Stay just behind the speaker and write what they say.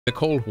the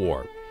Cold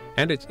War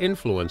and its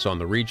influence on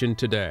the region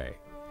today.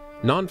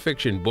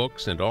 Nonfiction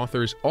books and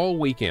authors all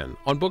weekend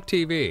on Book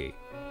TV.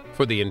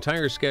 For the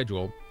entire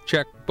schedule,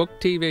 check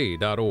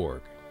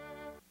booktv.org.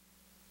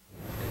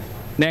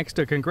 Next,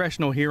 a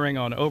congressional hearing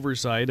on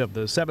oversight of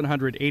the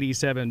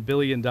 $787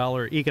 billion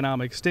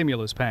economic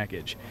stimulus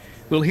package.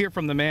 We'll hear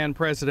from the man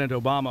President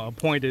Obama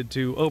appointed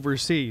to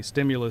oversee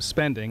stimulus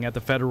spending at the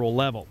federal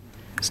level.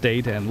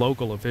 State and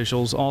local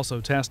officials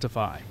also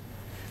testify.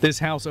 This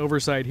House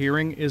oversight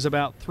hearing is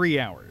about 3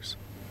 hours.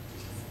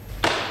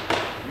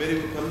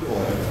 Committee will come to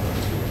order.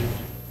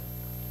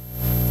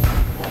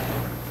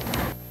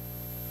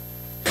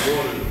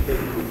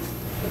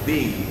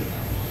 Being here,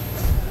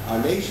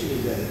 our nation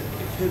is at a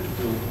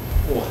pivotal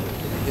point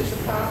in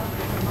history.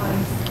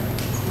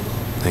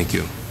 Thank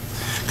you.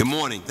 Good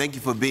morning. Thank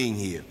you for being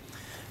here.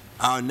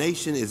 Our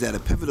nation is at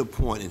a pivotal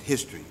point in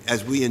history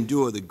as we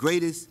endure the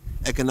greatest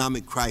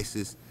economic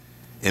crisis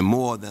in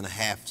more than a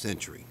half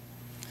century.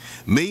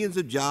 Millions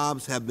of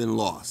jobs have been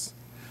lost.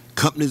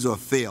 Companies are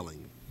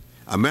failing.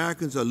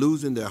 Americans are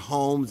losing their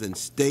homes, and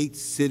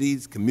states,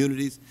 cities,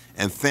 communities,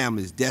 and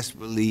families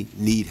desperately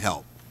need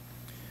help.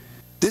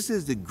 This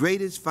is the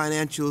greatest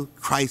financial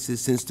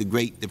crisis since the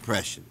Great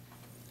Depression.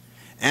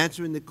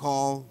 Answering the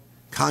call,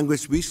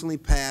 Congress recently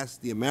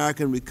passed the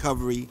American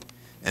Recovery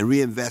and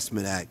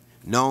Reinvestment Act,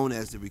 known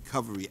as the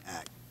Recovery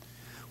Act,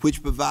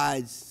 which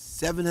provides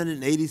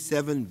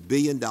 $787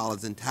 billion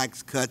in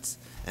tax cuts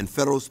and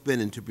federal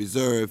spending to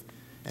preserve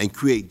and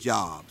create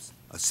jobs,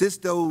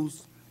 assist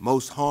those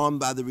most harmed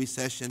by the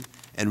recession,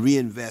 and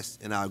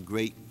reinvest in our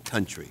great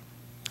country.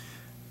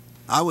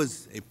 I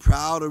was a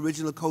proud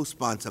original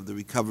co-sponsor of the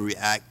Recovery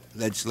Act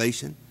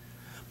legislation,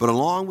 but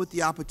along with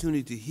the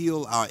opportunity to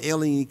heal our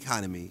ailing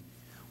economy,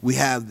 we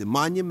have the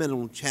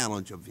monumental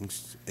challenge of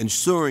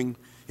ensuring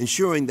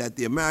that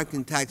the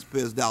American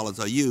taxpayers' dollars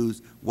are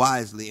used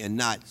wisely and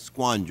not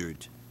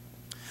squandered.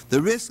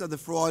 The risk of the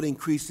fraud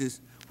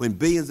increases when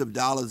billions of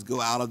dollars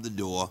go out of the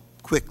door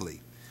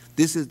quickly.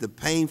 This is the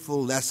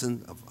painful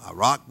lesson of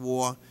Iraq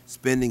War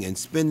spending and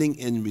spending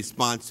in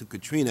response to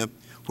Katrina,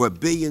 where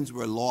billions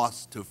were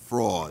lost to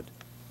fraud.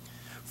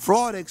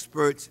 Fraud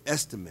experts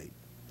estimate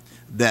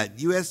that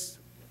U.S.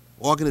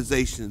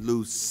 organizations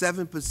lose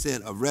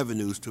 7% of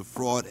revenues to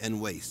fraud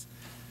and waste.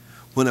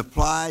 When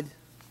applied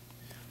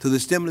to the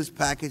stimulus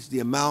package,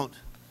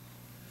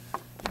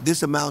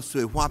 this amounts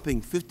to a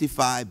whopping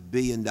 $55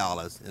 billion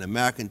in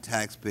American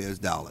taxpayers'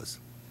 dollars.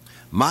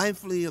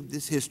 Mindfully of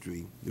this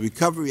history, the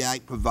Recovery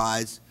Act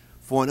provides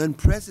for an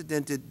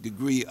unprecedented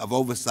degree of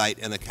oversight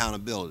and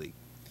accountability,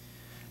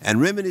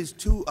 and remedies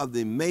two of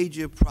the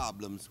major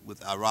problems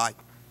with Iraq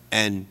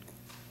and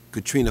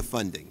Katrina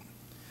funding.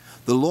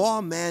 The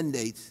law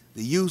mandates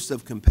the use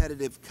of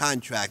competitive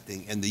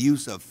contracting and the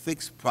use of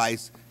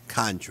fixed-price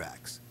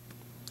contracts.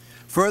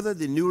 Further,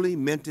 the newly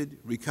minted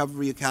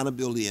Recovery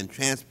Accountability and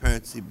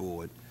Transparency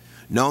Board,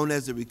 known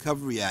as the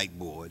Recovery Act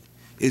Board,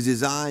 is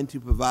designed to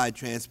provide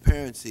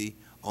transparency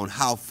on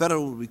how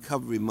federal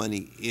recovery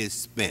money is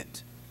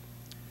spent.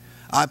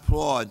 I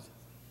applaud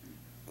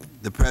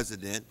the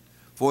President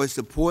for his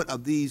support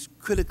of these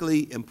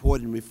critically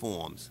important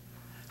reforms.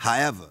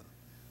 However,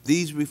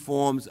 these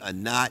reforms are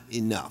not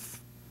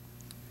enough.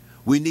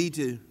 We need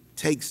to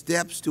take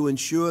steps to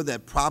ensure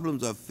that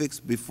problems are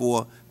fixed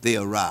before they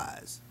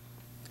arise.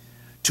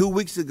 2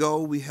 weeks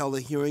ago, we held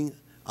a hearing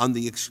on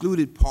the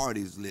excluded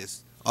parties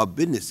list of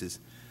businesses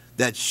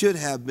that should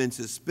have been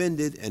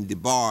suspended and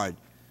debarred,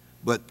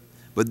 but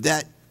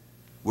that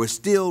were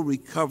still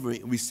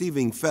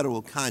receiving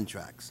federal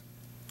contracts.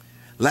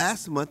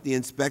 Last month, the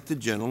Inspector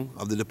General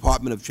of the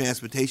Department of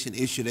Transportation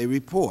issued a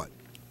report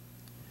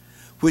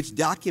which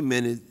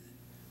documented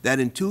that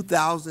in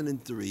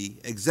 2003,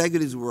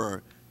 executives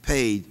were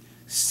paid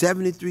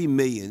 $73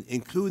 million,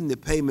 including the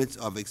payments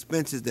of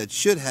expenses that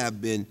should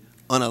have been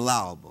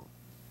unallowable,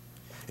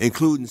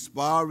 including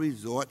spa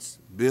resorts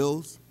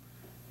bills,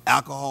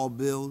 alcohol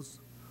bills,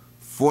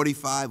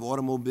 45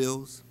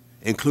 automobiles,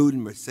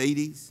 including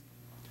Mercedes,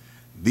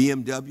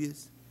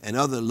 BMWs, and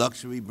other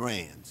luxury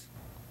brands.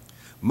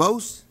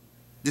 Most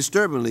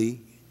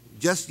disturbingly,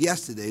 just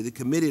yesterday, the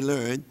committee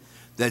learned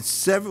that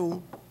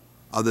several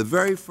of the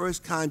very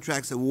first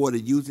contracts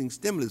awarded using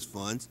stimulus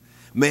funds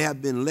may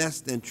have been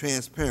less than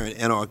transparent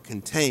and or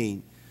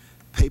contain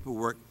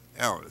paperwork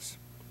errors.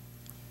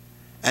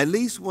 At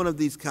least one of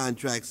these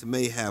contracts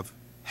may have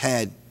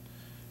had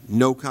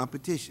no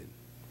competition.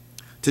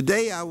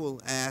 Today, I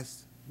will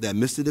ask that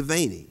Mr.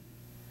 Devaney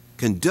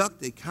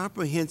conduct a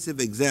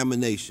comprehensive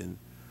examination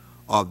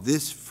of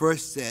this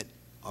first set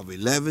of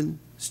 11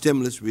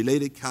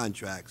 stimulus-related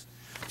contracts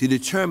to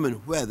determine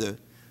whether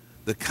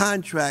the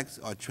contracts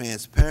are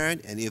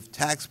transparent and if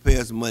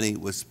taxpayers' money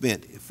was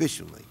spent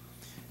efficiently,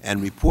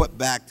 and report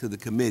back to the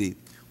committee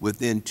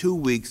within 2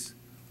 weeks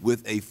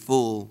with a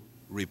full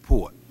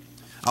report.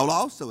 I will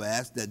also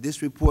ask that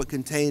this report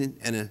contain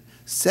an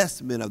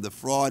assessment of the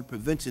fraud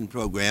prevention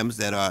programs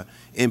that are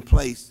in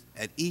place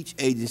at each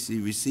agency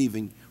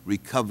receiving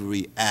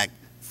Recovery Act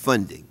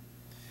funding.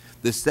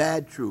 The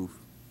sad truth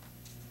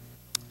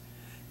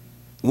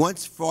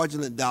Once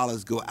fraudulent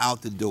dollars go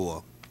out the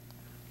door,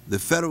 the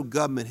Federal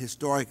Government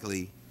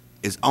historically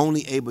is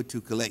only able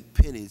to collect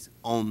pennies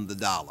on the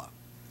dollar.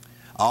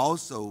 I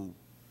also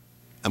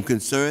am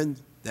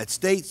concerned that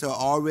states are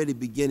already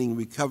beginning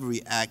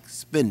Recovery Act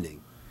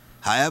spending.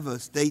 However,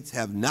 states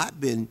have not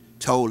been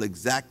told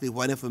exactly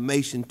what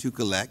information to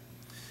collect.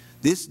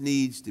 This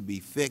needs to be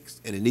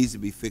fixed, and it needs to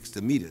be fixed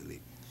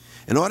immediately.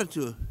 In order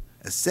to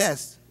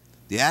assess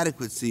the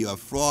adequacy of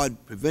fraud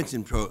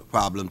prevention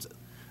problems,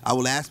 I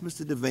will ask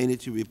Mr. Devaney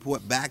to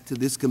report back to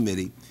this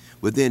committee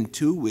within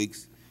 2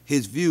 weeks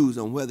his views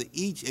on whether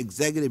each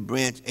executive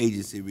branch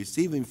agency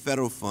receiving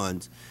federal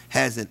funds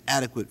has an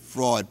adequate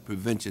fraud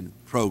prevention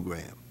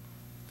program.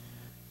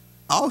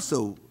 I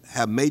also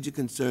have major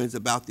concerns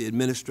about the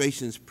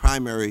administration's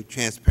primary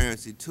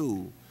transparency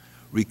tool,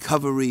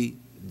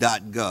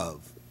 recovery.gov.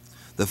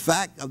 The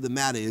fact of the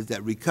matter is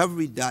that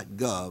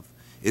recovery.gov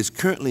is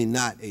currently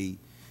not a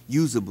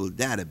usable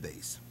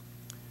database.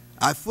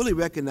 I fully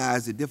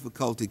recognize the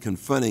difficulty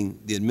confronting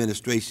the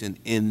administration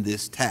in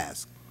this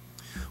task.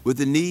 With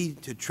the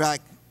need to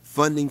track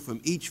funding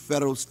from each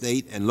federal,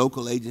 state, and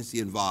local agency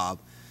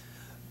involved,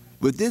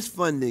 with this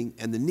funding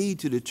and the need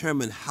to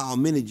determine how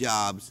many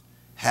jobs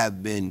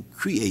have been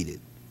created.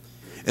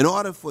 In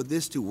order for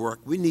this to work,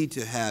 we need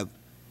to have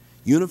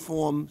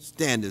uniform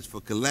standards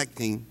for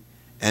collecting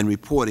and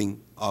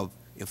reporting of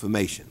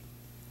information.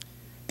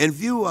 In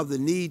view of the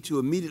need to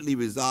immediately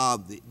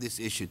resolve this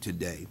issue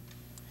today,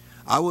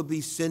 I will be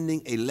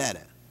sending a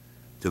letter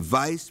to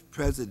Vice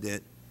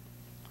President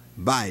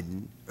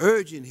Biden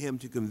urging him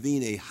to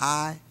convene a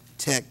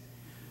high-tech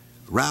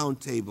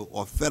roundtable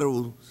of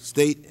federal,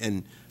 state,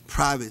 and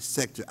private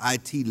sector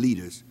IT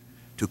leaders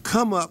to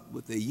come up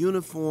with a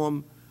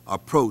uniform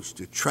approach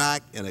to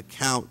track and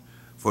account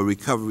for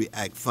Recovery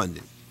Act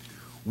funding.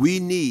 We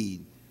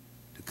need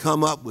to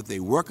come up with a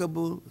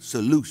workable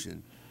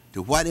solution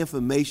to what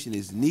information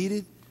is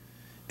needed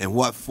and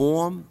what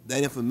form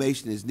that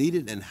information is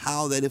needed and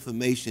how that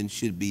information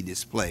should be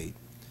displayed.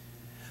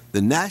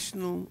 The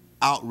national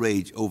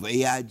outrage over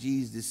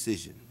AIG's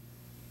decision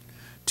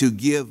to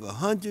give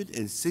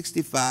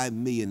 $165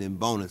 million in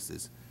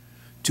bonuses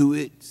to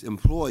its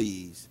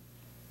employees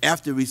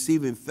after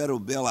receiving federal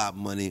bailout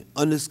money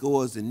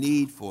underscores the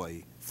need for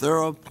a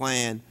thorough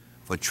plan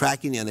for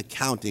tracking and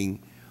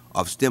accounting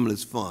of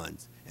stimulus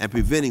funds and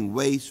preventing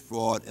waste,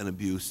 fraud, and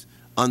abuse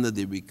under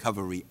the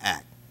Recovery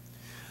Act.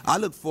 I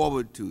look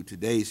forward to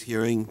today's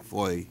hearing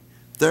for a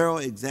thorough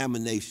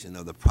examination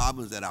of the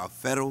problems that our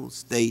federal,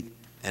 state,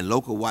 and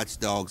local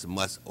watchdogs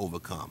must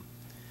overcome.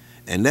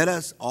 And let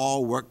us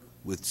all work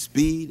with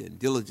speed and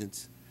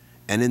diligence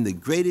and in the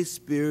greatest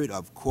spirit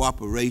of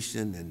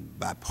cooperation and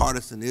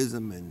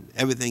bipartisanism and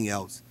everything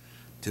else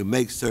to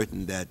make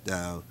certain that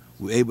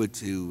we're able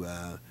to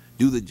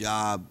do the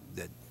job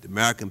that the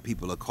American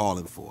people are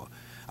calling for.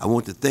 I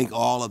want to thank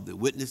all of the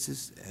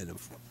witnesses and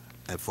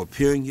for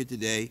appearing here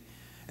today,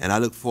 and I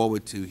look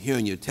forward to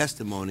hearing your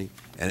testimony.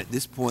 And at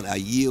this point, I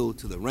yield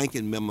to the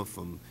ranking member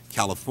from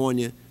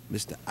California,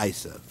 Mr.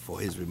 Issa, for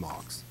his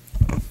remarks.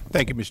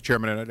 Thank you, Mr.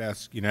 Chairman, and I'd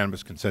ask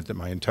unanimous consent that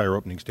my entire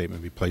opening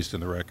statement be placed in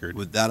the record.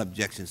 Without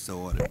objection, so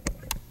ordered.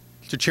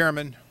 Mr.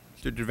 Chairman,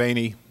 Mr.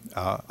 Devaney,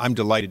 I'm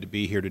delighted to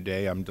be here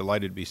today. I'm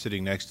delighted to be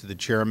sitting next to the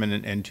Chairman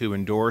and to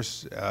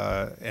endorse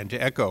and to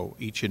echo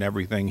each and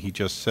everything he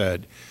just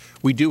said.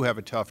 We do have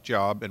a tough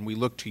job, and we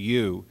look to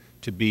you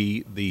to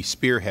be the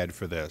spearhead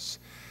for this.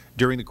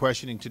 During the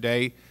questioning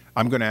today,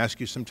 I'm going to ask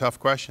you some tough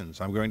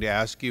questions. I'm going to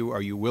ask you,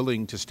 are you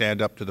willing to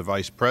stand up to the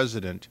Vice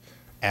President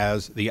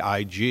as the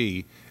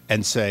IG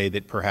and say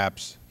that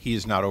perhaps he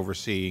is not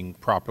overseeing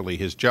properly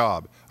his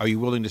job? Are you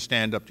willing to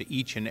stand up to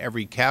each and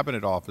every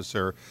Cabinet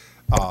officer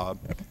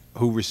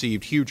who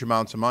received huge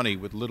amounts of money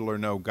with little or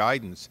no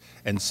guidance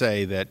and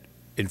say that,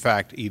 in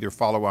fact, either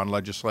follow-on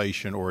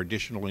legislation or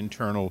additional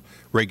internal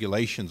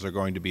regulations are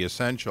going to be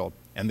essential?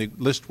 And the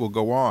list will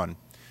go on.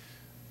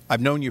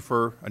 I've known you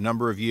for a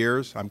number of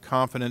years. I'm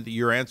confident that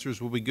your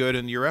answers will be good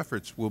and your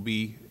efforts will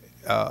be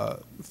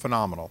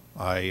phenomenal.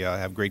 I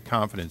have great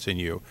confidence in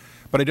you.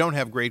 But I don't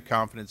have great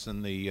confidence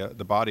in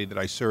the body that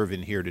I serve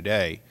in here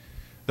today.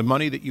 The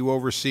money that you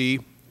oversee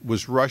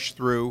was rushed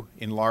through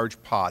in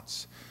large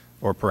pots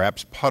or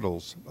perhaps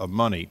puddles of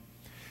money.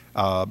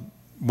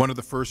 One of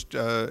the first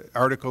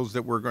articles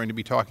that we're going to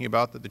be talking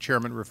about that the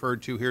Chairman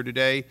referred to here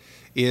today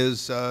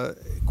is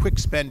quick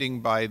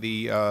spending by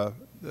the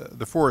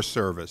Forest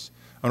Service,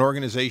 an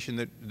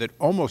organization that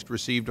almost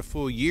received a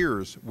full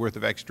year's worth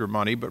of extra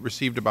money, but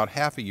received about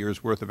half a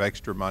year's worth of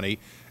extra money,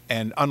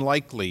 and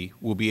unlikely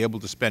will be able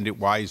to spend it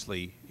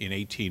wisely in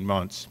 18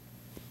 months.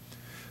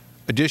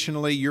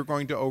 Additionally, you're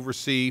going to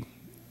oversee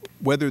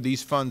whether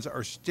these funds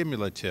are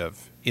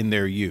stimulative in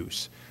their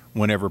use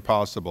whenever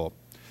possible.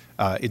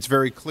 It's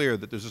very clear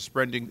that there's a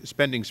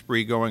spending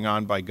spree going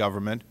on by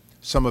government.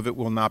 Some of it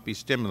will not be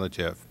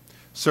stimulative.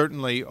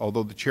 Certainly,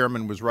 although the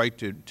Chairman was right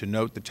to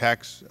note the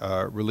tax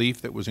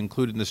relief that was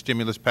included in the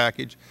stimulus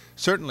package,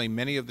 certainly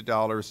many of the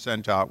dollars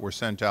sent out were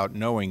sent out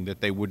knowing that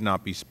they would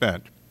not be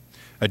spent.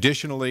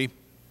 Additionally,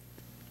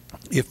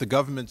 if the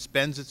government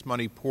spends its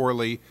money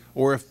poorly,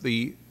 or if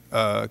the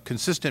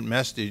consistent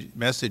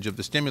message of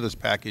the stimulus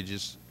package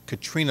is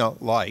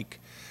Katrina-like,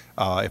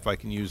 if I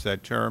can use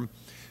that term,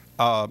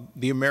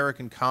 the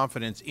American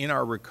confidence in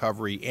our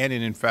recovery and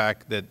in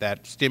fact,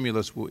 that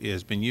stimulus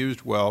has been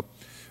used well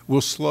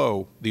will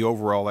slow the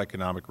overall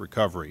economic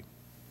recovery.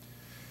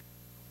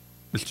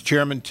 Mr.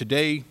 Chairman,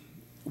 today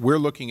we're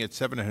looking at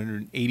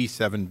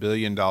 $787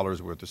 billion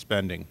worth of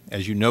spending.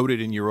 As you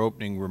noted in your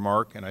opening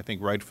remark, and I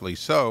think rightfully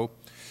so,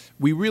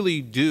 we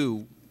really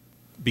do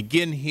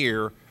begin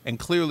here and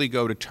clearly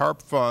go to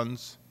TARP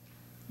funds,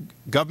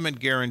 government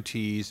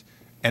guarantees,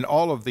 and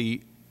all of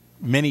the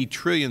many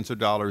trillions of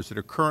dollars that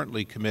are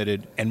currently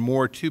committed and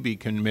more to be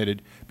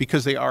committed,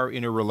 because they are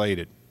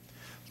interrelated.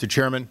 Mr.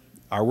 Chairman,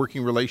 our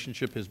working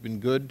relationship has been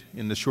good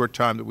in the short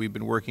time that we've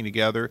been working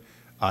together.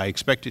 I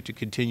expect it to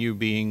continue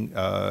being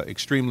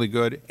extremely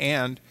good,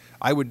 and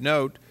I would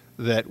note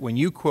that when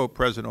you quote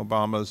President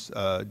Obama's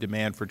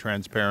demand for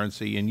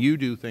transparency, and you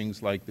do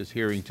things like this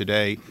hearing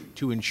today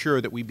to ensure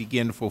that we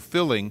begin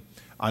fulfilling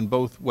on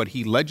both what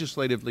he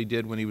legislatively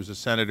did when he was a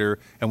senator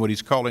and what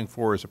he's calling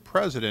for as a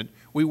president,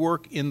 we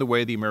work in the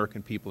way the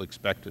American people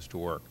expect us to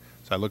work.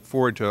 So I look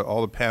forward to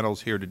all the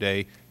panels here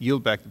today,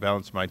 yield back the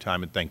balance of my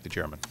time, and thank the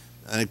Chairman.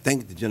 I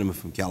thank the gentleman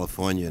from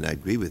California, and I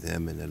agree with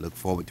him, and I look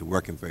forward to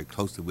working very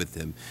closely with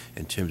him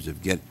in terms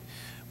of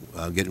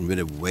getting rid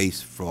of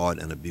waste, fraud,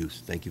 and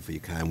abuse. Thank you for your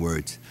kind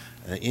words.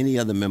 Any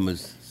other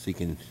members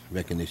seeking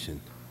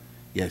recognition?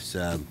 Yes,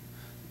 the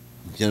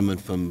gentleman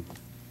from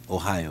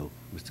Ohio,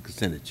 Mr.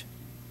 Kucinich.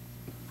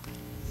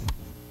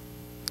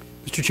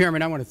 Mr.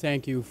 Chairman, I want to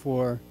thank you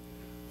for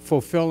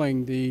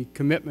fulfilling the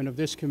commitment of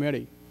this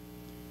committee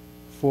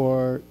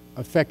for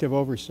effective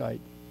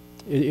oversight.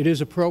 It is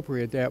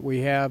appropriate that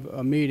we have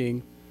a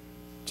meeting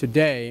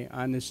today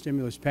on this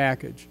stimulus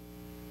package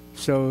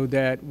so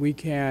that we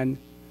can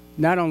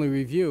not only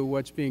review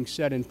what's being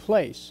set in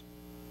place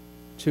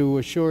to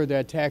assure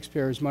that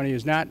taxpayers' money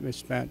is not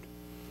misspent,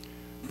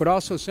 but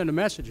also send a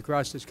message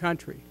across this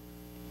country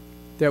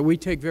that we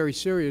take very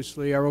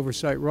seriously our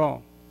oversight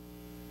role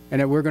and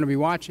that we're going to be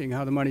watching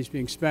how the money is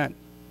being spent.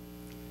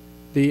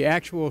 The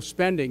actual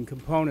spending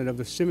component of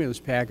the stimulus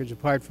package,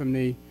 apart from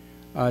the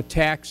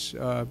tax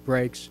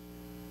breaks,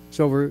 is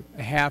over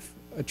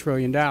 $500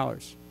 billion.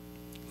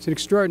 It's an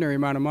extraordinary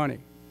amount of money.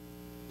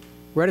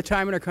 We're at a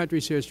time in our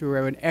country's history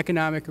where we have an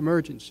economic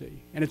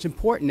emergency, and it's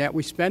important that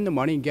we spend the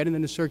money and get it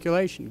into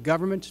circulation.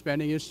 Government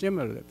spending is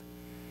stimulative.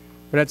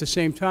 But at the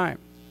same time,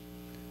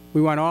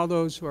 we want all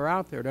those who are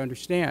out there to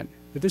understand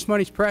that this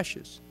money is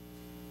precious.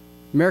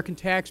 American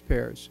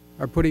taxpayers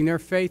are putting their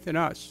faith in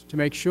us to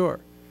make sure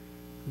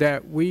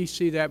that we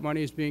see that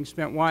money is being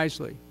spent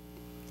wisely.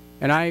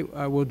 And I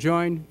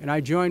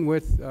join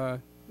with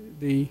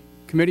the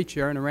committee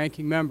chair and a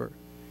ranking member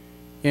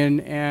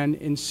in an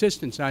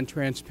insistence on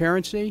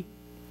transparency,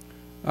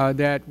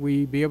 that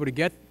we be able to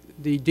get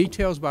the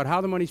details about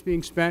how the money is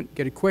being spent,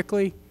 get it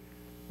quickly.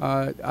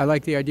 I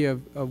like the idea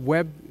of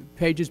web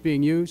pages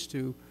being used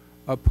to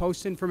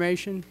post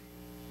information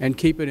and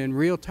keep it in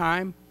real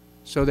time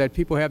so that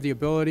people have the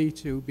ability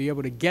to be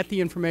able to get the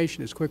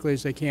information as quickly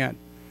as they can.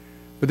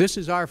 But this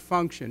is our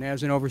function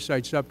as an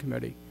oversight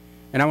subcommittee.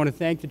 And I want to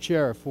thank the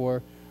Chair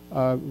for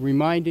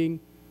reminding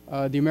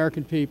the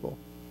American people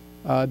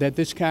that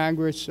this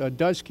Congress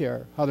does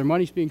care how their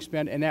money is being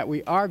spent and that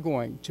we are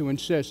going to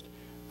insist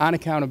on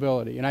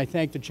accountability. And I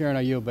thank the Chair, and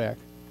I yield back.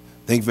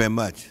 Thank you very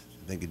much.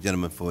 Thank the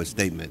gentleman for his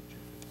statement.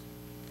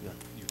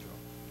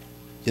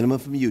 Gentleman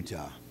from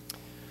Utah.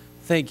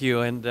 Thank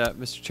you. And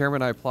Mr.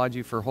 Chairman, I applaud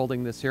you for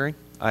holding this hearing.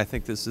 I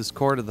think this is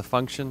core to the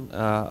function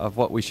of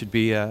what we should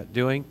be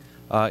doing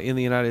in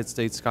the United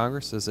States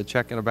Congress as a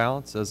check and a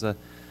balance, as a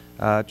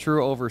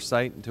true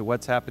oversight into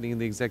what's happening in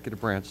the executive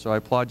branch. So I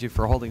applaud you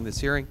for holding this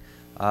hearing,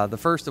 the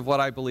first of what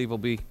I believe will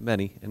be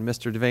many. And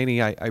Mr.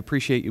 Devaney, I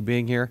appreciate you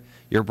being here.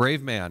 You're a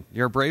brave man.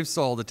 You're a brave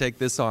soul to take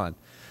this on.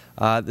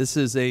 This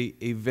is a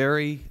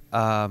very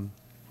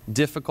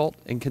difficult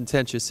and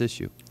contentious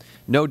issue.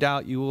 No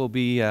doubt you will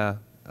be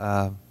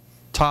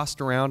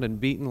tossed around and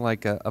beaten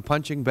like a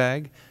punching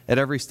bag at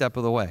every step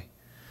of the way.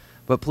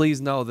 But please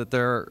know that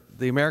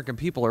the American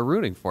people are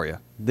rooting for you,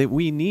 that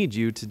we need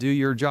you to do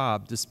your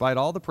job despite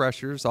all the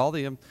pressures, all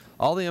the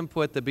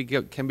input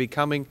that can be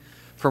coming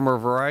from a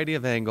variety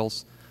of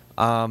angles.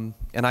 And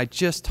I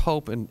just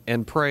hope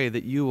and pray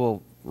that you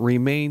will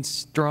remain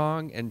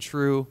strong and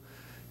true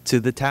to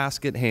the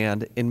task at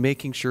hand in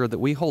making sure that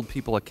we hold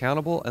people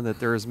accountable and that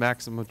there is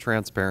maximum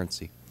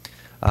transparency.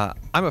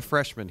 I'm a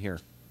freshman here.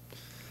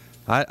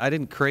 I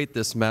didn't create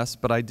this mess,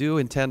 but I do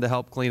intend to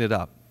help clean it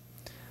up.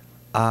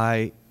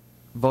 I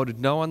voted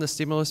no on the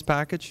stimulus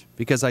package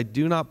because I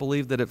do not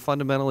believe that it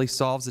fundamentally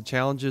solves the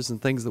challenges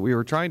and things that we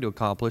were trying to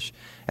accomplish,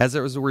 as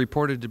it was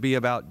reported to be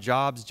about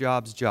jobs,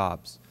 jobs,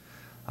 jobs.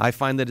 I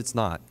find that it's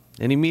not.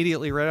 And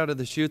immediately right out of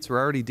the chutes, we're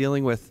already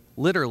dealing with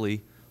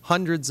literally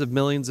hundreds of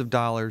millions of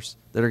dollars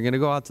that are going to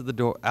go out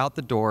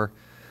the door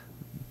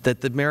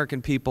that the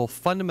American people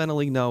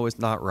fundamentally know is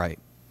not right.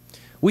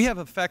 We have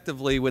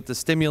effectively, with the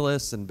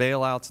stimulus and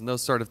bailouts and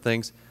those sort of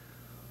things,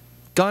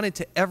 gone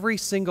into every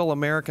single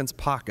American's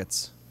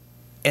pockets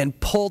and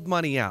pulled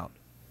money out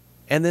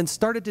and then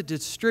started to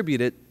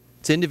distribute it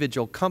to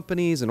individual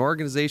companies and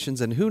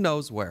organizations and who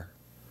knows where.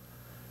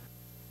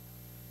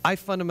 I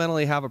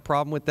fundamentally have a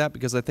problem with that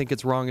because I think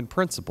it's wrong in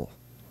principle.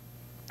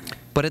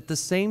 But at the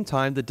same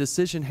time, the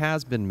decision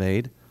has been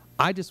made.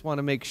 I just want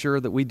to make sure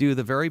that we do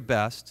the very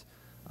best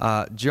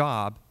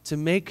job to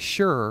make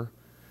sure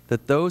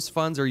that those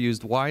funds are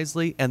used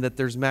wisely and that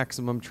there's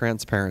maximum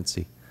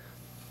transparency.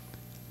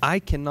 I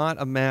cannot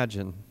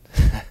imagine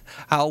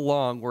how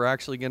long we're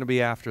actually going to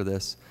be after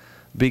this,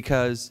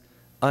 because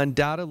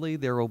undoubtedly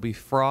there will be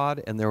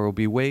fraud and there will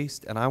be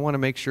waste, and I want to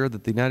make sure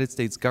that the United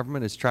States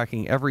government is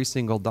tracking every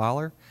single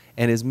dollar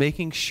and is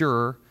making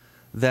sure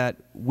that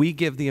we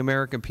give the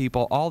American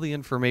people all the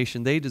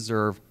information they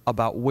deserve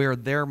about where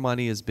their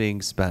money is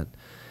being spent.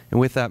 And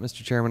with that,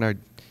 Mr. Chairman, I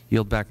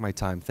yield back my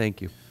time.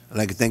 Thank you. I'd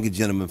like to thank the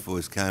gentleman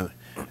for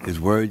his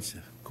words.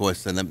 Of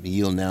course, and let me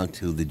yield now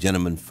to the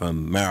gentleman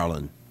from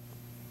Maryland.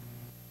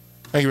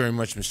 Thank you very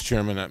much, Mr.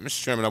 Chairman.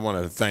 Mr. Chairman, I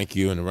want to thank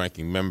you and the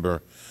ranking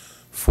member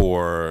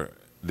for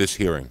this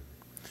hearing.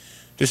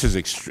 This is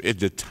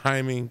the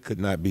timing could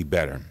not be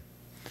better.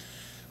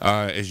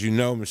 As you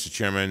know, Mr.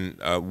 Chairman,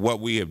 what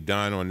we have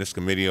done on this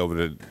committee over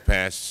the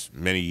past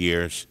many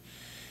years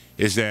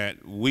is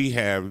that we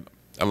have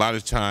a lot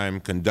of time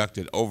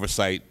conducted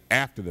oversight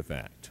after the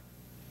fact.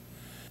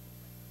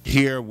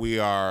 Here we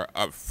are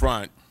up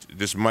front.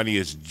 This money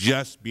is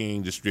just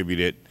being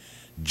distributed,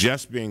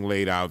 just being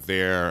laid out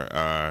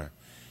there,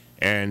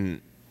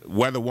 and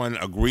whether one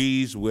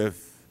agrees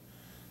with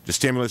the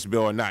stimulus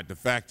bill or not, the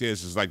fact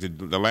is like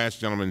the last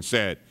gentleman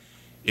said,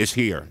 it's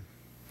here.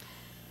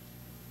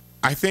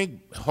 I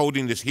think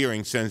holding this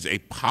hearing sends a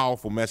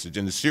powerful message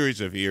in the series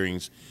of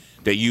hearings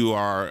that you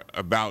are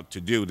about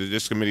to do, that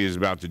this committee is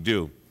about to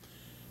do.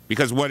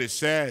 Because what it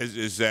says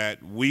is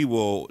that we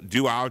will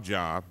do our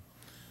job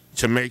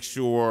to make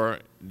sure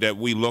that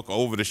we look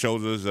over the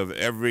shoulders of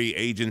every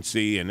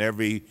agency and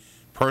every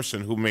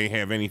person who may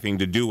have anything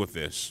to do with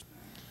this.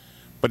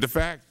 But the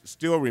fact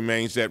still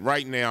remains that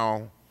right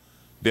now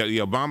the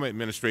Obama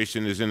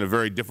administration is in a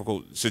very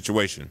difficult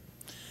situation.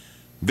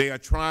 They are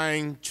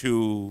trying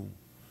to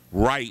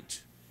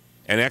right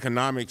an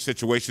economic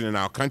situation in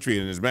our country,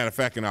 and as a matter of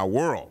fact in our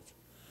world,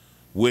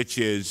 which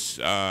is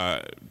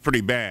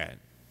pretty bad.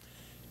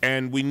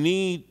 And we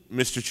need,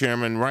 Mr.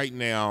 Chairman, right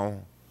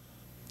now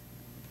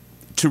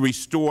to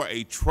restore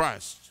a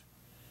trust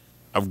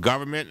of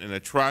government and a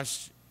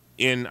trust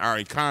in our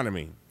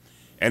economy.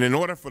 And in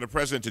order for the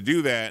President to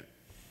do that,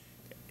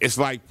 it's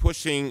like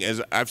pushing,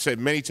 as I've said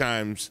many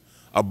times,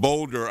 a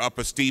boulder up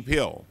a steep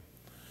hill.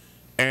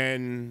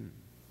 And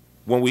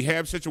when we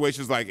have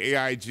situations like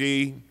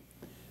AIG,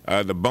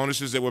 the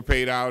bonuses that were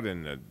paid out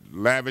and the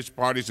lavish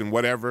parties and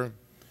whatever,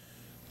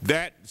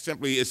 that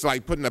simply, it's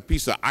like putting a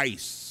piece of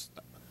ice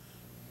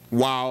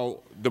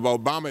while the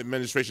Obama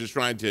administration is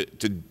trying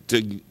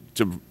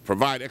to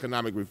provide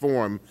economic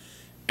reform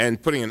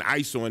and putting an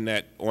ice on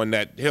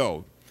that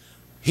hill.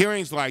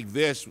 Hearings like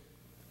this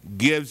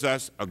gives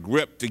us a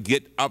grip to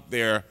get up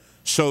there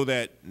so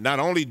that not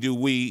only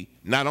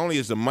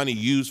is the money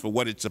used for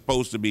what it's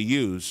supposed to be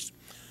used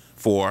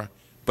for,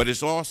 but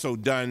it's also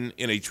done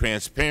in a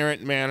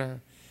transparent manner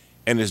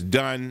and it's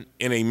done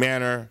in a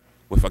manner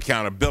with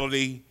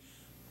accountability,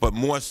 but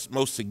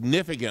most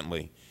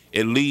significantly,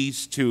 it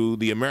leads to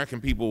the American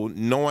people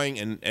knowing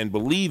and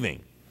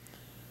believing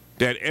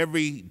that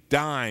every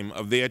dime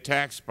of their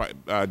tax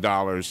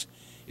dollars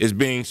is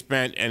being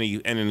spent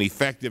in an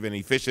effective and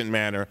efficient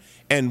manner,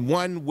 and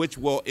one which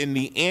will, in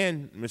the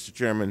end, Mr.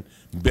 Chairman,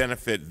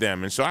 benefit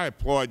them. And so I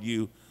applaud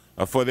you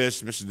for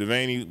this, Mr.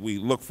 Devaney. We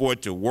look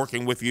forward to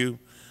working with you.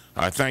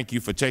 Thank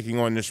you for taking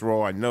on this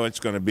role. I know it's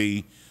going to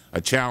be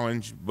a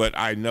challenge, but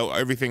I know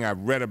everything I've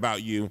read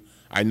about you,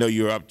 I know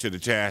you're up to the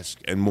task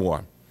and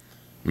more.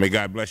 May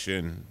God bless you,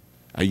 and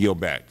I yield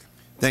back.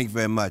 Thank you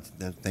very much.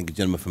 Thank you,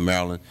 gentleman from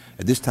Maryland.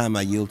 At this time,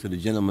 I yield to the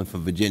gentleman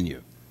from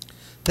Virginia.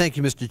 Thank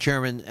you, Mr.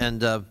 Chairman.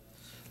 And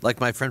like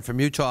my friend from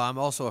Utah, I'm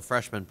also a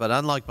freshman, but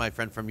unlike my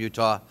friend from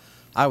Utah,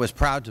 I was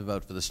proud to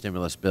vote for the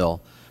stimulus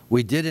bill.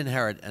 We did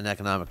inherit an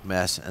economic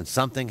mess, and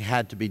something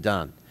had to be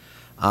done.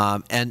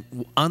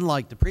 And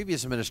unlike the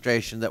previous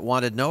administration that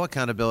wanted no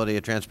accountability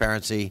or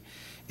transparency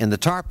in the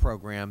TARP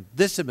program,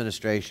 this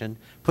administration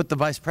put the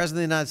Vice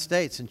President of the United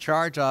States in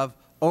charge of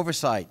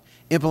oversight,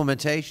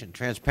 implementation,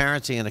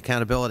 transparency, and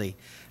accountability.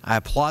 I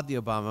applaud the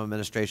Obama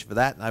administration for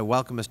that, and I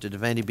welcome Mr.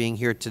 Devaney being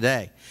here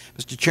today.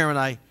 Mr.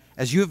 Chairman,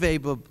 as you have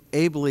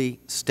ably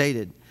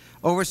stated,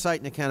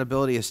 oversight and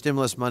accountability of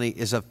stimulus money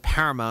is of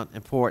paramount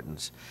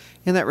importance.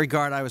 In that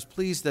regard, I was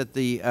pleased that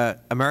the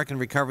American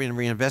Recovery and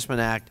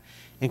Reinvestment Act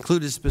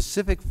included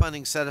specific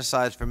funding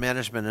set-asides for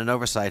management and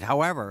oversight.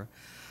 However,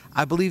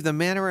 I believe the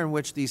manner in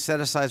which these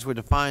set-asides were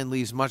defined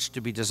leaves much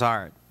to be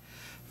desired.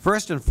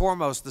 First and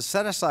foremost, the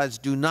set-asides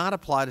do not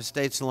apply to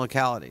states and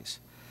localities,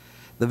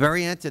 the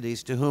very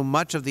entities to whom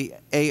much of the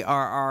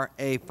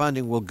ARRA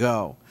funding will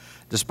go,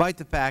 despite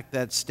the fact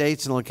that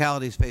states and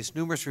localities face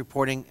numerous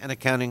reporting and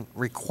accounting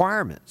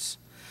requirements.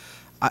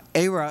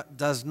 ARA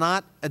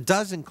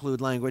does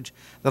include language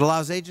that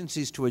allows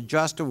agencies to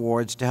adjust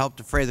awards to help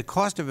defray the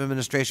cost of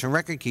administration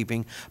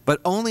record-keeping, but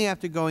only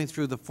after going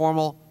through the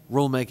formal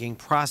rulemaking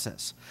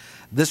process.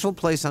 This will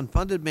place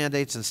unfunded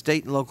mandates on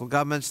State and local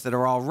governments that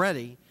are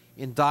already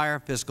in dire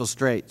fiscal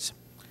straits.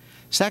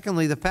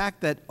 Secondly, the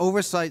fact that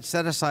oversight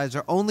set-asides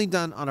are only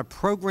done on a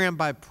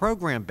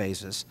program-by-program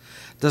basis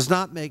does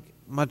not make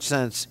much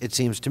sense, it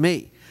seems to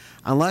me.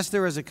 Unless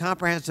there is a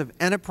comprehensive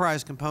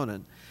enterprise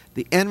component,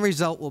 the end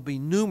result will be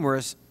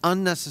numerous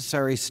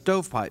unnecessary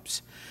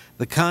stovepipes,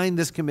 the kind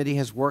this committee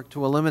has worked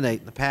to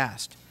eliminate in the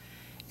past.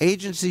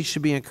 Agencies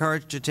should be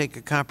encouraged to take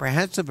a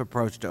comprehensive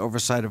approach to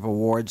oversight of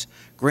awards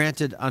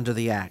granted under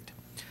the Act.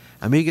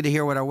 I'm eager to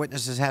hear what our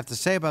witnesses have to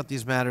say about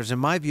these matters. In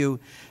my view,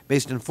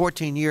 based on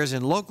 14 years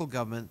in local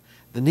government,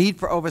 the need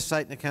for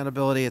oversight and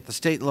accountability at the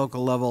State and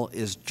local level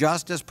is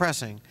just as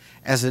pressing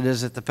as it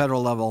is at the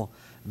Federal level.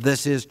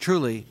 This is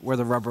truly where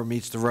the rubber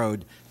meets the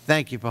road.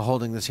 Thank you for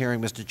holding this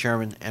hearing, Mr.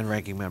 Chairman and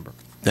Ranking Member.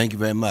 Thank you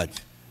very much.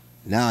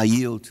 Now I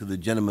yield to the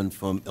gentleman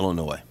from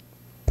Illinois.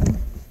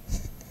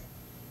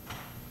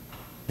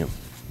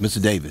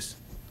 Mr. Davis.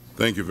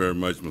 Thank you very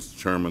much, Mr.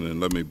 Chairman,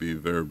 and let me be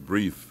very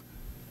brief.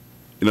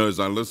 You know, as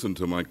I listened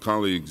to my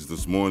colleagues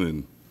this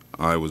morning,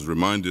 I was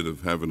reminded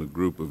of having a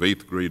group of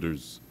 8th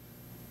graders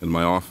in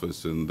my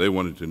office, and they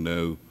wanted to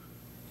know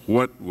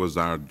what was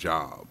our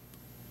job.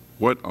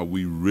 What are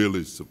we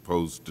really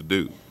supposed to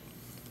do?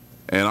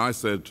 And I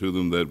said to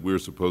them that we're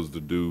supposed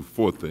to do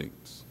 4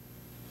 things.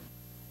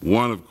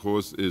 One, of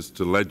course, is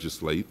to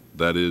legislate,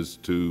 that is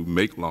to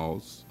make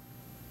laws,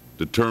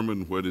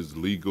 determine what is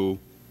legal,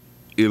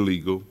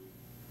 illegal,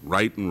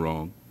 right and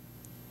wrong,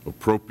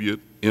 appropriate,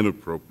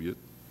 inappropriate.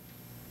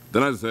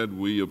 Then I said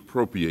we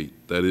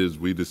appropriate, that is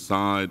we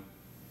decide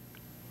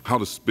how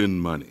to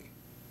spend money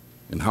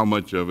and how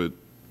much of it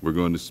we're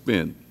going to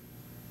spend.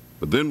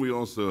 But then we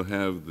also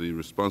have the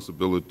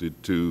responsibility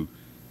to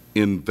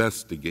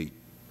investigate,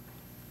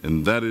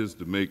 and that is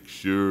to make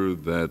sure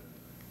that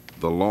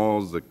the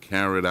laws are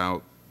carried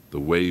out the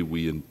way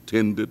we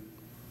intended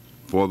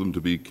for them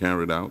to be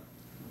carried out,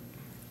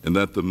 and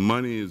that the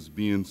money is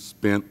being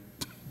spent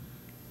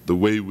the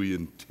way we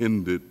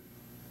intended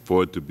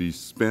for it to be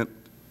spent,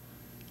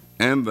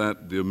 and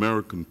that the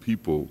American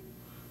people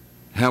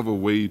have a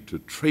way to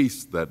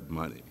trace that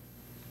money,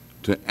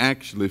 to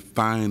actually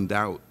find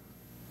out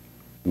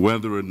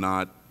whether or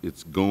not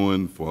it's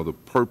going for the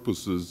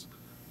purposes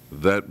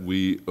that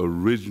we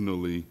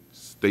originally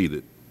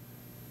stated.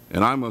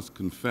 And I must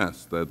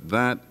confess that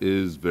that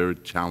is very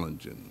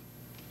challenging,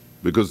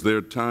 because there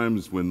are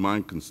times when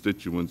my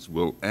constituents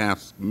will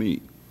ask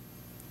me,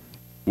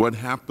 what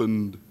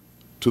happened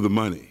to the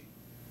money?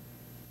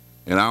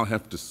 And I'll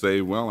have to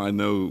say, well, I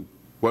know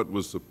what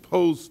was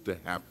supposed to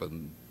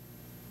happen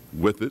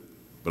with it,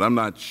 but I'm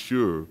not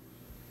sure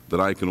that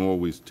I can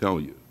always tell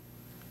you.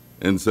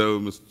 And so,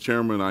 Mr.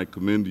 Chairman, I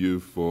commend you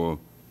for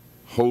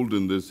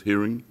holding this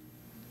hearing.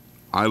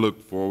 I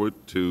look forward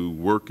to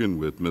working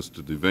with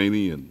Mr.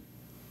 Devaney and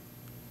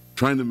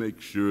trying to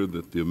make sure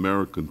that the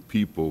American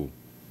people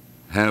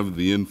have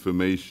the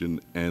information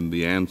and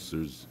the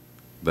answers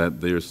that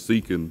they're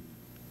seeking.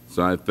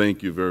 So I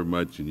thank you very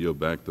much and yield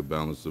back the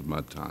balance of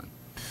my time.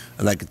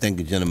 I'd like to thank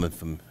the gentleman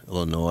from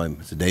Illinois,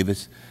 Mr.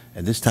 Davis.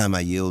 At this time,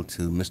 I yield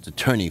to Mr.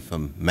 Turney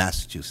from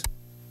Massachusetts.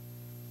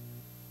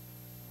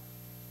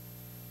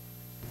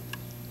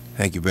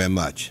 Thank you very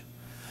much.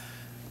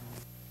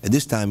 At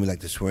this time, we'd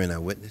like to swear in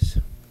our witness.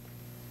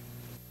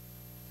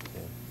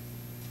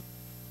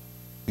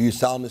 Do you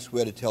solemnly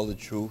swear to tell the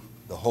truth,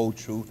 the whole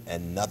truth,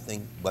 and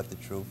nothing but the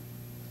truth?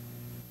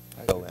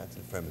 So answer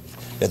the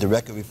affirmative. Let the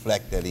record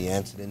reflect that he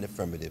answered in the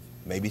affirmative.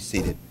 You may be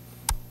seated.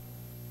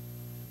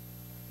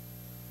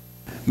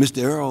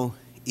 Mr. Earl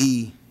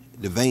E.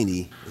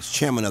 Devaney is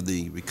chairman of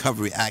the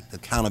Recovery Act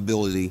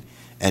Accountability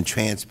and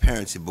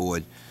Transparency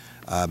Board,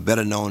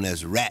 better known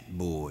as RAT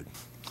Board.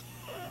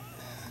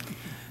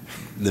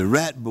 The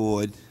RAT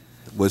Board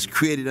was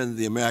created under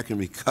the American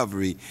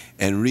Recovery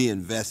and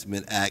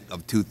Reinvestment Act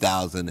of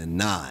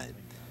 2009.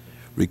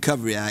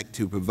 Recovery Act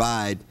to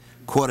provide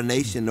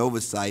coordination and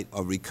oversight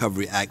of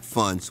Recovery Act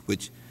funds,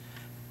 which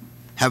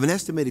have an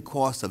estimated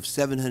cost of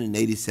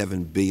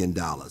 $787 billion.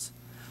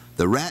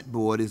 The RAT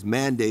Board is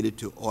mandated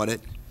to audit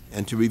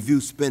and to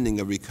review spending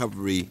of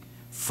recovery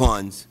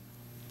funds.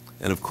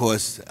 And of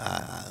course,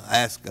 I'll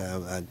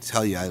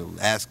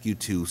ask you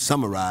to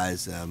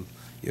summarize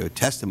your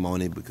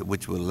testimony,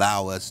 which will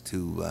allow us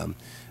to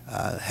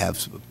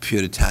have a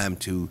period of time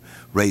to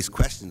raise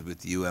questions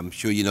with you. I'm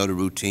sure you know the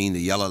routine. The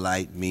yellow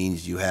light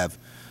means you have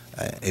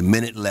a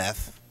minute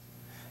left,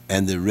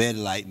 and the red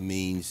light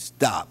means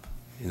stop.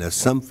 You know,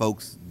 some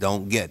folks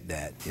don't get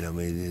that. You know, I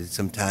mean,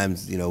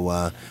 sometimes, you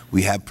know,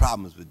 we have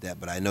problems with that,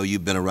 but I know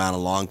you've been around a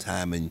long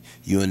time and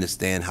you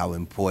understand how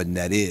important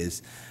that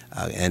is.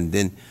 And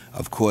then,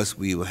 of course,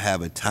 we will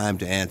have a time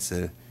to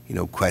answer, you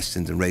know,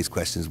 questions and raise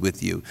questions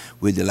with you.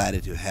 We're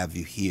delighted to have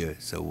you here,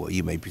 so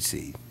you may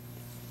proceed.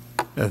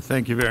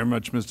 Thank you very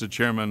much, Mr.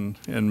 Chairman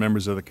and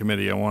members of the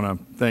committee. I want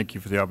to thank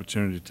you for the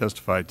opportunity to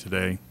testify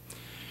today.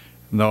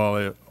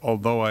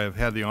 Although I have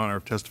had the honor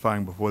of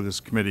testifying before this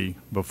committee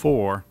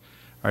before,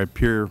 I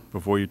appear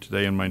before you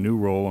today in my new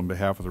role on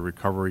behalf of the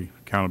Recovery,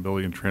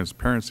 Accountability, and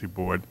Transparency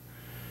Board,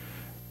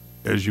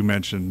 as you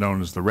mentioned,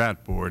 known as the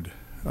RAT Board,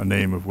 a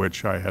name of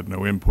which I had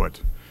no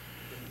input.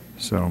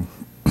 So,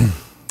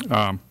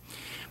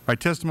 my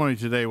testimony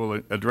today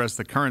will address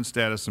the current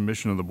status and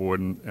mission of the Board,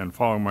 and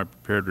following my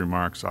prepared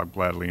remarks, I'll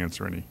gladly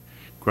answer any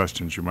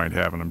questions you might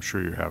have, and I'm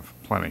sure you have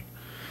plenty.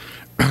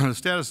 The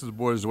status of the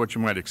Board is what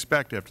you might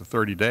expect after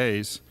 30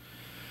 days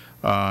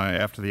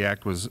after the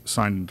Act was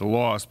signed into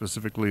law.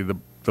 Specifically,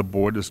 the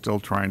Board is still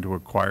trying to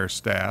acquire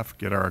staff,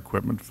 get our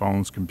equipment,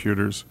 phones,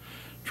 computers,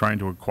 trying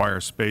to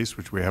acquire space,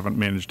 which we haven't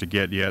managed to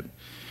get yet,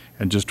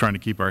 and just trying to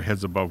keep our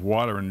heads above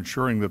water and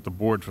ensuring that the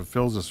Board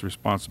fulfills its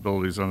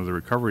responsibilities under the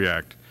Recovery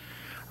Act.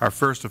 Our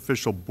first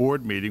official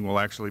Board meeting will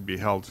actually be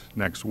held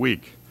next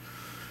week.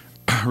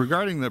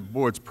 Regarding the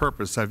Board's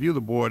purpose, I view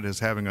the Board as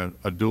having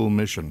a dual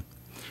mission.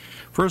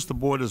 First, the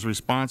Board is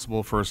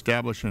responsible for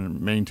establishing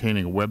and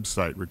maintaining a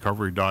website,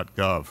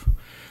 recovery.gov,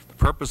 the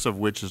purpose of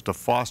which is to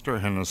foster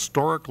an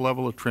historic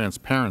level of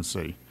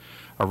transparency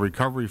of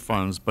recovery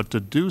funds, but to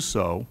do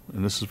so,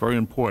 and this is very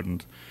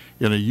important,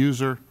 in a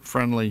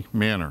user-friendly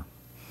manner.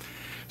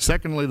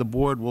 Secondly, the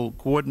Board will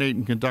coordinate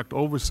and conduct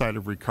oversight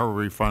of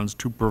recovery funds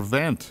to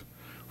prevent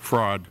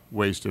fraud,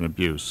 waste, and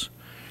abuse.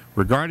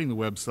 Regarding the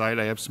website,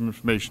 I have some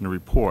information to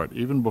report.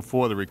 Even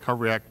before the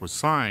Recovery Act was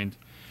signed,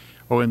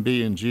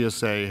 OMB and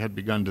GSA had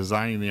begun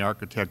designing the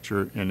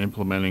architecture and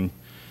implementing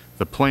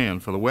the plan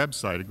for the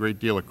website. A great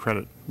deal of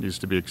credit needs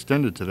to be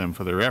extended to them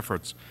for their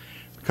efforts.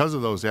 Because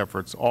of those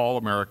efforts, all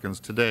Americans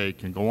today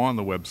can go on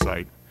the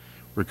website,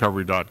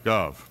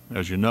 recovery.gov.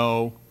 As you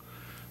know,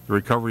 the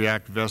Recovery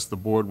Act vests the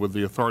Board with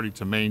the authority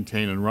to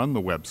maintain and run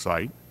the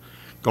website.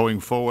 Going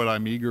forward,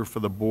 I'm eager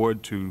for the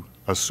Board to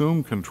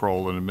assume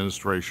control and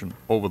administration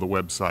over the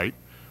website,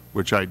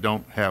 which I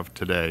don't have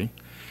today,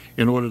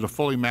 in order to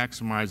fully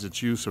maximize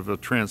its use of a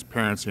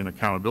transparency and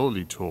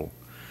accountability tool.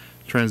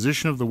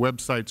 Transition of the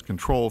website's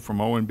control from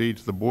OMB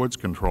to the Board's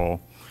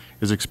control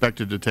is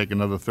expected to take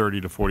another 30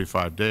 to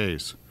 45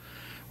 days.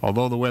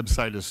 Although the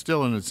website is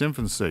still in its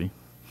infancy,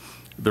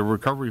 the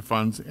recovery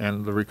funds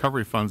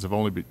have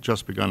only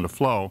just begun to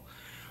flow.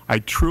 I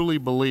truly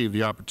believe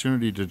the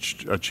opportunity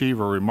to achieve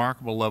a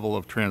remarkable level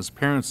of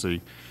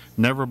transparency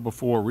never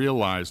before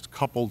realized,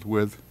 coupled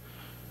with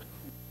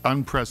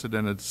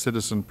unprecedented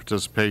citizen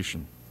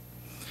participation.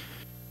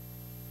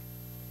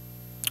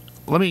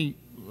 Let me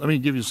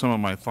give you some of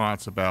my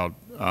thoughts about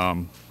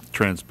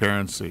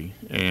transparency,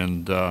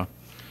 and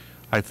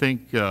I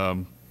think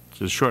to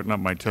shorten up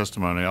my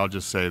testimony, I'll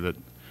just say that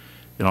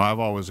I've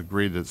always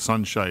agreed that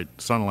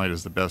sunlight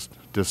is the best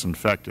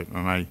disinfectant,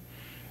 and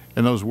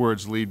those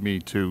words lead me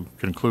to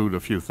conclude a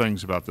few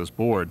things about this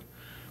Board.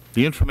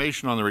 The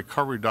information on the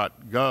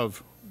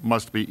recovery.gov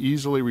must be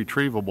easily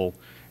retrievable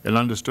and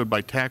understood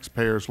by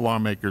taxpayers,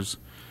 lawmakers,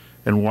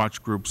 and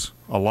watch groups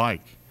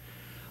alike.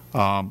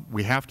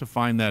 We have to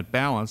find that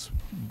balance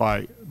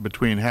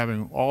between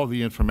having all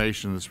the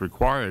information that's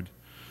required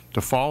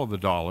to follow the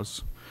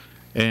dollars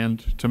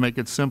and to make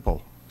it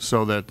simple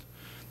so that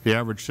the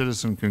average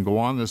citizen can go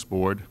on this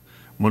Board,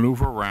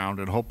 maneuver around,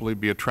 and hopefully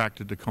be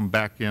attracted to come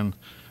back in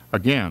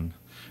again.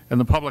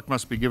 And the public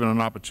must be given an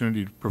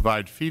opportunity to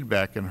provide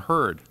feedback and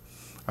heard.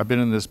 I've been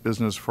in this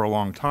business for a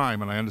long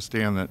time, and I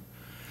understand that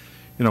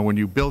when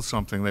you build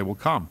something, they will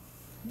come.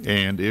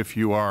 And if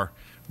you are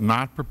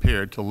not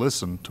prepared to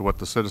listen to what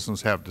the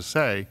citizens have to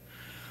say,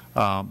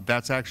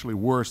 that's actually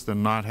worse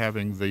than not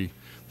having the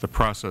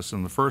process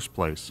in the first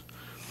place.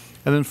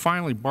 And then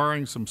finally,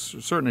 barring some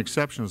certain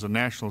exceptions of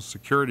national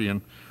security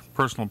and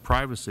personal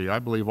privacy, I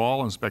believe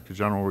all Inspector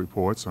General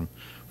reports, and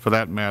for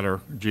that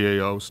matter,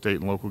 GAO, state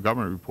and local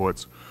government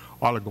reports,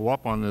 ought to go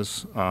up on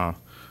this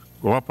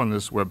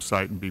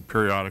website and be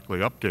periodically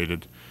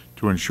updated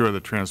to ensure the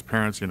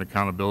transparency and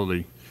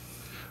accountability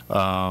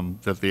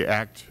that the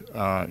Act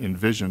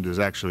envisioned is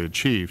actually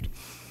achieved.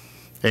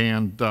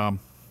 And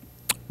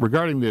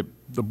regarding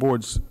the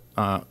Board's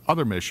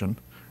other mission,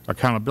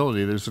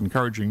 accountability, there's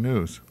encouraging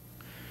news.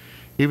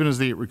 Even as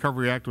the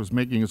Recovery Act was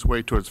making its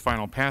way to its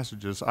final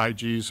passages,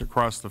 IGs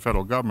across the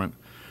Federal Government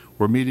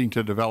were meeting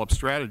to develop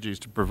strategies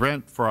to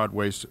prevent fraud,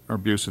 waste, or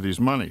abuse of these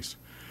monies.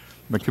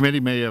 The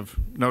committee may have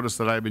noticed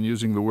that I have been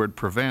using the word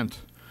prevent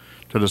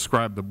to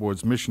describe the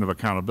Board's mission of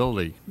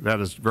accountability. That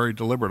is very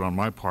deliberate on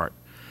my part.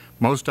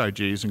 Most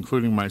IGs,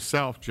 including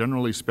myself,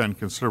 generally spend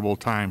considerable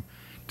time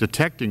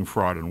detecting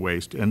fraud and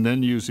waste and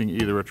then using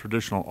either a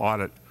traditional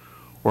audit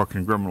or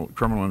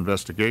criminal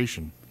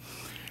investigation.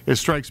 It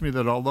strikes me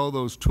that although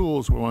those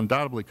tools will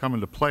undoubtedly come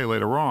into play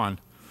later on,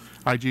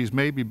 IGs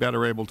may be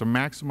better able to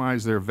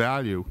maximize their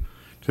value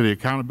to the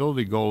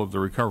accountability goal of the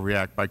Recovery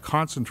Act by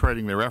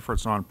concentrating their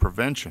efforts on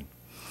prevention.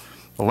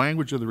 The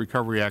language of the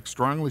Recovery Act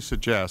strongly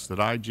suggests that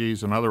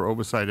IGs and other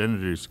oversight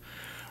entities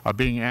are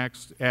being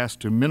asked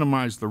to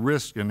minimize the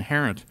risk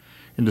inherent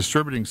in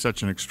distributing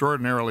such an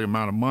extraordinarily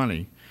amount of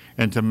money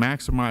and to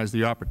maximize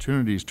the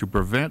opportunities to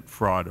prevent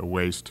fraud or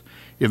waste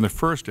in the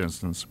first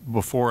instance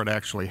before it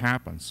actually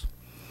happens.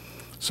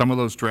 Some of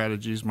those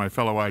strategies my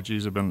fellow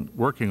IGs have been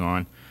working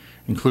on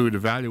include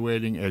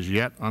evaluating as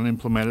yet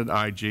unimplemented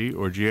IG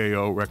or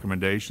GAO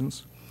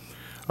recommendations,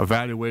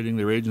 evaluating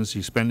their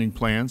agency spending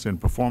plans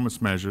and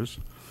performance measures,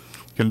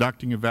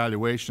 conducting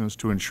evaluations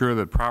to ensure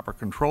that proper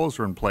controls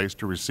are in place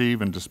to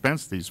receive and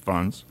dispense these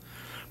funds,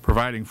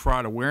 providing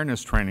fraud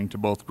awareness training to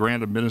both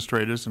grant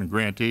administrators and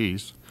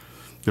grantees,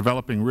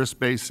 developing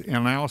risk-based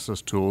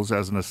analysis tools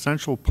as an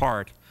essential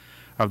part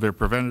of their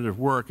preventative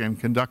work, and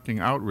conducting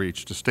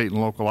outreach to the state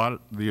and local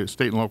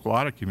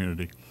audit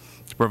community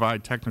to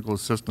provide technical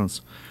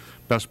assistance,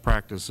 best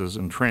practices,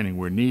 and training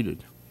where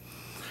needed.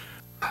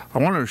 I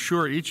want to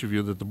assure each of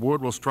you that the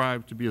Board will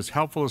strive to be as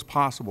helpful as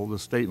possible to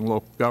state and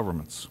local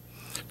governments.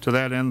 To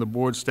that end, the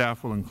Board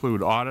staff will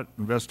include audit,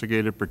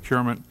 investigative,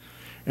 procurement,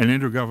 and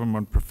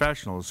intergovernmental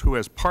professionals who,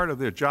 as part of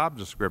their job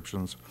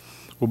descriptions,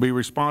 will be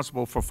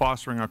responsible for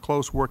fostering a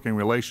close working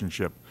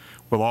relationship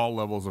with all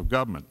levels of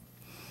government.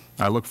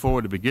 I look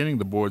forward to beginning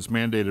the Board's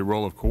mandated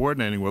role of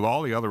coordinating with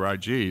all the other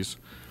IGs,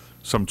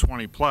 some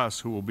 20 plus,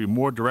 who will be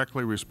more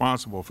directly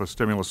responsible for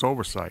stimulus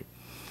oversight.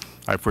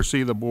 I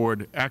foresee the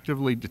Board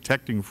actively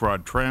detecting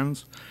fraud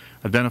trends,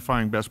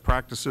 identifying best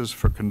practices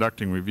for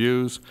conducting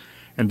reviews,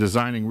 and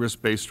designing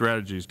risk-based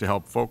strategies to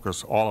help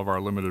focus all of our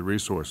limited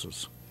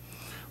resources.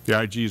 The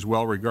IG's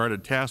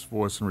well-regarded task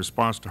force in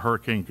response to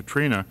Hurricane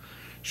Katrina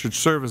should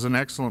serve as an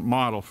excellent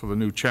model for the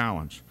new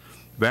challenge.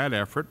 That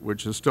effort,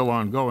 which is still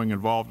ongoing,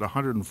 involved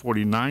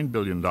 $149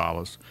 billion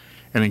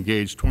and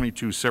engaged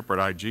 22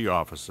 separate IG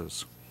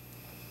offices.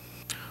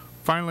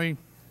 Finally,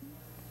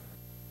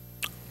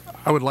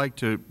 I would like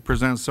to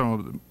present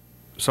some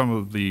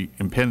of the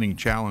impending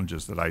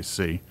challenges that I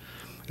see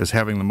as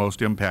having the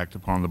most impact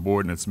upon the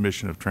Board and its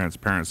mission of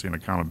transparency and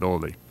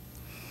accountability.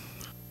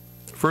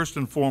 First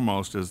and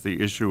foremost is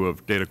the issue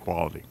of data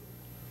quality.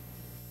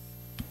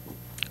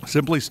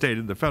 Simply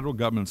stated, the Federal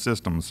Government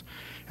systems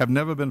have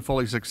never been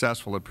fully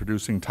successful at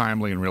producing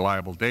timely and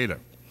reliable data.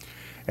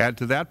 Add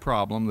to that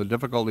problem the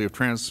difficulty of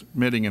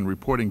transmitting and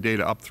reporting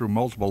data up through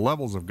multiple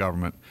levels of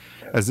government,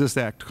 as this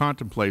Act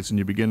contemplates, and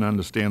you begin to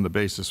understand the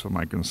basis for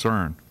my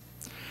concern.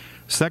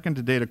 Second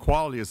to data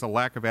quality is the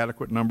lack of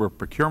adequate number of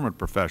procurement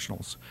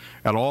professionals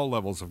at all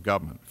levels of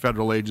government.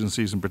 Federal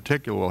agencies in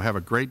particular will have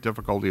a great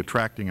difficulty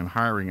attracting and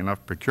hiring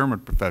enough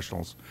procurement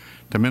professionals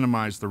to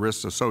minimize the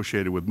risks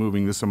associated with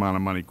moving this amount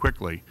of money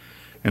quickly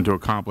and to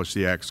accomplish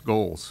the Act's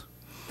goals.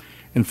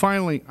 And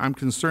finally, I am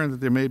concerned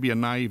that there may be a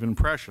naive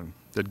impression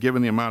that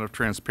given the amount of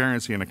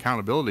transparency and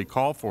accountability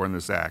called for in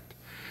this Act,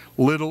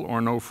 little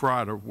or no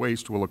fraud or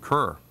waste will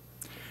occur.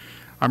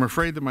 I am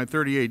afraid that my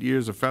 38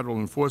 years of Federal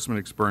enforcement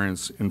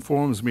experience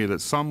informs me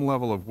that some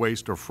level of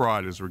waste or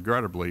fraud is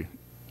regrettably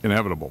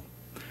inevitable.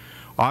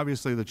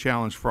 Obviously, the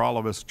challenge for all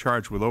of us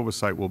charged with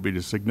oversight will be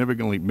to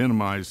significantly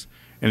minimize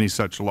any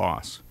such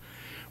loss.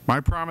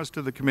 My promise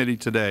to the committee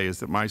today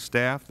is that my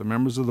staff, the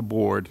members of the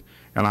Board,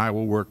 and I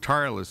will work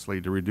tirelessly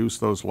to reduce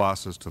those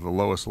losses to the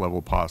lowest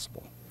level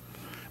possible.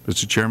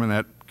 Mr. Chairman,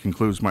 that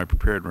concludes my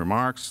prepared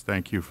remarks.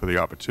 Thank you for the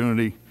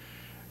opportunity,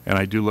 and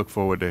I do look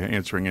forward to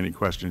answering any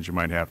questions you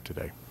might have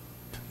today.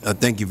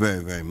 Thank you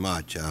very, very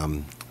much.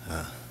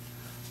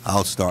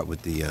 I'll start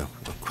with the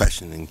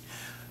questioning.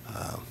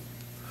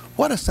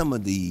 What are some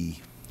of the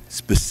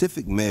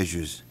specific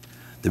measures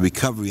the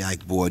Recovery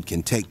Act Board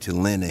can take to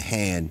lend a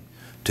hand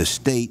to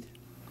state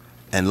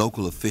and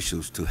local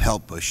officials to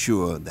help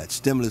assure that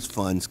stimulus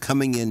funds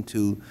coming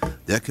into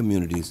their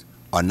communities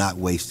are not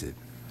wasted?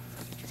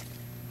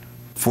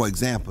 For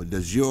example,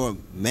 does your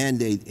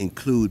mandate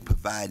include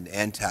providing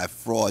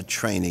anti-fraud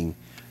training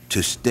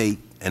to state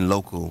and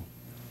local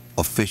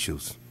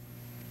officials?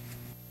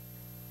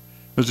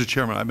 Mr.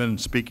 Chairman, I've been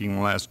speaking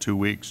the last 2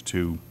 weeks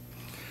to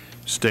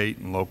state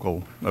and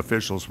local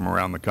officials from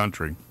around the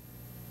country,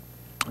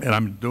 and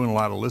I'm doing a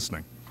lot of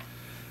listening.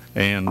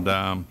 And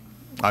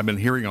I've been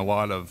hearing a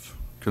lot of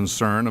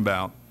concern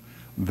about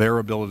their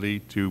ability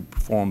to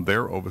perform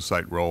their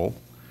oversight role.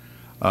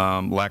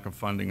 Lack of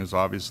funding is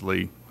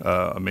obviously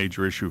a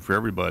major issue for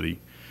everybody.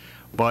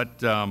 But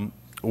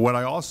what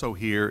I also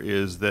hear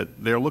is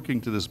that they're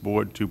looking to this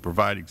Board to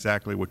provide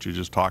exactly what you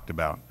just talked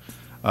about.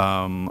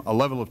 A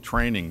level of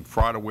training,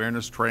 fraud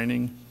awareness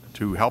training,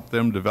 to help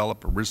them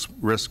develop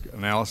risk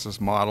analysis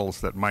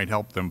models that might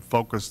help them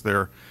focus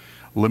their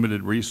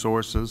limited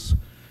resources,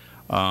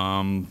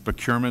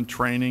 procurement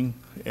training,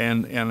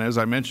 and as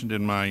I mentioned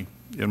in my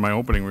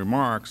opening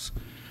remarks,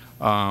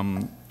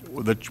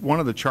 one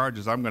of the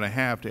charges I'm going to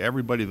have to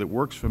everybody that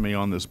works for me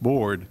on this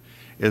Board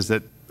is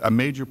that a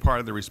major part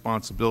of the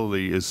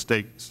responsibility is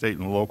state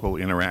and local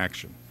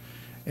interaction.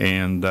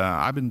 And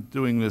I've been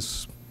doing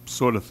this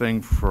sort of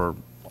thing for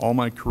all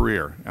my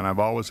career, and I've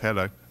always had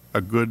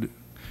a good,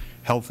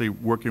 healthy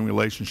working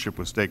relationship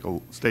with state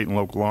and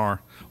local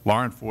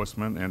law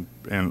enforcement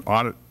and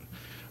audit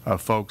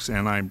folks,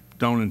 and I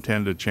don't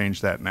intend to change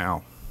that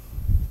now.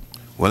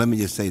 Well, let me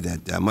just say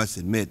that I must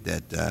admit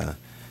that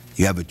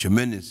You have a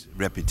tremendous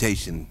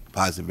reputation,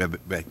 positive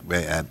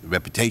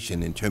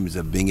reputation in terms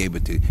of being able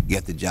to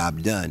get the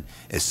job done.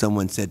 As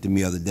someone said to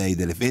me the other day,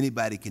 that if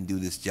anybody can do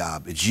this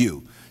job, it's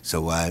you.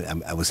 So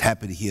I was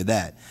happy to hear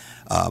that.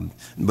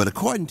 But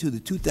according to the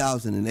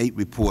 2008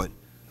 report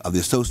of the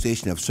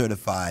Association of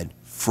Certified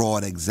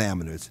Fraud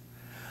Examiners,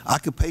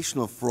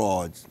 occupational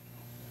frauds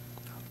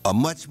are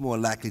much more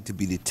likely to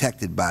be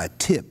detected by a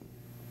tip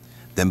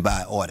than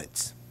by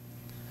audits,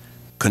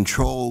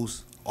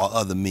 controls, or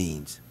other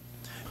means.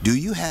 Do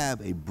you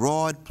have a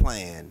broad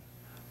plan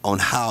on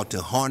how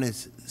to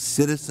harness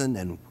citizen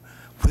and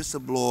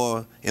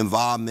whistleblower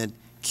involvement,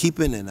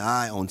 keeping an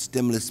eye on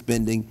stimulus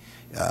spending,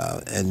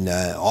 and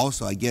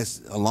also, I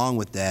guess, along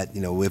with that,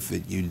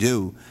 if you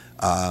do,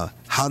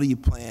 how do you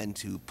plan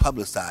to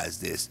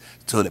publicize this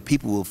so that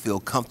people will feel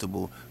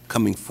comfortable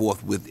coming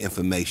forth with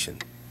information?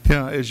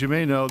 Yeah, as you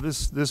may know,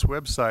 this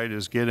website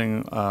is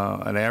getting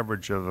an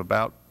average of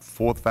about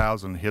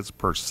 4,000 hits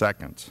per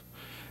second,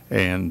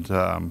 and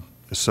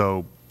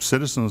so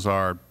citizens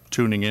are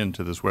tuning in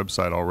to this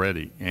website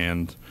already,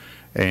 and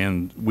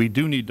we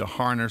do need to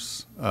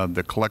harness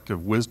the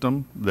collective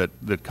wisdom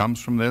that comes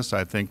from this.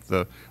 I think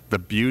the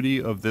beauty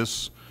of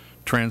this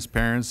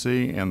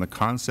transparency and the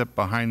concept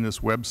behind this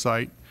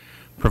website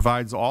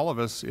provides all of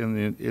us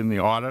in the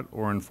audit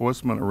or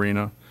enforcement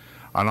arena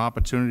an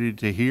opportunity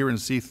to hear and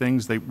see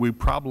things that we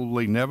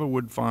probably never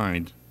would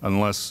find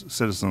unless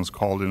citizens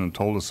called in and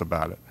told us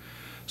about it.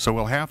 So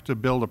we'll have to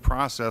build a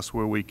process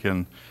where we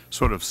can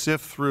sort of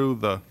sift through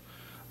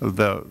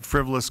the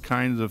frivolous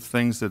kinds of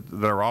things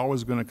that are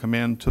always going to come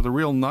in to the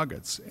real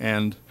nuggets.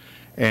 And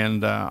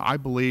I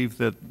believe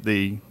that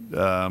the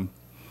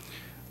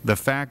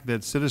fact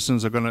that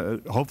citizens are going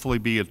to hopefully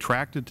be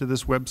attracted to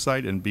this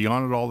website and be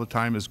on it all the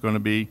time is going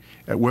to be,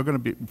 we're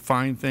going to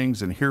find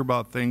things and hear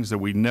about things that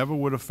we never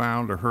would have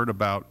found or heard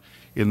about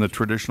in the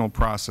traditional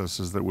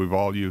processes that we've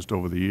all used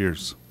over the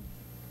years.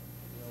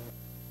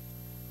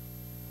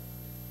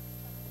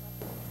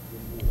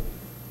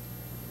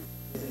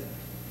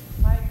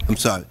 I'm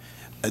sorry.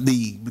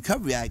 The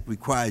Recovery Act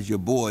requires your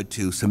board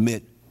to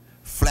submit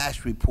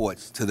flash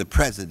reports to the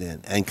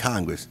President and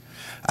Congress.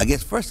 I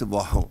guess, first of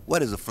all,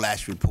 what is a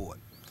flash report,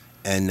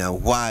 and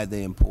why are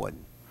they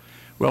important?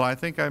 Well, I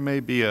think I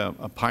may be a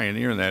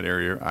pioneer in that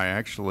area. I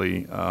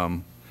actually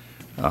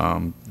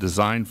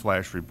designed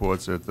flash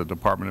reports at the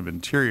Department of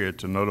Interior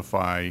to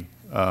notify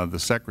the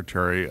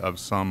Secretary of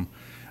some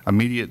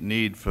immediate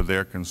need for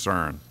their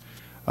concern.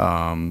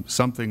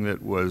 Something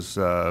that was,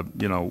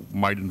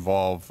 might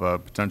involve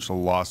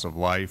potential loss of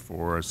life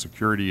or a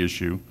security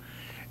issue,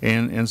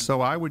 and so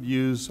I would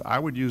use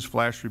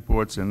flash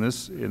reports in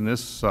this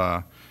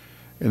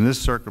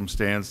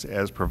circumstance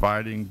as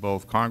providing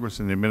both Congress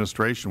and the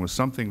administration with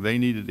something they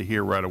needed to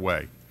hear right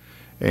away,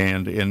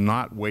 and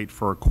not wait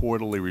for a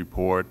quarterly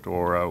report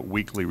or a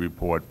weekly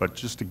report, but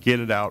just to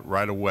get it out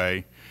right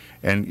away,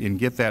 and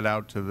get that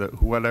out to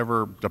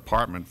whatever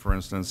department, for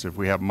instance, if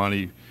we have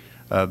money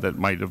that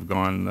might have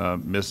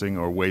gone missing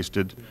or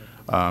wasted,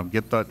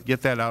 get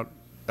that out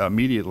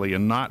immediately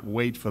and not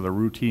wait for the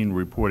routine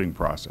reporting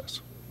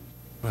process.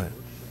 Right.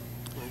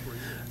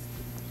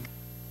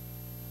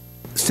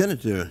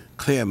 Senator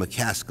Claire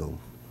McCaskill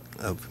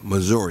of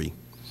Missouri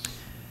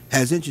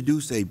has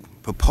introduced a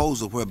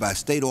proposal whereby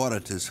state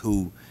auditors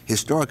who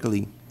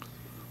historically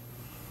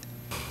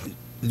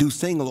do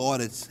single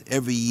audits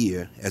every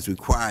year as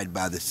required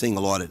by the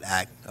Single Audit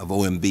Act of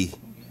OMB,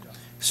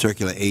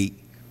 Circular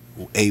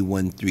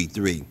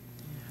 8A133,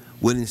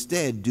 would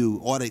instead do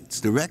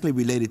audits directly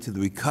related to the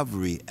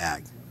Recovery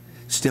Act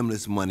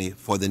stimulus money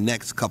for the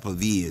next couple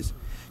of years.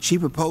 She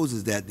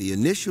proposes that the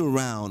initial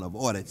round of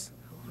audits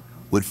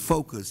would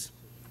focus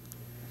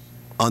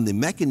on the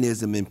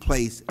mechanism in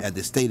place at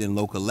the state and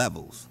local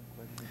levels,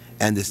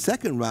 and the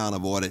second round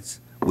of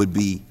audits would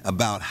be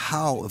about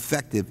how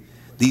effective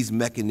these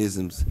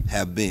mechanisms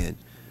have been.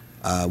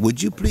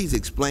 Would you please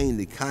explain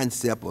the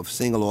concept of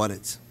single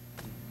audits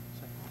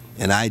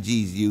and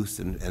IG's use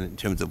and in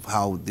terms of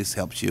how this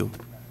helps you?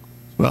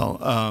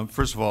 Well,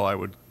 first of all, I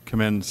would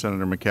commend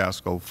Senator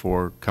McCaskill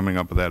for coming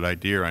up with that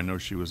idea. I know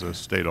she was a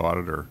state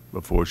auditor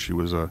before she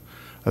was a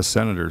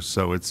senator,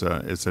 so it's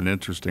an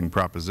interesting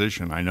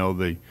proposition. I know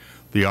the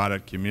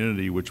audit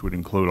community, which would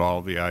include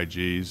all the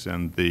IGs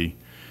and the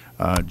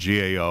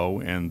GAO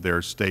and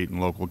their state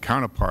and local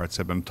counterparts,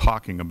 have been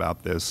talking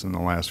about this in the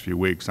last few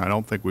weeks. I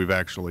don't think we've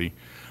actually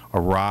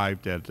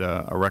arrived at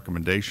a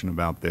recommendation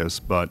about this,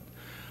 but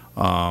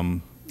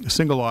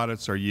single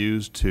audits are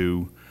used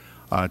to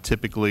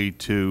typically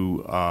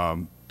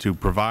to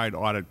provide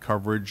audit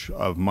coverage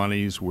of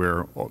monies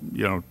where,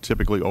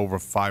 typically over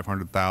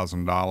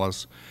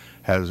 $500,000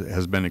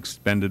 has been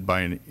expended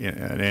by an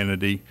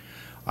entity.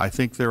 I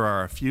think there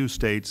are a few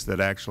states that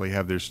actually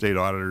have their state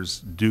auditors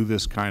do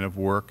this kind of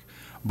work,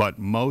 but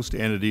most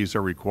entities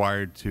are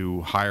required to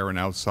hire an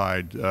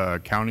outside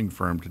accounting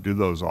firm to do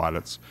those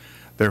audits.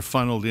 They're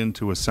funneled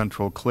into a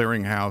central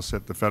clearinghouse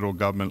at the Federal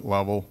Government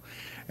level,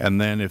 and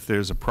then if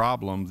there's a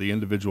problem, the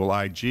individual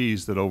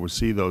IGs that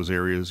oversee those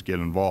areas get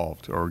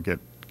involved or get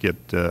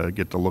get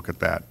to look at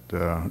that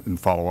and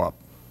follow up.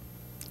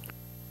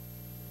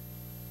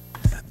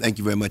 Thank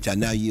you very much. I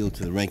now yield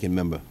to the ranking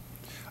member.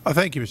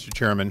 Thank you, Mr.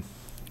 Chairman.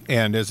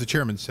 And as the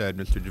Chairman said,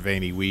 Mr.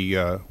 Devaney,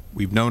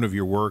 we've known of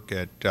your work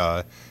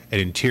at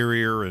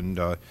Interior, and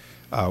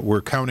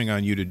we're counting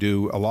on you to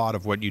do a lot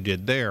of what you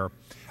did there.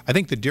 I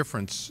think the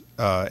difference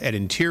at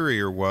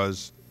Interior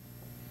was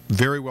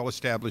very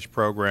well-established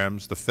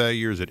programs. The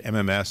failures at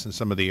MMS and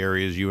some of the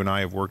areas you and I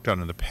have worked on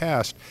in the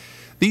past,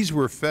 these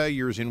were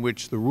failures in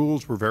which the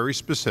rules were very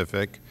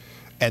specific,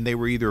 and they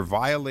were either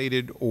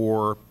violated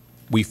or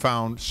we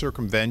found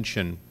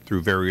circumvention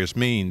through various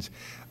means,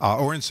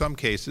 or in some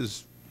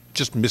cases,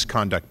 just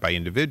misconduct by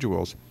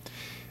individuals.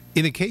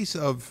 In the case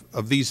of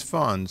these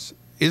funds,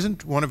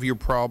 isn't one of your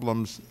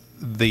problems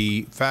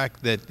the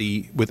fact that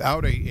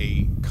without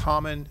a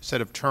common set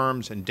of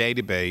terms and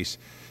database,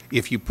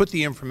 if you put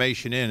the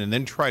information in and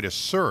then try to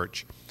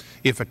search,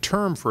 if a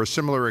term for a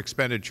similar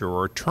expenditure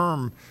or a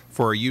term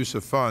for a use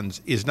of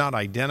funds is not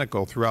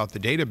identical throughout the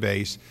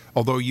database,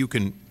 although you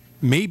can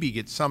maybe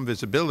get some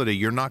visibility,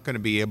 you're not going to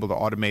be able to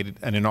automate it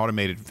in an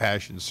automated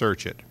fashion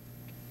search it?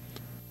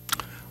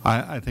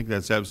 I think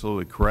that's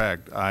absolutely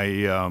correct.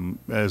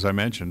 As I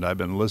mentioned, I've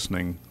been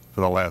listening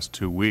for the last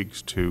 2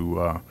 weeks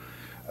to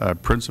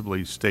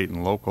principally state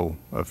and local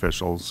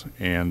officials,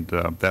 and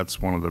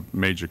that's one of the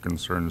major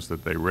concerns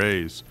that they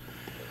raise.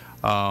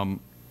 You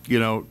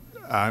know,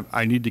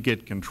 I need to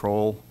get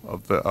control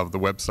of the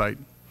website,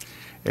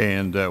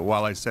 and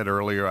while I said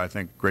earlier I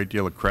think a great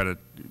deal of credit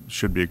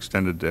should be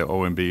extended to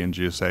OMB and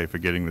GSA for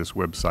getting this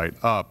website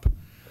up,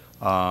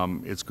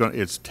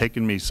 it's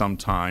taken me some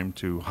time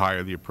to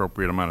hire the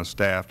appropriate amount of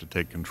staff to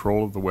take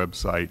control of the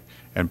website,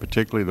 and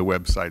particularly the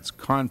website's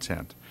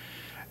content,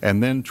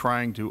 and then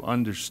trying to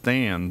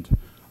understand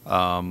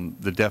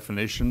the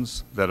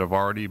definitions that have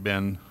already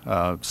been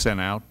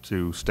sent out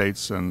to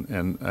states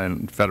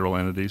and federal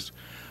entities.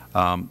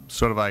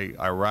 I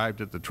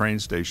arrived at the train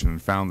station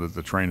and found that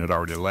the train had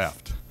already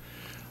left.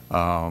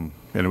 And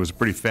it was a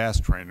pretty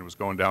fast train. It was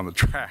going down the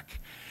track.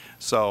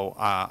 So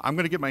I'm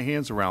going to get my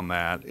hands around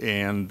that,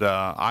 and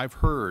I've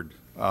heard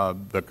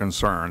the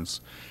concerns.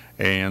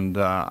 And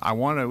I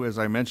want to, as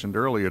I mentioned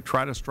earlier,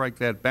 try to strike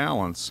that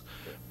balance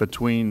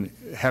between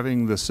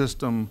having the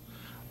system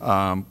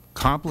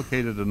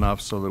complicated enough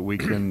so that we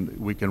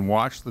can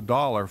watch the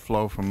dollar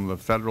flow from the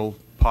federal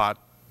pot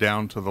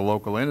down to the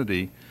local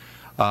entity,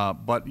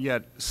 but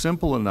yet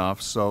simple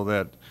enough so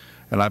that,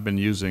 and I've been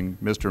using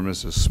Mr. and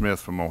Mrs.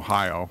 Smith from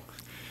Ohio,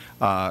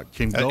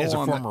 can go as a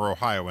on former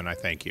Ohioan, I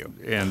thank you.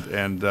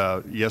 And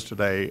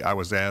yesterday I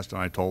was asked,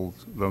 and I told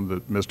them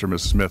that Mr. and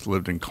Mrs. Smith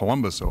lived in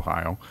Columbus,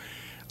 Ohio,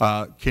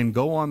 can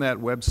go on that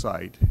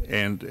website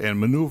and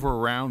maneuver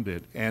around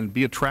it and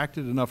be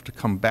attracted enough to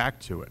come back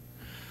to it.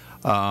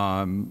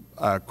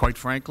 Quite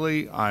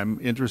frankly, I'm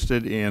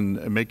interested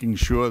in making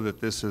sure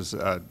that this is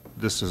a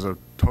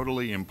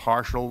totally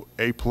impartial,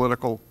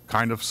 apolitical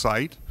kind of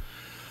site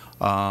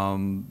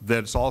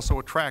that's also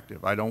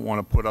attractive. I don't want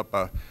to put up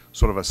a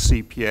sort of a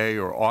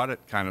CPA or audit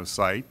kind of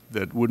site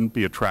that wouldn't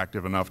be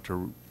attractive enough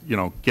to, you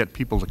know, get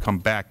people to come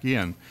back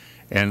in.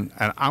 And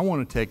I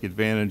want to take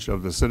advantage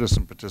of the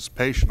citizen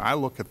participation. I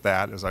look at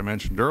that, as I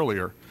mentioned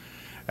earlier,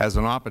 as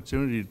an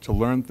opportunity to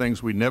learn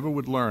things we never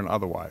would learn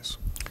otherwise.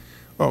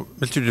 Well,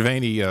 Mr.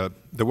 Devaney,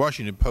 the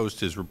Washington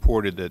Post has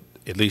reported that,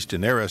 at least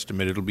in their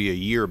estimate, it will be a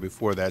year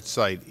before that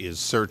site is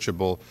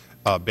searchable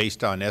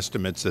based on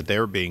estimates that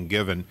they're being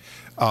given.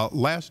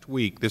 Last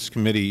week, this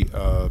committee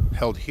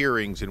held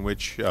hearings in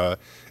which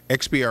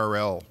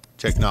XBRL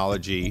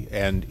technology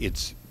and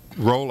its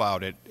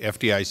rollout at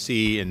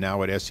FDIC and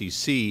now at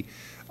SEC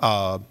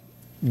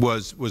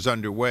was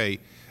underway.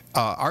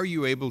 Are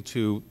you able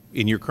to,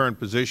 in your current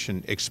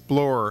position,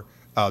 explore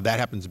that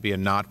happens to be a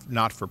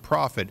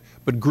not-for-profit,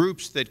 but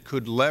groups that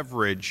could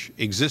leverage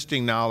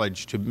existing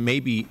knowledge to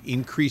maybe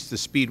increase the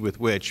speed with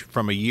which,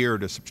 from a year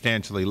to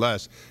substantially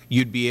less,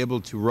 you'd be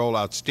able to roll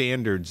out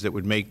standards that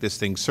would make this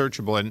thing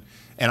searchable?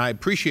 And I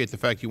appreciate the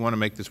fact you want to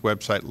make this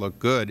website look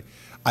good.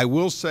 I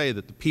will say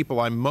that the people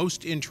I'm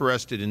most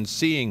interested in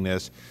seeing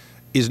this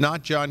is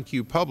not John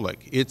Q.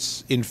 Public.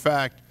 It's, in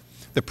fact,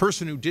 the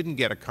person who didn't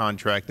get a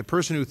contract, the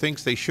person who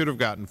thinks they should have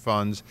gotten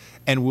funds,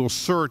 and will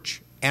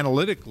search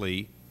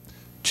analytically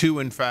to,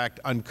 in fact,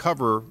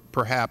 uncover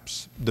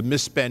perhaps the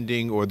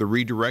misspending or the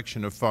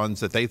redirection of funds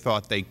that they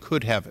thought they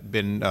could have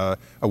been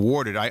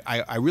awarded.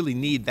 I really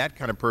need that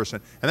kind of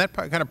person, and that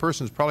kind of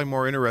person is probably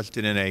more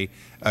interested in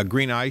a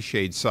green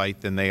eyeshade site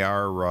than they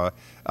are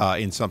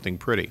in something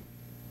pretty.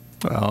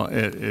 Well,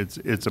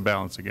 it's a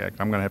balancing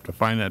act. I'm going to have to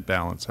find that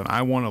balance, and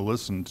I want to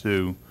listen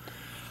to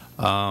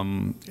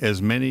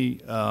as many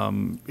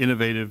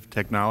innovative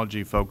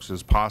technology folks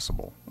as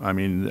possible. I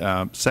mean,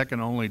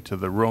 second only to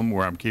the room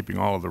where I'm keeping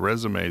all of the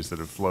resumes that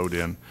have flowed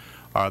in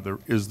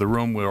is the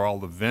room where all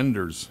the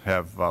vendors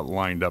have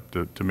lined up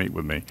to meet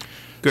with me.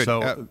 Good.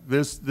 So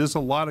there's a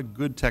lot of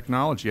good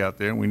technology out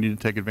there, and we need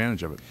to take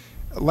advantage of it.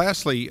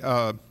 Lastly,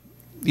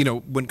 you know,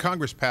 when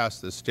Congress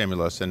passed this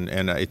stimulus, and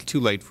it's too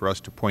late for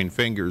us to point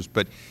fingers,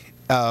 but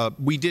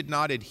we did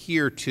not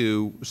adhere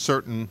to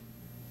certain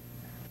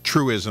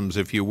truisms,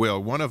 if you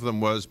will. One of them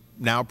was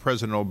now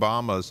President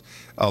Obama's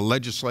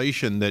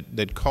legislation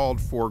that called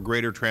for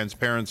greater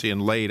transparency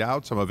and laid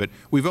out some of it.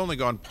 We've only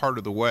gone part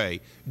of the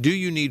way. Do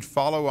you need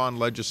follow-on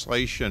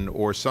legislation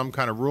or some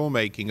kind of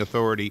rulemaking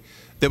authority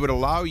that would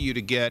allow you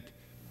to get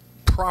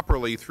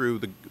properly through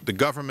the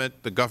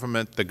government, the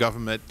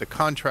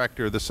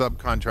contractor, the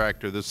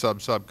subcontractor, the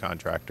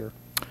subcontractor?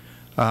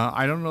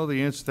 I don't know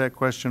the answer to that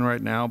question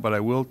right now, but I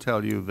will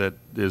tell you that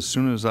as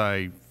soon as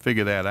I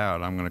figure that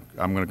out, I'm going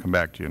to come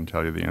back to you and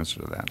tell you the answer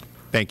to that.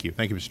 Thank you.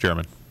 Thank you, Mr.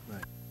 Chairman.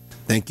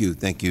 Thank you.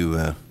 Thank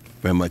you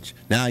very much.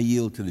 Now I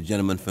yield to the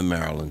gentleman from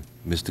Maryland,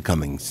 Mr.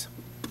 Cummings.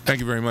 Thank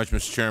you very much,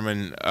 Mr.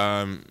 Chairman.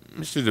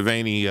 Mr.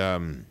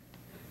 Devaney,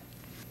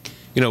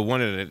 you know,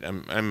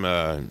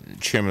 I'm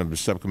chairman of the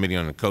subcommittee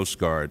on the Coast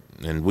Guard,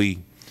 and one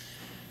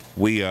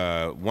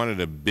of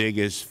the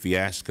biggest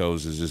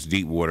fiascos is this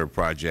Deepwater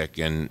project,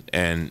 and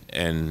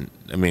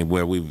I mean,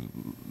 where we're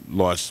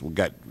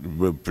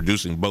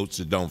producing boats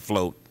that don't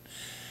float,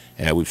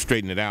 and we've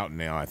straightened it out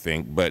now, I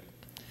think. But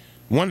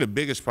one of the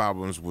biggest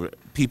problems were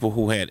people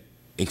who had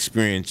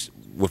experience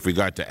with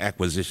regard to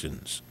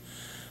acquisitions,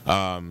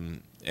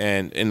 and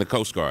in the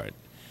Coast Guard.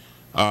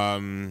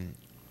 And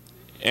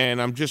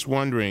I'm just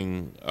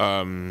wondering,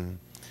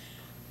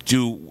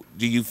 do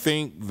you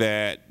think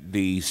that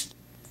you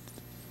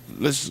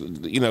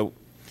know,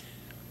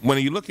 when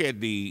you look at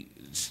the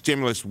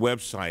stimulus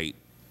website,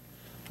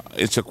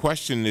 it's a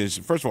question is,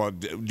 first of all,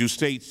 do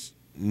states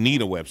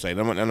need a website?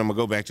 And I'm going to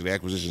go back to the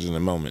acquisitions in a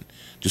moment.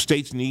 Do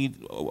states need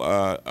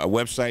a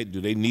website?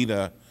 Do they need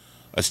a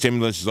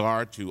stimulus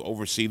czar to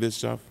oversee this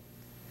stuff?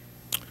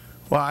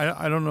 Well,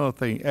 I don't know if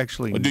they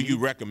actually do you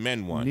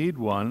recommend one? Need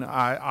one.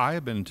 I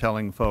have been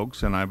telling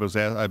folks, and I've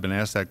been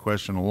asked that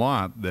question a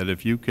lot, that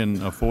if you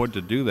can afford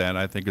to do that,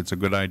 I think it's a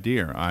good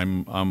idea.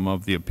 I'm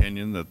of the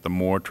opinion that the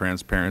more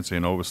transparency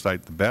and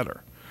oversight, the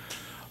better.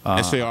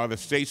 And so are the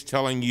states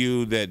telling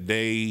you that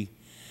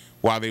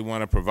while they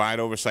want to provide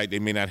oversight, they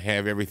may not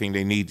have everything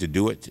they need to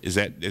do it? Is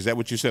that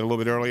what you said a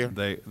little bit earlier?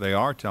 They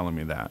are telling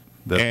me that.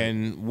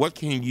 And what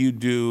can you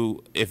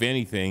do, if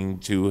anything,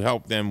 to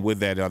help them with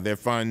that? Are there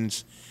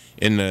funds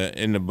in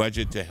the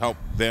budget to help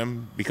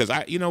them? Because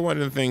you know, one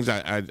of the things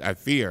I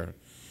fear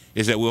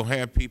is that we'll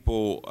have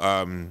people,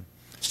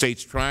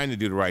 states trying to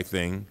do the right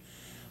thing,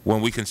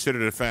 when we consider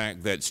the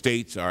fact that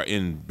states are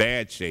in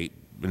bad shape.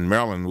 In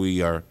Maryland,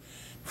 we are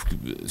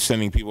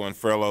sending people on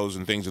furloughs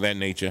and things of that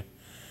nature,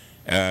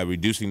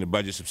 reducing the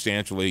budget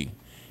substantially.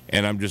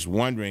 And I'm just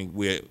wondering,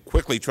 we're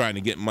quickly trying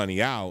to get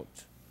money out,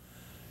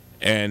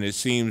 and it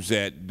seems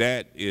that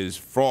that is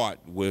fraught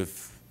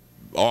with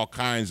all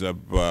kinds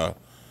of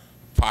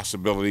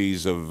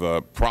possibilities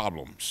of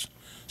problems.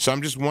 So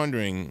I'm just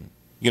wondering,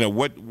 you know,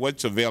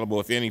 what's available,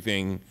 if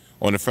anything,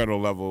 on the federal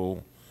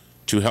level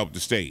to help the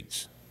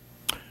states?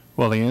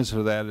 Well, the answer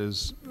to that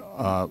is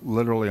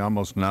literally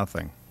almost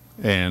nothing.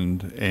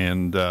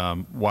 And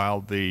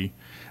while the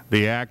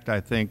Act, I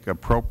think,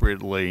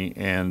 appropriately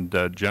and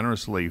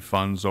generously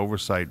funds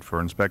oversight for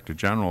Inspector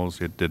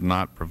Generals, it did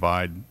not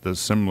provide the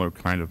similar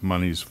kind of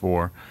monies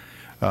for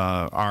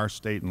our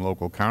state and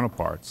local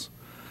counterparts.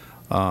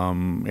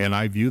 And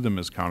I view them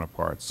as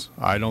counterparts.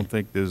 I don't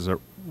think there's a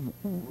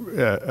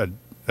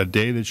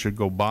day that should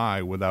go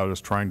by without us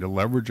trying to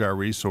leverage our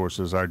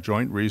resources, our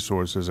joint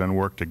resources, and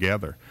work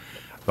together.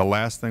 The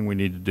last thing we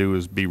need to do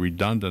is be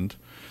redundant.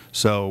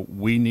 So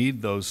we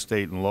need those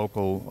state and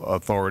local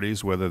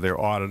authorities, whether they're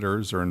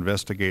auditors or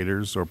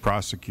investigators or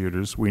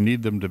prosecutors. We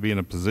need them to be in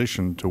a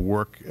position to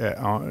work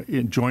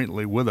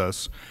jointly with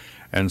us.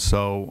 And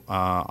so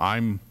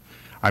I'm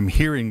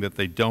hearing that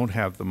they don't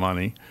have the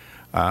money.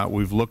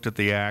 We've looked at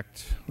the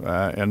Act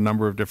a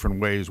number of different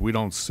ways. We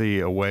don't see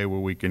a way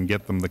where we can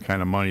get them the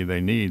kind of money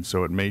they need,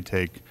 so it may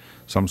take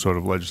some sort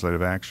of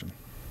legislative action.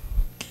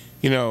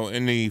 You know,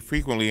 in the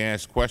frequently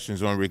asked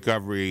questions on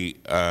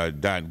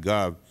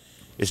recovery.gov,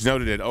 it's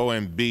noted that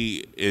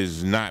OMB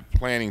is not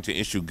planning to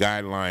issue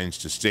guidelines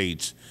to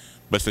states,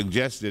 but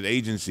suggests that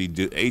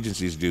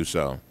agencies do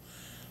so.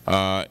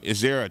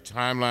 Is there a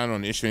timeline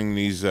on issuing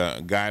these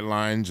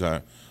guidelines?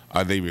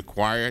 Are they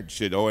required?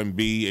 Should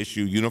OMB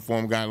issue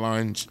uniform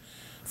guidelines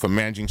for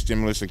managing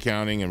stimulus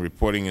accounting and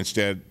reporting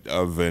instead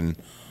of on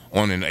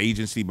an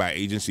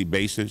agency-by-agency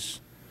basis?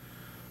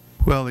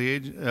 Well, the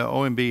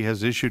OMB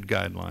has issued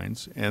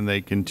guidelines, and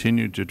they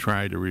continue to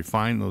try to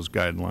refine those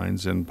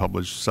guidelines and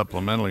publish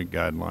supplementary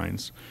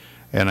guidelines.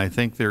 And I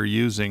think they're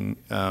using,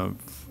 in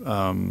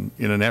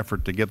an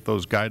effort to get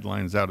those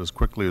guidelines out as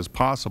quickly as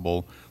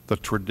possible, the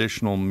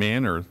traditional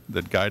manner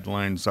that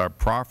guidelines are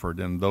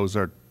proffered, and those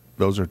are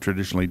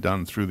traditionally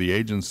done through the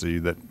agency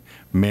that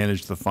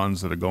manage the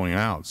funds that are going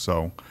out.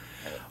 So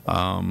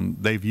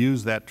they've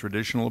used that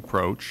traditional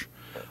approach,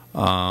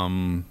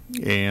 and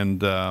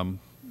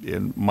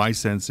my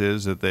sense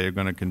is that they are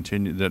going to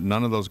continue, that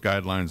none of those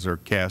guidelines are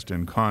cast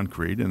in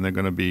concrete, and they're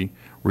going to be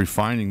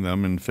refining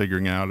them and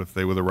figuring out if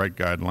they were the right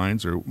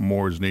guidelines or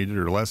more is needed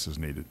or less is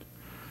needed.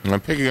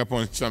 I'm picking up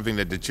on something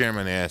that the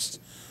Chairman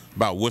asked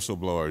about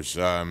whistleblowers.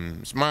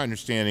 It's my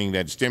understanding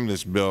that the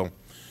stimulus bill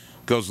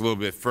goes a little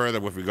bit further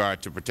with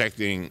regard to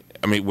protecting,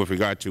 with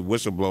regard to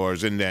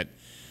whistleblowers, in that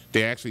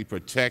they actually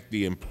protect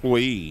the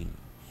employee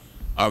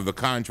of the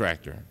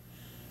contractor.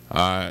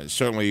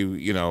 Certainly,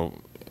 you know,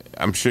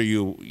 I'm sure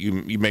you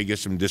may get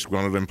some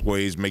disgruntled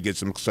employees, may get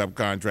some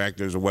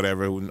subcontractors or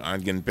whatever who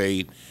aren't getting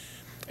paid.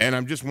 And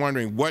I'm just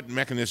wondering, what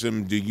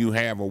mechanism do you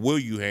have or will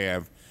you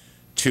have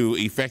to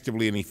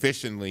effectively and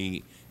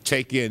efficiently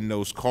take in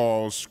those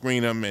calls,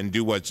 screen them, and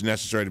do what's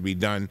necessary to be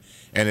done?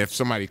 And if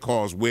somebody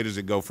calls, where does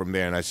it go from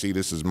there? And I see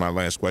this is my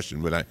last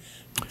question, but I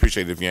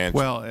appreciate it if you answer.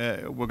 Well,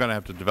 we're going to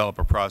have to develop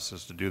a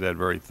process to do that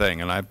very thing.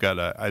 And I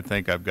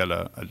think I've got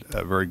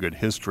a very good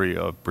history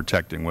of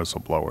protecting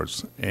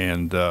whistleblowers.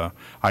 And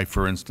I,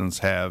 for instance,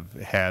 have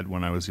had,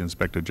 when I was the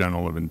Inspector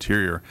General of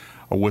Interior,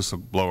 a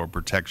whistleblower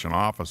protection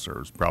officer. It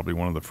was probably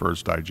one of the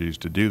first IGs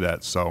to do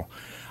that. So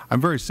I'm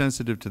very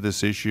sensitive to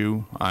this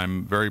issue.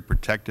 I'm very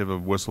protective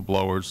of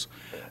whistleblowers.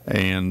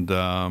 And,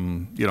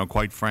 you know,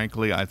 quite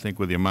frankly, I think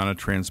with the amount of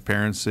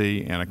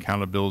transparency and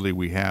accountability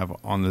we have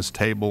on this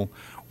table,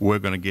 we're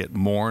going to get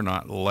more,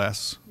 not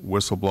less,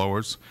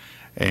 whistleblowers.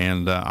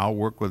 And I'll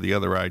work with the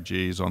other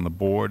IGs on the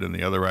board and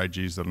the other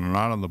IGs that are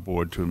not on the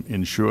board to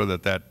ensure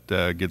that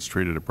that gets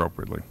treated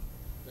appropriately.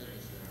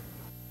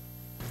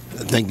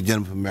 Thank you,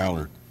 gentleman from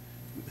Maryland.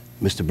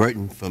 Mr.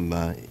 Burton from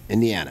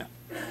Indiana.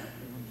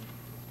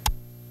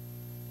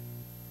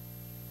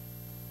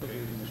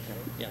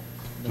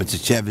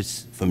 Mr.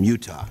 Chavez from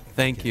Utah.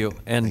 Thank you,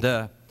 and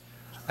I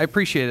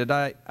appreciate it.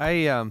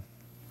 There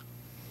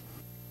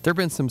have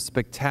been some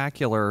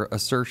spectacular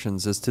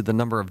assertions as to the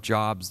number of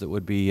jobs that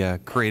would be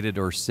created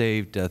or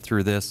saved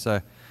through this.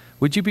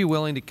 Would you be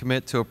willing to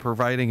commit to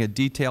providing a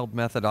detailed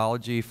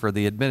methodology for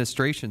the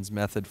administration's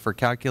method for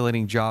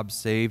calculating jobs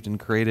saved and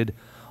created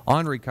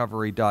on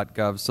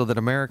recovery.gov so that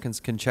Americans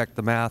can check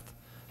the math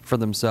for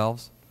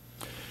themselves?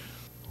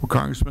 Well,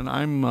 Congressman,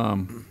 I'm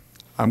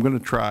going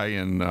to try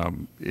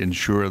and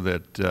ensure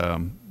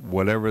that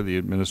whatever the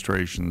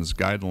administration's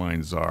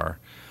guidelines are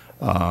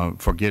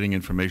for getting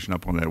information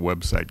up on that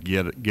website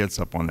gets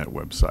up on that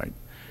website.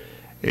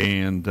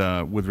 And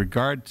with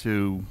regard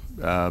to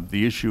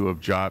the issue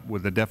of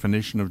with the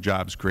definition of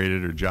jobs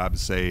created or jobs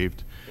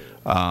saved,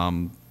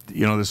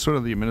 you know, this is sort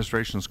of the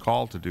administration's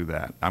call to do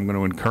that. I'm going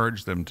to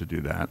encourage them to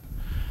do that.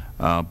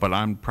 But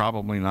I'm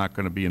probably not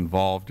going to be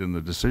involved in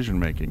the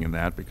decision-making in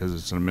that because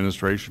it's an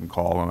administration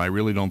call, and I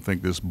really don't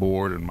think this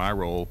board and my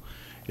role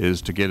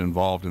is to get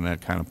involved in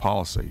that kind of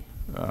policy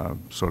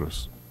sort of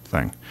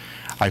thing.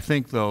 I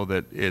think, though,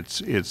 that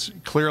it's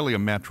clearly a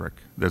metric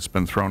that's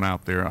been thrown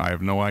out there. I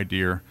have no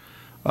idea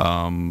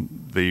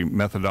the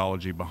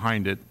methodology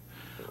behind it,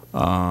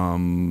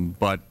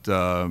 but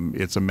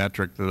it's a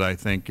metric that I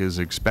think is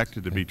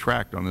expected to be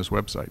tracked on this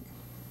website.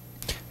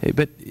 Hey,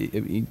 but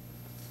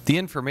the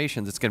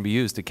information that's going to be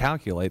used to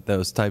calculate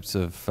those types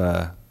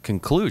of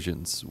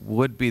conclusions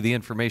would be the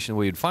information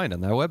we would find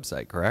on that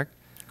website, correct?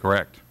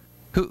 Correct.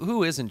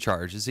 Who is in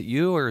charge? Is it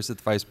you or is it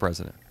the Vice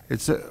President?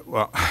 It's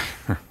well,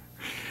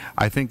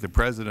 I think the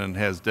President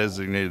has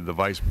designated the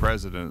Vice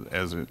President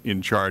as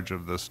in charge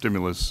of the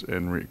stimulus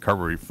and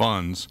recovery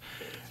funds,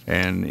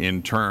 and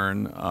in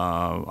turn,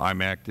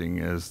 I'm acting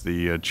as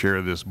the chair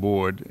of this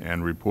board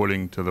and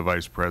reporting to the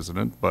Vice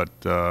President,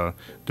 but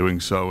doing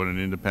so in an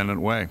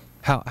independent way.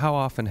 How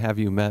often have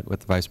you met with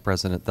the Vice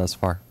President thus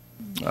far?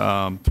 3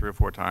 or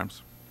 4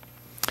 times.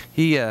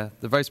 The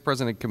Vice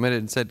President committed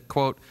and said,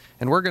 quote,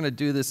 and we're going to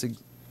do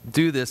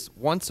this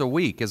once a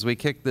week as we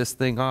kick this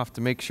thing off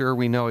to make sure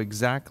we know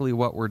exactly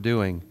what we're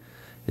doing.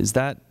 Is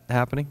that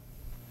happening?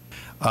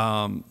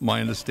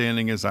 My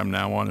understanding is I'm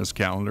now on his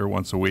calendar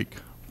once a week.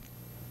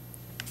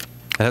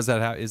 Is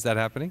that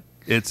happening?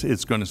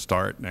 It's going to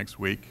start next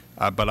week,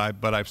 but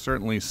I've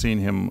certainly seen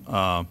him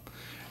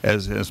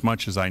as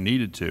much as I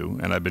needed to,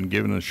 and I've been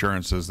given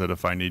assurances that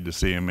if I need to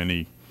see him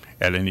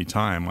at any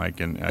time, I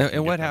can.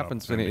 And what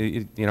happens when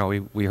you know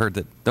we heard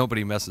that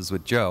nobody messes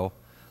with Joe?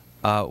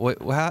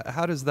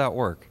 How does that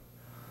work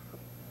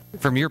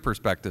from your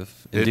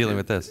perspective in dealing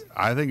with this?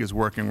 I think it's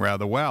working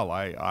rather well.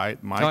 I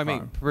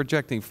mean,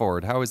 projecting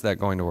forward, how is that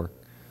going to work?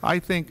 I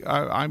think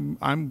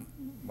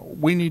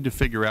we need to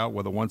figure out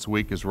whether once a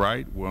week is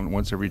right.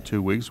 Once every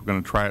 2 weeks, we're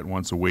going to try it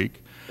once a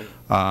week.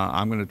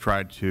 I'm going to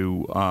try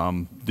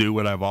to do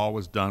what I've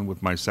always done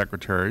with my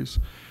secretaries,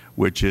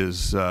 which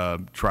is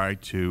try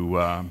to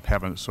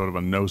have a sort of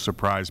a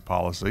no-surprise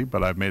policy.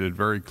 But I've made it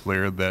very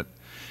clear that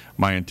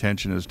my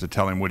intention is to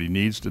tell him what he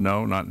needs to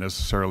know, not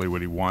necessarily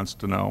what he wants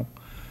to know.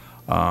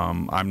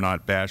 I'm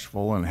not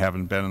bashful and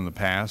haven't been in the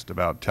past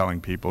about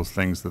telling people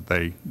things that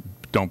they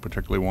don't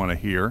particularly want to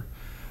hear.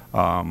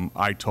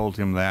 I told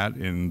him that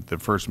in the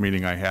first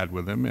meeting I had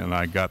with him, and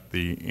I got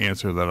the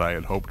answer that I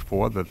had hoped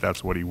for, that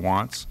that's what he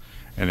wants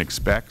and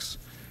expects,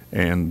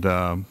 and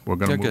we're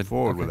going to move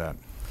forward with that.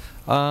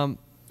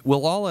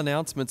 Will all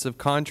announcements of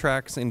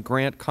contracts and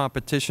grant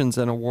competitions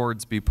and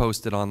awards be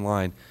posted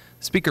online?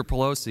 Speaker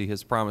Pelosi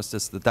has promised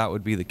us that that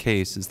would be the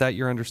case. Is that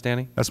your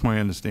understanding? That's my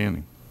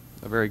understanding.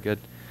 Very good.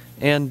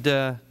 And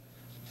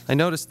I I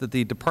noticed that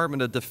the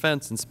Department of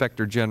Defense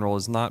Inspector General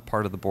is not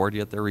part of the board,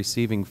 yet they're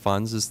receiving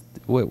funds.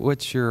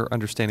 What's your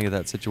understanding of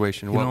that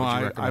situation? What would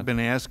you recommend? I've been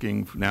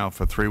asking now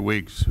for 3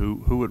 weeks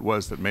who it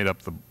was that made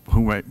up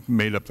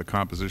the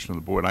composition of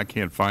the board. I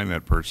can't find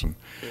that person,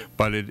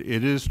 but it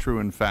is true,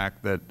 in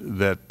fact,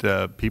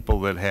 that people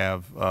that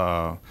have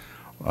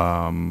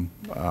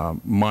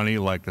money,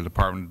 like the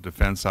Department of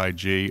Defense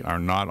IG, are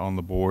not on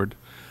the board.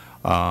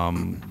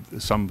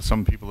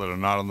 Some people that are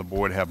not on the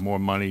board have more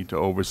money to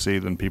oversee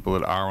than people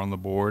that are on the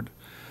board.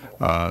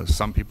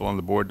 Some people on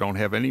the board don't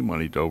have any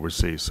money to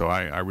oversee. So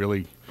I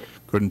really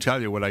couldn't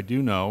tell you. What I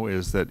do know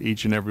is that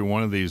each and every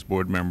one of these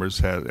board members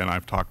has, and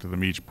I've talked to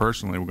them each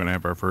personally, we're going to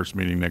have our first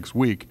meeting next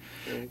week,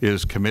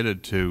 is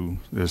committed to,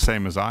 the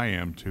same as I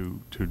am,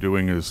 to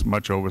doing as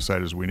much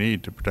oversight as we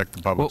need to protect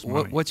the public's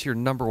money. What's your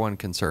number one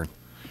concern?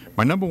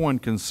 My number one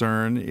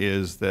concern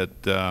is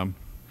that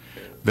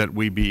that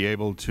we be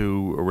able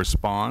to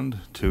respond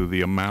to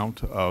the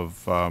amount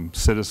of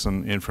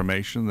citizen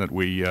information that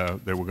we're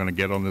going to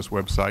get on this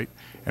website,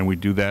 and we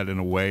do that in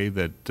a way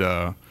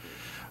that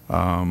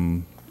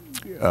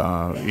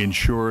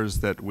ensures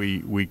that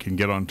we can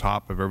get on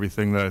top of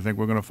everything that I think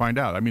we're going to find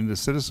out. I mean, the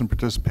citizen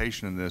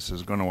participation in this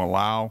is going to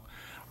allow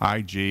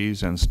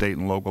IGs and state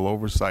and local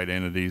oversight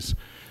entities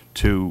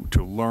to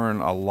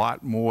learn a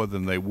lot more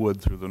than they would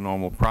through the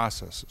normal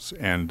processes.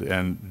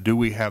 And do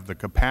we have the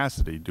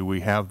capacity? Do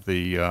we have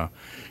the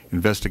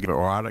investigative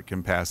or audit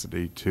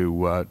capacity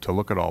to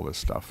look at all this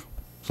stuff?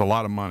 It's a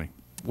lot of money.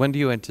 When do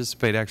you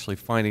anticipate actually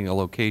finding a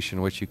location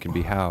in which you can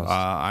be housed?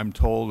 I'm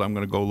told I'm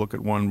going to go look at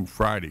one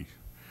Friday.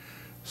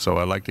 So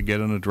I'd like to get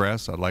an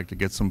address. I'd like to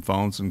get some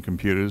phones and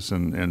computers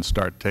and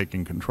start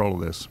taking control of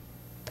this.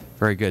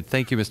 Very good.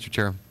 Thank you, Mr.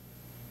 Chair.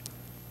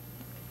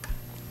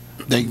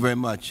 Thank you very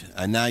much.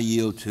 I now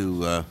yield to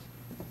the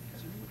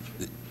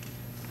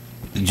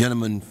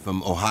gentleman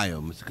from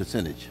Ohio, Mr.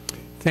 Kucinich.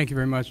 Thank you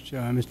very much,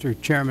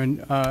 Mr. Chairman.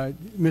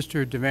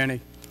 Mr. Devaney,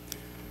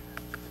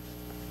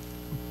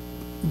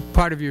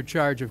 part of your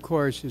charge, of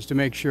course, is to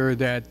make sure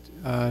that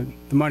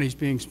the money is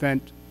being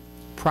spent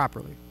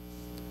properly.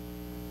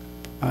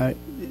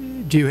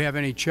 Do you have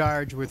any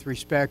charge with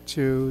respect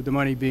to the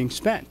money being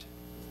spent?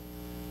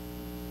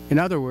 In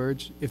other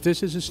words, if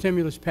this is a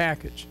stimulus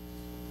package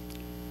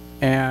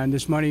and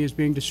this money is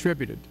being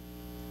distributed,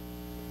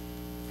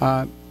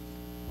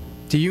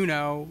 do you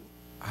know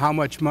how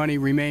much money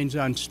remains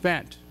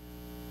unspent?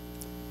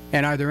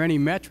 And are there any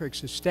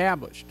metrics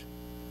established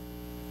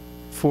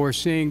for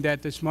seeing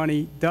that this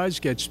money does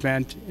get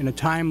spent in a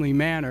timely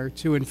manner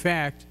to, in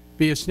fact,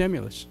 be a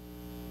stimulus?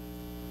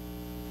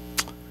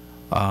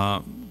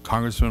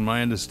 Congressman,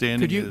 my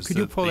understanding is could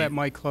you pull that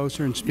mic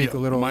closer and speak a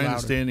little louder? My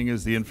understanding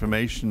is the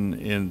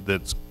information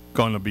that's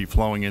going to be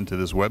flowing into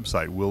this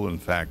website will, in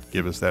fact,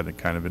 give us that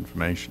kind of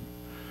information.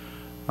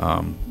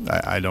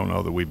 I don't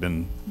know that we've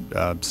been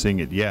seeing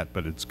it yet,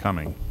 but it's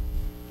coming.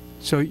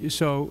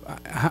 So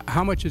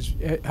how much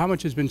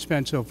has been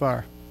spent so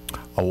far?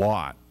 A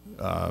lot.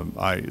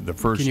 The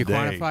first day. Can you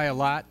quantify a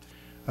lot?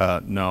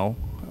 No.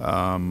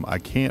 I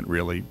can't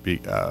really.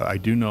 I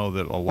do know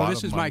that a lot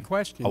this is my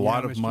question. A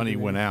lot of money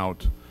went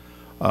out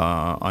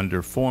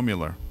under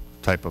formula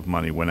type of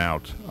money went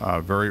out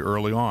very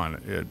early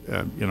on.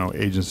 You know,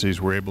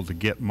 agencies were able to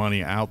get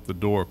money out the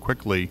door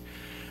quickly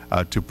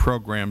to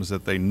programs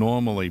that they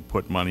normally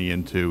put money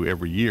into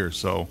every year.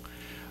 So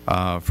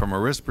from a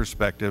risk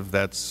perspective,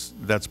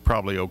 that's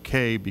probably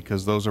okay,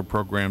 because those are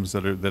programs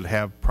that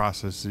have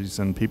processes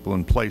and people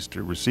in place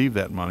to receive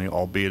that money,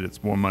 albeit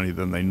it's more money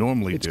than they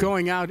normally do. It's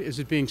going out. Is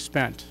it being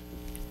spent?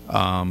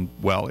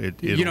 Well,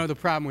 you know the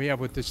problem we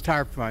have with this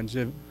TARP funds.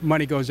 If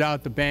money goes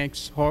out, the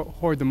banks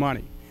hoard the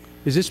money.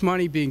 Is this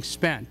money being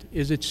spent?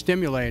 Is it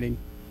stimulating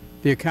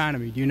the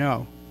economy? Do you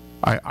know?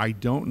 I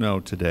don't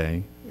know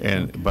today,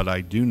 but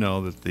I do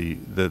know that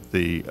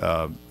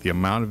the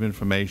amount of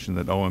information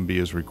that OMB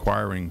is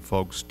requiring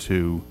folks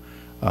to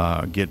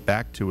get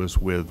back to us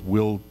with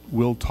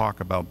will talk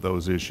about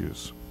those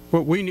issues.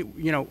 Well,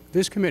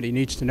 this committee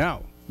needs to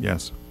know.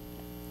 Yes.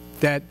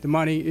 That the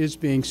money is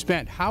being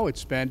spent. How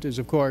it's spent is,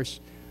 of course,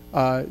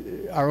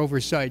 our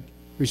oversight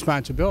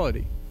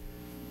responsibility.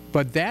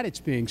 But that it's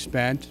being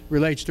spent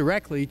relates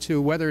directly to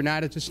whether or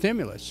not it's a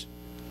stimulus.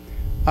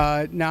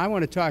 Now, I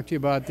want to talk to you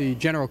about the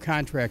general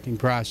contracting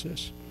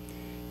process.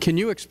 Can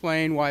you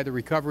explain why the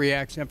Recovery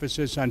Act's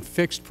emphasis on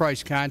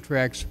fixed-price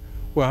contracts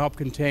will help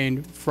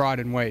contain fraud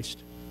and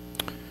waste?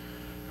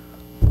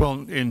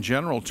 Well, in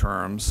general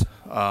terms,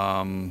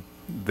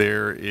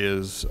 there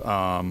is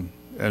an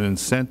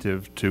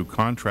incentive to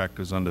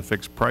contractors under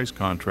fixed-price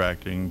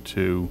contracting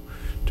to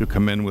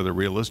come in with a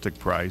realistic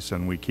price,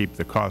 and we keep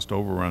the cost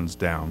overruns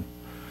down.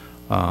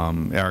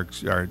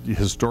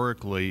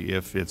 Historically,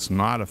 if it's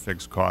not a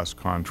fixed-cost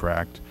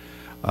contract,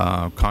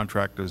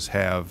 contractors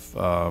have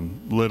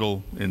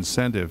little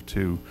incentive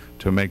to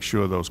make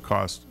sure those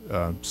costs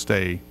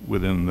stay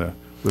within a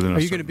certain Are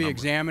you going to be number.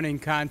 examining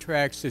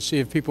contracts to see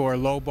if people are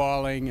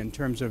lowballing in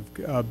terms of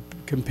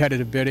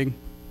competitive bidding?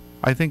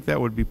 I think that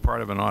would be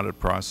part of an audit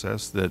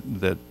process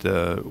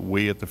that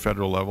we at the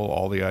Federal level,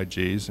 all the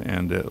IGs,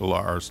 and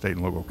our State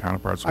and local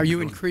counterparts. Are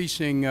you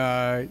increasing,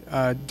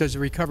 does the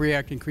Recovery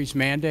Act increase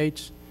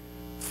mandates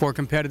for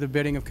competitive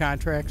bidding of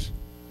contracts?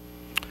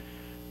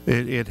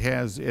 It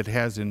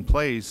has in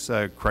place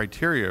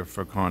criteria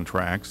for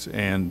contracts,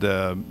 and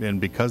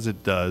because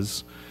it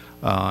does,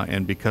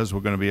 and because we're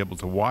going to be able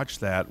to watch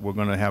that, we're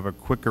going to have a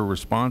quicker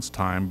response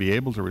time, be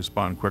able to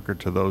respond quicker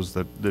to those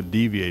that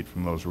deviate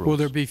from those rules. Will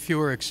there be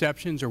fewer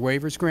exceptions or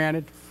waivers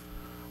granted?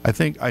 I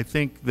think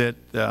that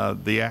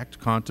the Act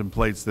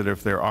contemplates that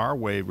if there are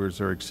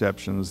waivers or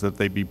exceptions, that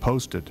they be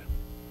posted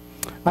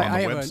on the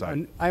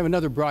website. I have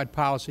another broad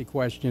policy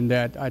question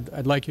that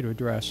I'd like you to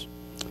address.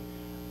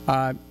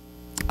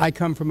 I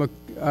come from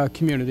a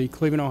community,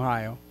 Cleveland,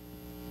 Ohio,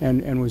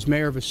 and was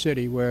mayor of a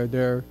city where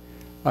there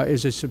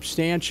is a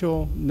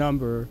substantial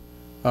number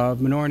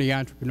of minority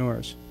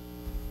entrepreneurs.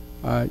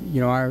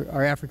 You know,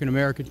 our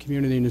African-American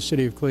community in the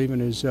city of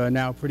Cleveland is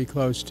now pretty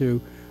close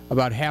to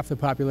about half the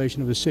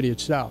population of the city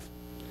itself.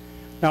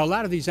 Now, a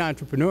lot of these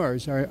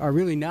entrepreneurs are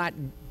really not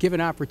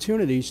given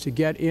opportunities to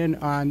get in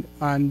on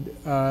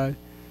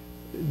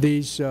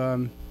these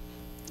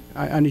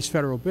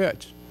federal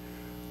bids.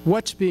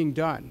 What's being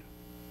done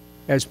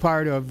as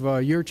part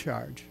of your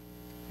charge,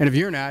 and if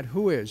you're not,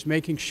 who is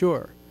making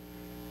sure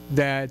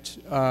that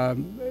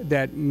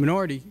that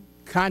minority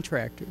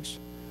contractors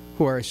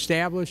who are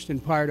established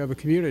and part of a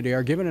community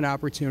are given an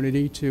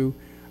opportunity to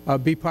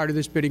be part of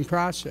this bidding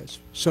process,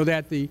 so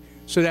that the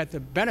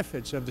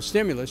benefits of the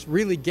stimulus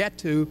really get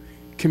to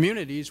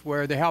communities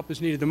where the help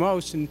is needed the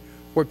most and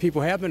where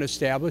people have been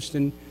established,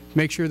 and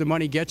make sure the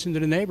money gets into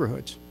the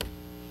neighborhoods?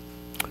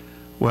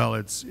 Well,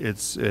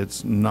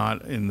 it's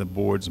not in the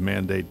board's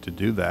mandate to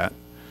do that.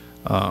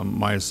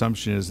 My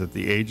assumption is that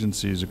the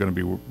agencies are going to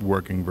be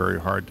working very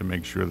hard to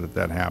make sure that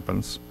that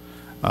happens.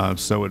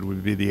 So it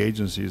would be the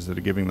agencies that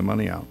are giving the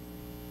money out,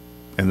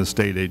 and the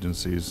state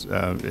agencies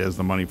as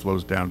the money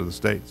flows down to the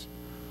states.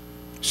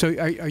 So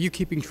are you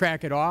keeping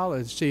track at all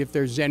to see if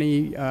there's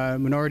any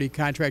minority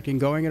contracting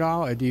going at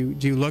all? Or do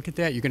you look at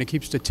that? You're going to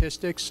keep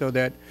statistics so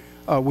that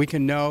we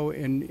can know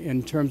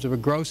in terms of a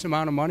gross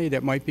amount of money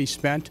that might be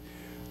spent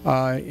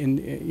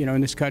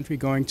in this country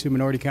going to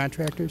minority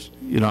contractors?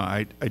 You know,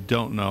 I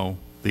don't know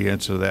the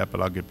answer to that, but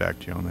I'll get back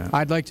to you on that.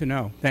 I'd like to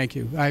know. Thank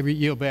you. I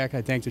yield back.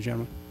 I thank the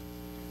gentleman.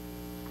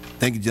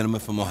 Thank you, gentleman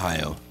from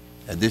Ohio.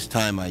 At this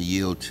time, I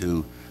yield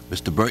to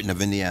Mr. Burton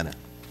of Indiana.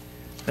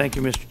 Thank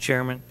you, Mr.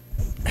 Chairman.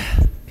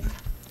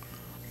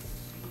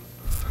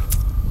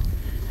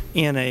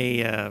 In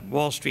a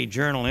Wall Street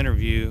Journal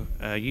interview,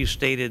 you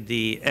stated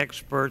the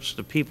experts,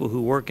 the people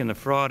who work in the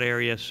fraud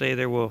area, say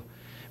there will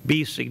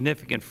be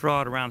significant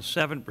fraud, around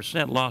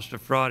 7% loss to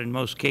fraud in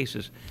most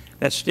cases.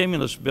 That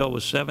stimulus bill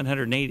was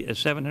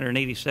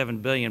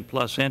 $787 billion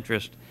plus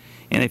interest,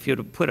 and if you were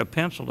to put a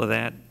pencil to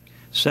that,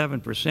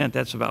 7%,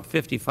 that's about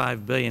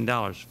 $55 billion,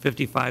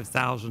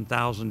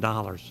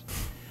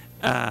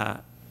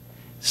 $55,000.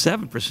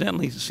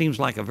 7% seems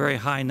like a very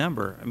high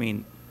number. I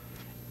mean,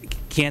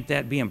 can't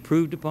that be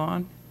improved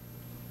upon?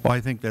 Well, I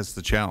think that's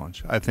the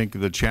challenge. I think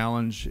the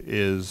challenge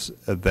is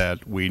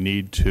that we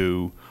need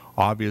to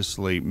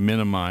obviously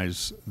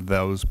minimize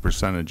those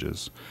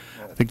percentages.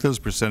 I think those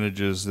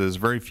percentages, there's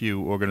very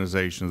few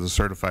organizations, the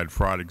certified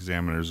fraud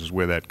examiners is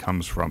where that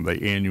comes from. They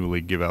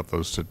annually give out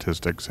those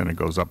statistics, and it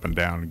goes up and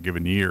down in a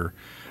given year.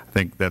 I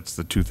think that's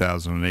the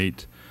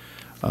 2008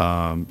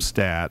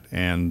 stat,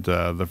 and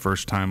the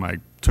first time I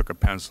took a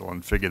pencil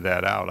and figured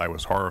that out, I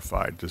was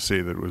horrified to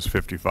see that it was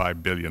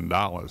 $55 billion.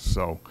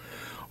 So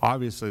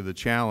obviously the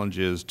challenge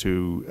is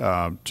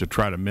to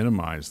try to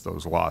minimize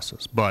those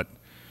losses. But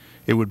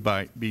it would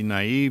be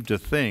naive to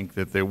think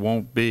that there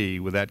won't be,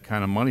 with that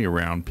kind of money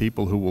around,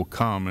 people who will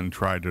come and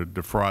try to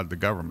defraud the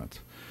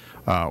government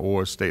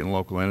or state and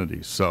local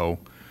entities. So,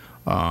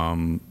 you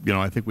know,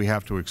 I think we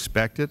have to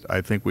expect it. I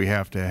think we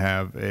have to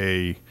have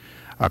a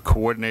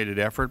coordinated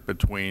effort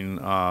between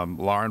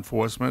law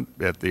enforcement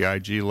at the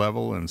IG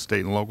level and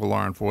state and local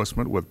law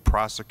enforcement with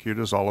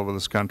prosecutors all over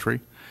this country,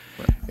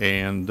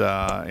 and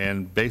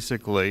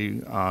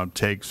basically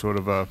take sort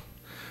of a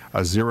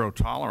zero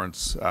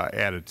tolerance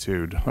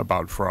attitude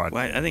about fraud.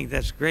 Well, I think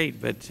that's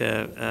great, but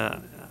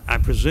I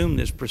presume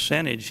this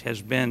percentage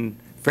has been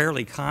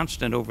fairly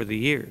constant over the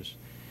years.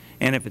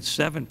 And if it's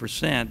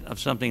 7% of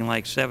something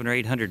like $700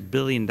 or $800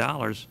 billion,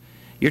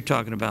 you're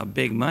talking about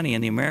big money.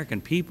 And the American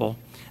people,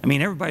 I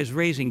mean, everybody's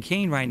raising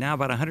Cain right now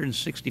about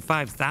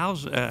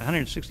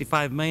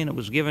 $165 million that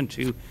was given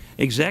to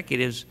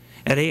executives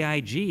at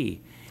AIG.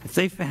 If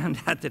they found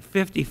out that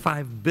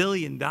 $55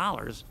 billion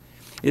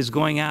is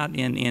going out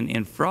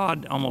in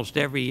fraud almost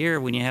every year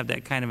when you have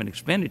that kind of an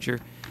expenditure,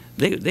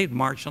 they'd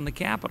march on the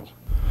Capitol.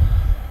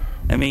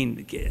 I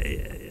mean,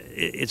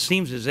 it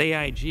seems as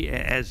AIG,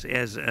 as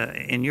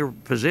in your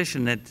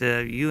position, that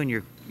you and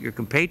your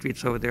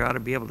compatriots over there ought to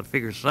be able to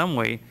figure some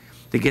way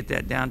to get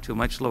that down to a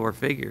much lower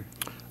figure.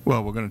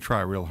 Well, we're going to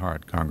try real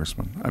hard,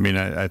 Congressman. I mean,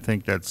 I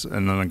think that's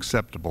an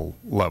unacceptable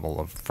level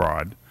of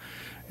fraud.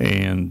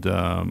 And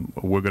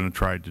we're going to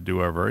try to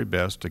do our very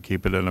best to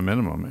keep it at a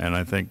minimum. And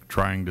I think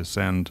trying to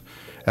send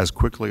as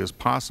quickly as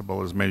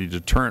possible as many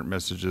deterrent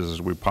messages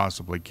as we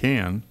possibly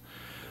can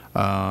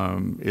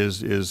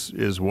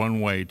is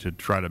one way to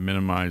try to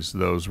minimize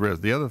those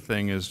risks. The other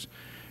thing is,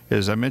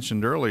 as I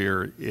mentioned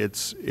earlier,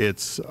 it's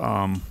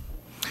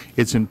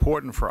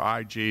important for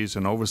IGs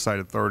and oversight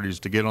authorities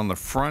to get on the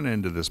front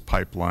end of this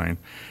pipeline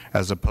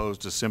as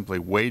opposed to simply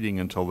waiting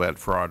until that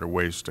fraud or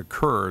waste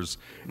occurs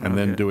and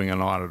then doing an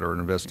audit or an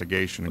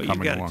investigation and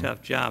coming along. You've got a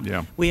tough job.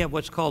 Yeah. We have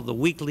what's called the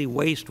Weekly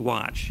Waste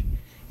Watch,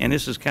 and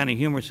this is kind of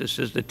humorous. It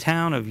says the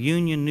town of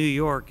Union, New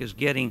York is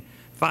getting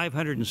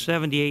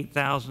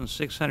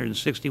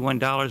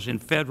 $578,661 in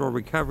Federal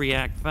Recovery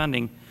Act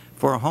funding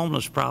for a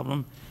homeless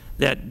problem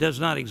that does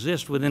not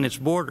exist within its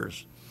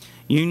borders.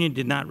 Union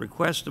did not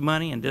request the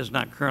money and does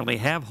not currently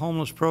have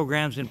homeless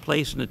programs in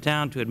place in the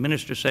town to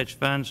administer such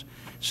funds,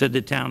 said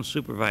the town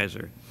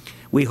supervisor.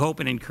 We hope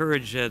and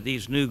encourage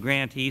these new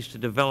grantees to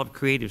develop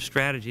creative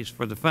strategies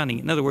for the funding.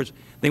 In other words,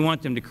 they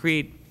want them to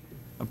create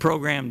a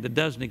program that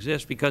doesn't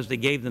exist because they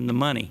gave them the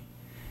money.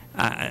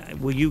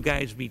 Will you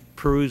guys be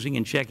perusing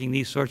and checking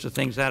these sorts of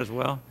things out as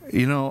well?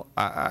 You know,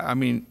 I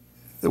mean,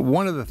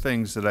 one of the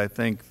things that I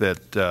think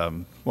that,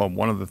 well,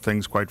 one of the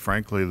things, quite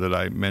frankly, that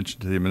I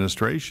mentioned to the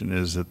administration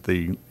is that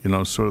the,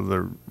 sort of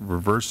the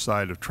reverse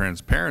side of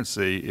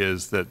transparency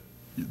is that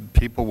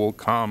people will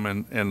come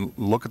and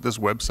look at this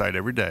website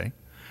every day.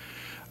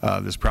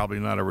 There's probably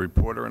not a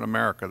reporter in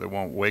America that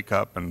won't wake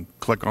up and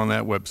click on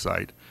that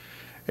website.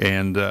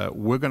 And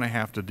we're going to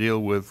have to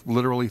deal with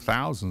literally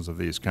thousands of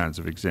these kinds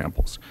of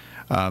examples.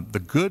 The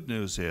good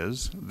news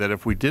is that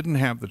if we didn't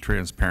have the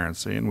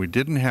transparency and we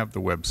didn't have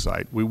the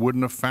website, we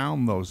wouldn't have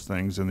found those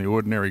things in the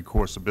ordinary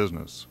course of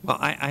business. Well,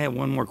 I have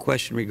one more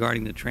question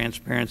regarding the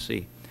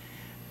transparency.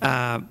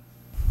 Are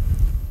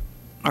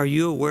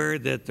you aware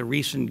that the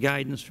recent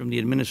guidance from the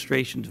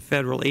administration to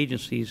Federal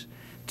agencies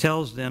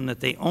tells them that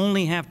they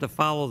only have to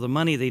follow the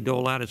money they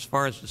dole out as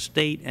far as the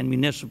State and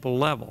municipal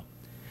level?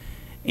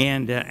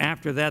 And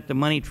after that, the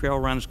money trail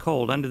runs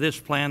cold. Under this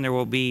plan, there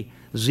will be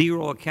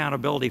zero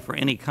accountability for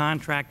any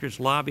contractors,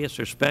 lobbyists,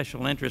 or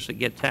special interests that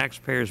get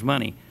taxpayers'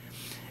 money.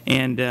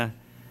 And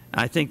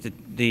I think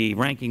that the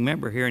ranking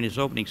member here in his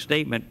opening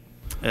statement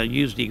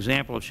used the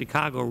example of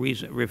Chicago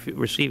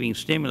receiving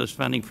stimulus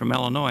funding from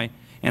Illinois.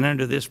 And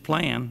under this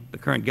plan, the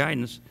current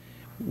guidance,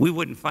 we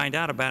wouldn't find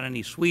out about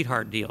any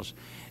sweetheart deals.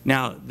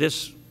 Now,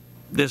 this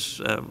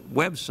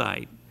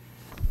website,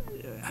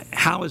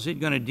 how is it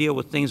going to deal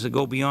with things that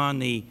go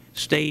beyond the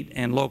State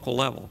and local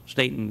level,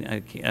 State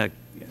and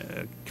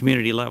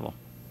community level?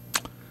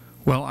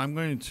 Well, I'm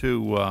going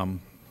to,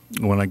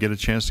 when I get a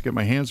chance to get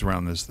my hands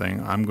around this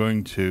thing,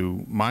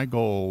 my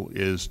goal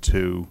is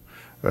to,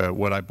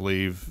 what I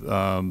believe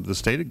the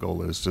stated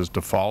goal is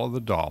to follow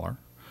the dollar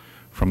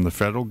from the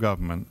Federal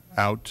government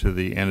out to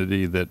the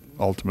entity that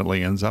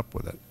ultimately ends up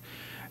with it.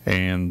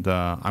 And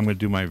I'm going to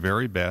do my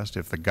very best.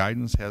 If the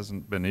guidance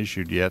hasn't been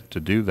issued yet to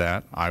do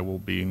that, I will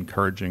be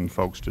encouraging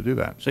folks to do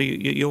that. So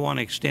you want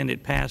to extend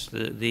it past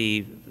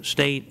the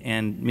State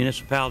and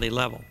municipality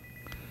level?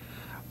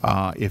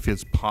 If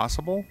it's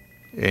possible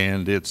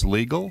and it's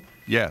legal,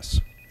 yes.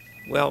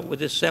 Well, with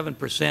this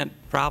 7%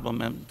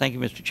 problem, and thank you,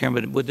 Mr.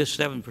 Chairman, with this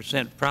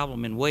 7%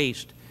 problem in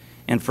waste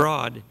and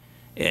fraud,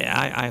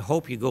 I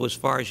hope you go as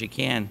far as you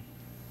can.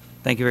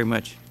 Thank you very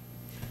much.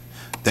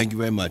 Thank you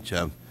very much.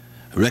 I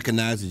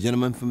recognize the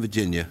gentleman from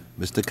Virginia,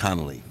 Mr.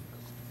 Connolly.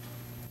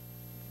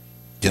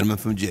 Gentleman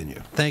from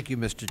Virginia. Thank you,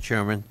 Mr.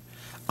 Chairman.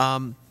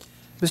 Mr.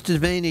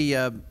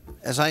 Devaney,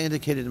 as I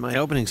indicated in my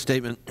opening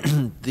statement,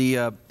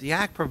 the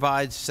Act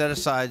provides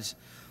set-asides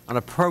on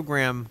a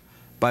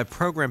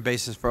program-by-program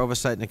basis for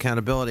oversight and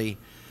accountability,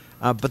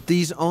 but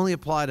these only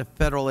apply to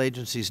Federal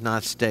agencies,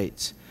 not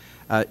States.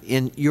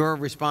 In your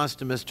response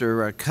to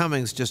Mr.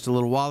 Cummings just a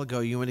little while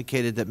ago, you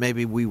indicated that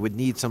maybe we would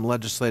need some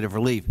legislative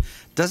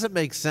relief. Does it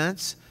make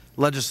sense,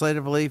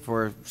 legislative relief,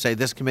 or say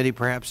this committee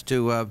perhaps,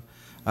 to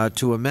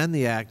amend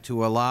the Act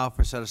to allow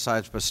for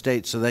set-asides for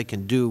States so they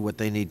can do what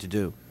they need to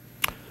do?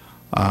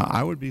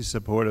 I would be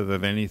supportive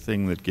of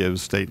anything that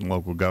gives State and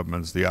local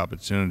governments the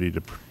opportunity to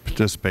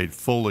participate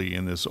fully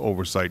in this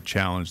oversight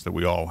challenge that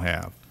we all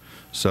have.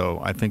 So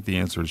I think the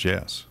answer is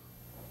yes.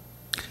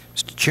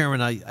 Mr.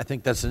 Chairman, I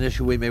think that's an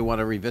issue we may want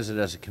to revisit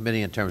as a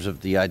committee in terms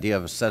of the idea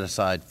of a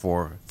set-aside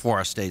for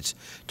our States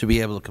to be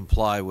able to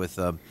comply with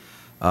the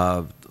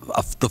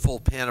full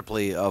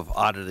panoply of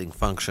auditing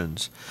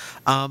functions.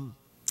 Let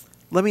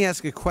me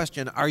ask a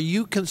question. Are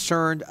you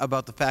concerned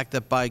about the fact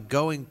that by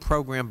going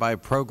program by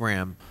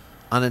program,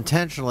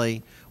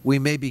 unintentionally, we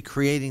may be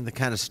creating the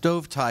kind of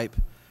stovetype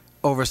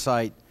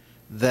oversight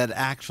that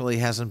actually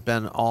hasn't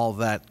been all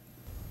that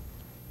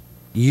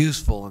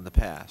useful in the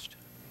past?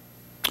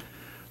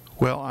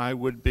 Well, I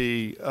would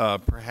be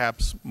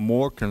perhaps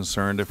more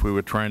concerned if we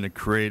were trying to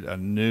create a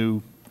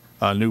new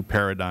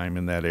paradigm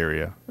in that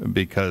area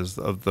because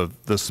of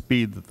the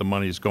speed that the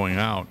money is going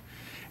out.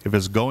 If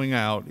it's going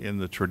out in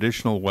the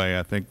traditional way,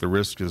 I think the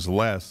risk is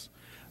less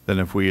than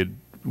if we had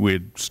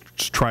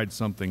tried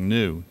something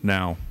new.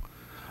 Now,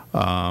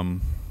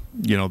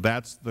 You know,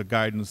 that's the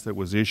guidance that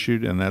was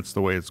issued, and that's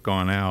the way it's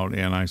gone out,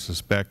 and I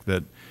suspect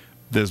that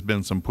there's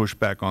been some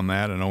pushback on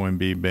that, and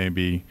OMB may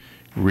be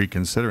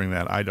reconsidering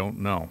that. I don't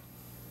know.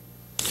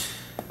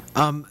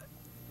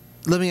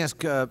 Let me ask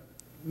Mr.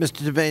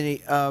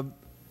 Devaney,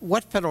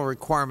 what federal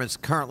requirements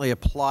currently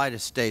apply to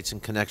states in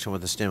connection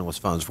with the stimulus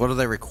funds? What are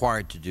they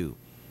required to do?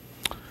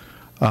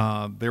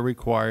 They're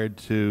required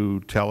to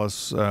tell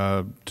us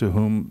to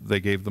whom they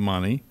gave the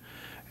money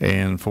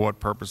and for what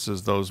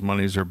purposes those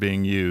monies are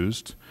being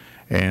used,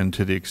 and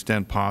to the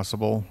extent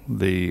possible,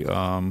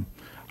 an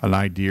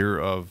idea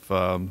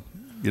of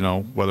you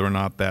know, whether or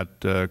not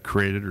that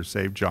created or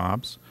saved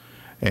jobs,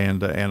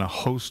 and a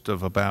host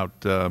of about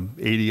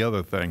 80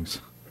 other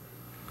things.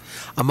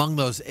 Among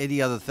those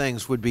 80 other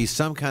things would be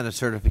some kind of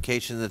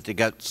certification that they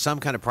got some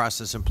kind of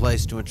process in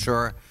place to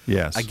ensure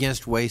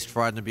against waste,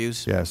 fraud, and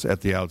abuse? Yes,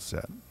 at the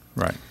outset,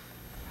 right.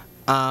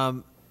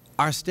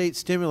 Are state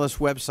stimulus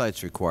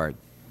websites required?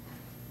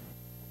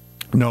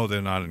 No,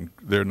 they're not.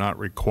 They're not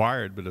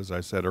required. But as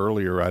I said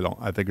earlier,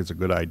 I think it's a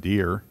good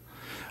idea.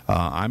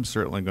 I'm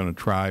certainly going to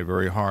try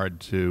very hard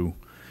to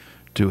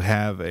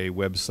have a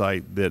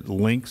website that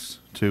links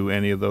to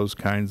any of those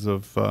kinds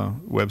of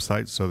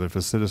websites, so that if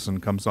a citizen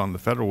comes on the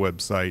federal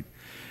website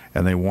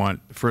and they want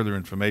further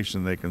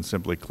information, they can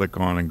simply click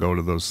on and go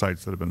to those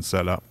sites that have been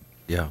set up.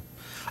 Yeah.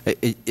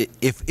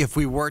 If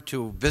we were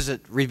to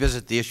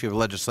revisit the issue of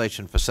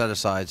legislation for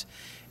set-asides,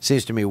 it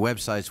seems to me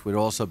websites would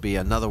also be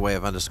another way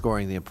of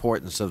underscoring the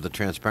importance of the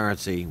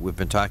transparency we've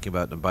been talking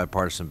about on a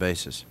bipartisan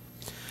basis.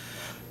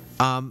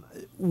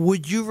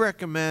 Would you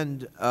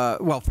recommend,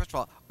 well, first of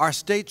all, are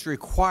states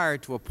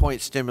required to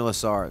appoint stimulus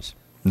czars?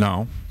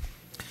 No.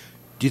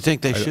 Do you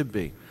think they should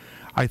be?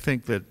 I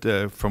think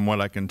that from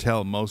what I can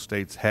tell, most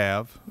states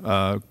have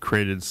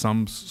created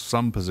some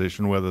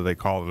position, whether they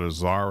call it a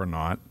czar or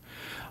not.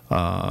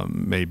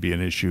 May be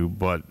an issue,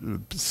 but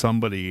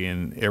somebody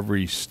in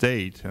every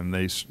state, and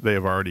they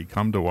have already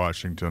come to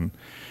Washington,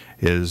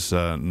 is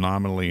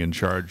nominally in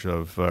charge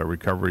of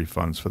recovery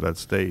funds for that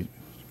state.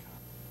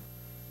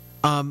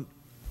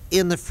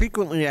 In the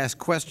frequently asked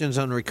questions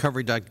on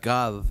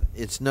recovery.gov,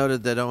 it's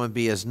noted that OMB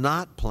is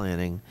not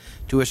planning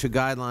to issue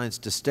guidelines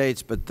to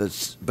states, but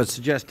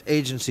suggest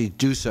agencies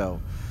do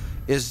so.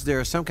 Is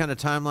there some kind of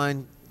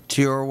timeline,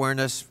 to your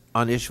awareness,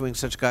 on issuing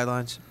such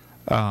guidelines?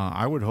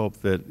 I would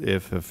hope that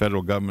if the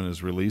federal government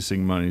is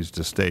releasing monies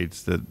to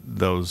states, that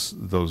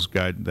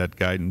that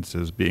guidance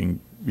is being,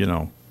 you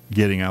know,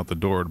 getting out the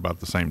door at about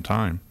the same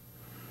time.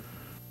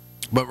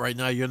 But right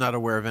now, you're not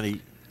aware of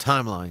any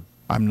timeline.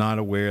 I'm not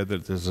aware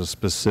that there's a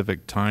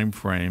specific time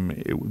frame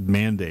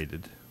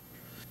mandated.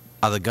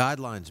 Are the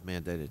guidelines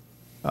mandated?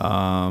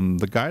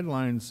 The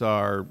guidelines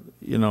are,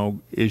 you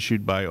know,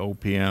 issued by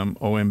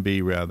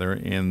OMB rather,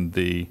 in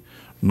the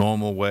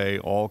normal way.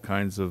 All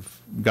kinds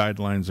of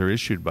guidelines are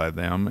issued by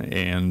them,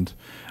 and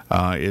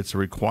it's a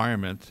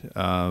requirement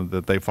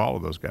that they follow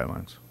those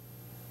guidelines.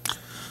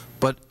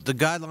 But the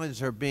guidelines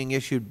are being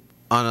issued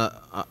on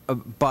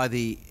by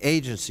the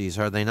agencies,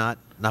 are they not?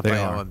 Not by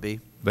OMB?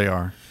 They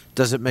are.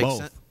 Does it make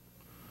sense?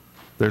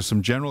 There's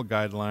some general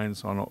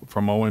guidelines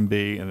from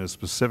OMB, and there's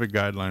specific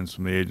guidelines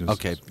from the agencies.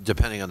 Okay,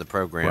 depending on the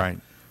program. Right.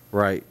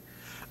 Right.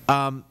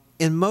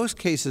 In most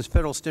cases,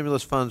 federal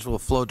stimulus funds will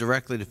flow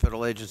directly to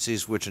federal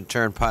agencies, which in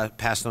turn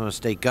pass on to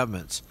state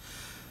governments.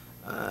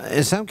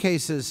 In some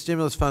cases,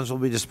 stimulus funds will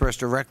be dispersed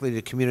directly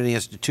to community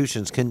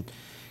institutions. Can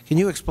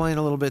you explain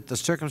a little bit the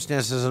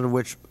circumstances under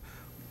which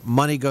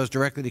money goes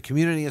directly to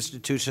community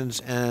institutions,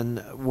 and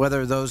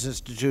whether those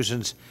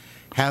institutions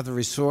have the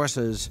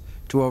resources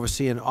to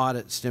oversee and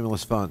audit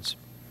stimulus funds?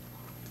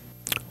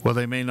 Well,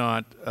 they may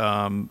not.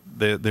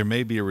 There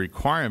may be a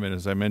requirement,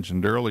 as I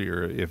mentioned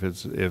earlier,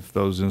 if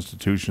those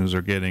institutions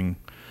are getting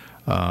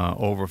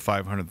over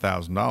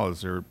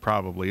 $500,000, there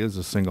probably is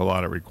a single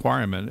audit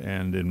requirement,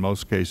 and in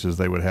most cases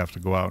they would have to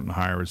go out and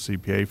hire a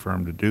CPA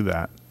firm to do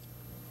that.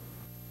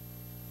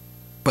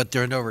 But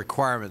there are no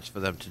requirements for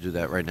them to do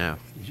that right now.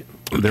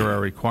 There are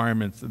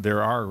requirements.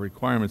 There are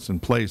requirements in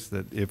place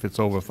that if it's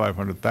over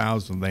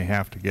 $500,000, they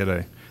have to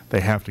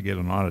get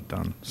an audit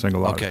done,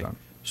 single audit done.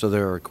 So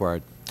they're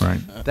required.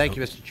 Right. Thank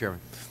you, Mr. Chairman.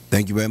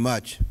 Thank you very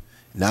much.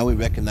 Now we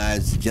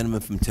recognize the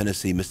gentleman from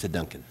Tennessee, Mr.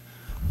 Duncan.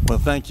 Well,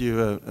 thank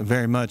you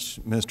very much,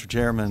 Mr.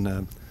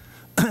 Chairman.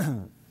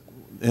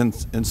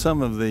 In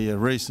some of the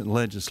recent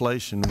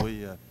legislation,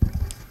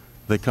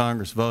 the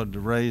Congress voted to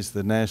raise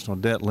the national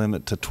debt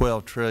limit to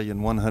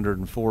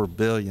 $12,104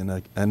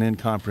 billion, an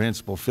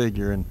incomprehensible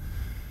figure. And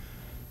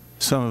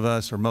some of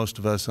us, or most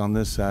of us on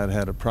this side,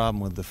 had a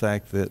problem with the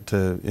fact that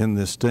in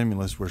this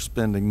stimulus we're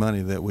spending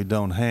money that we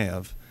don't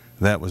have.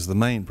 That was the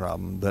main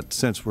problem. But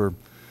since we're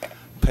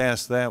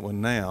past that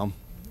one now,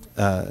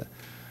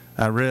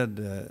 I read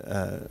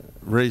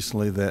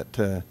recently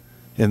that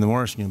in the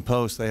Washington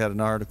Post they had an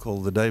article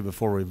the day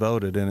before we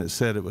voted, and it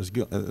said it was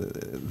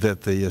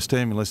that the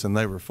stimulus, and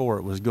they were for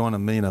it, was going to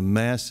mean a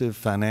massive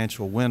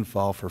financial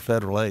windfall for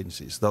federal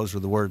agencies. Those are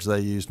the words they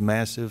used: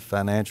 massive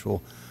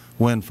financial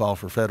windfall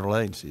for federal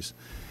agencies.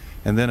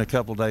 And then a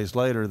couple days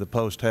later, the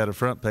Post had a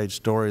front page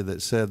story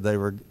that said they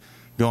were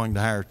going to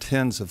hire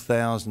tens of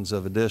thousands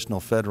of additional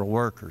federal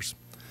workers.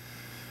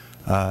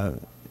 I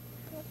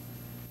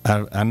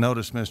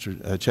noticed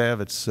Mr.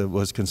 Chavez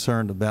was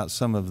concerned about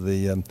some of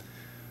the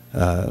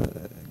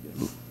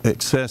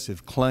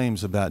excessive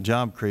claims about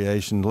job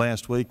creation.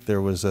 Last week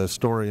there was a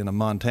story in a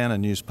Montana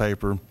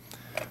newspaper.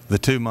 The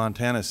two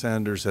Montana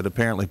senators had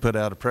apparently put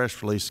out a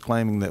press release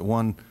claiming that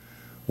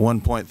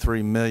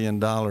 $1.3 million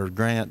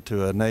grant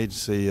to an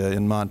agency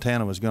in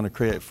Montana was going to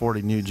create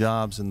 40 new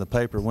jobs, and the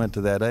paper went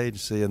to that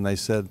agency and they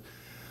said,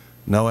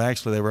 no,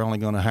 actually they were only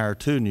going to hire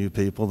 2 new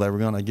people. They were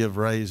going to give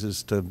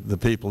raises to the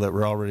people that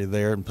were already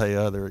there and pay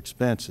other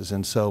expenses.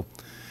 And so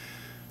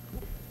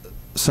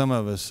some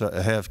of us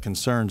have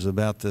concerns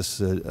about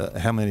this,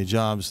 how many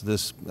jobs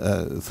this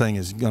thing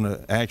is going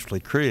to actually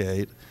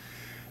create.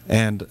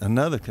 And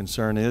another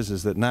concern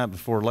is that night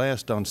before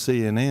last on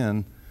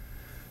CNN,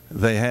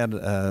 they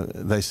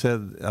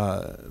said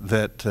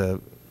that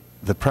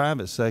the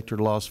private sector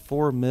lost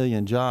 4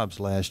 million jobs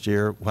last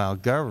year, while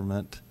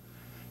government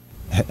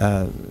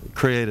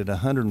created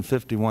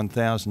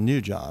 151,000 new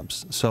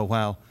jobs. So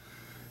while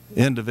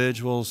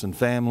individuals and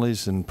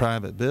families and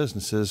private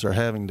businesses are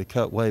having to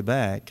cut way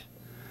back,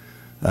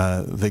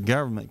 the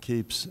government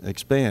keeps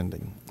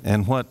expanding.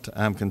 And what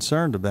I'm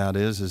concerned about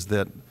is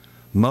that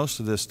most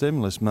of this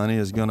stimulus money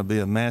is going to be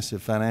a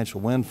massive financial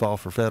windfall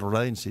for federal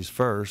agencies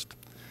first,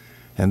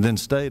 and then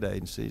state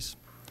agencies.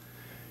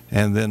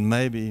 And then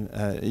maybe,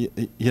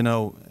 you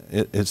know,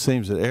 it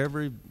seems that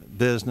every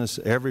business,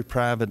 every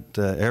private,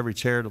 every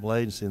charitable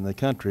agency in the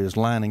country is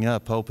lining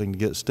up hoping to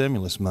get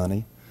stimulus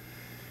money.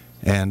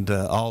 And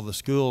all the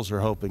schools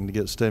are hoping to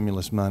get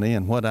stimulus money.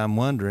 And what I'm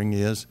wondering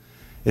is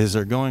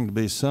there going to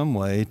be some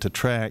way to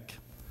track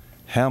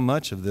how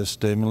much of this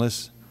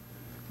stimulus,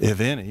 if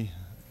any,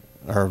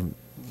 or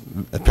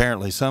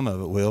apparently some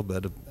of it will,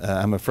 but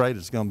I'm afraid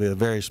it's going to be a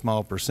very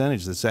small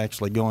percentage that's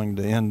actually going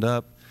to end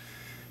up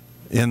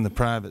in the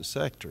private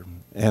sector.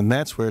 And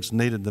that's where it's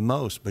needed the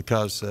most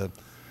because,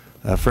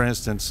 for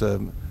instance,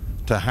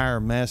 to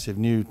hire massive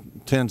new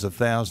tens of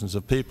thousands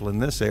of people in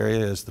this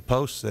area, as the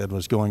Post said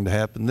was going to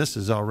happen, this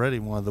is already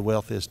one of the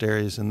wealthiest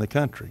areas in the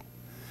country.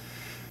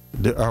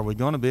 Are we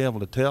going to be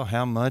able to tell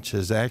how much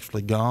has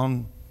actually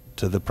gone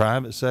to the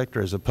private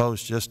sector as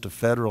opposed just to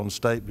federal and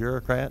state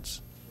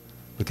bureaucrats?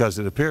 Because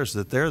it appears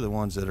that they're the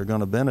ones that are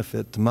going to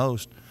benefit the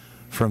most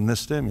from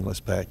this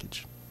stimulus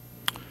package.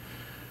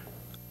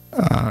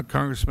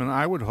 Congressman,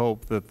 I would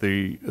hope that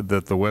the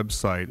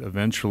website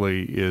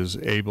eventually is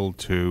able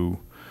to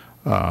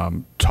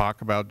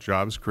talk about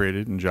jobs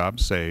created and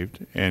jobs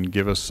saved and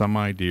give us some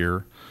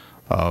idea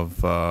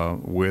of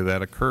where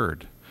that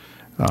occurred.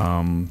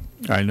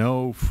 I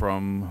know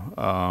from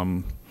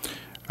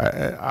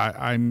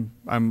I'm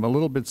a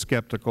little bit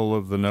skeptical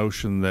of the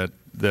notion that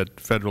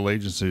federal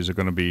agencies are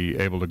going to be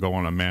able to go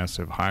on a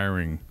massive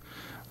hiring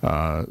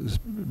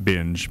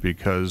binge,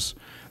 because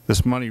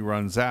this money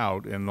runs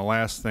out, and the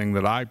last thing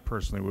that I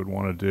personally would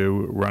want to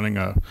do running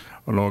an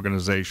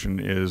organization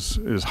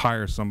is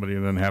hire somebody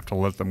and then have to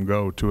let them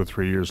go 2 or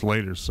 3 years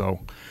later. So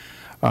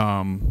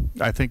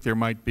I think there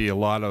might be a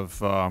lot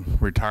of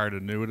retired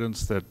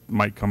annuitants that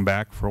might come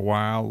back for a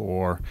while,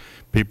 or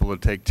people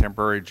that take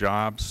temporary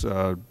jobs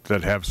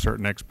that have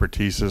certain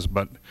expertises,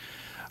 but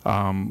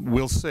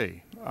we'll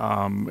see.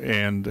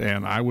 And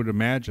I would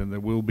imagine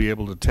that we'll be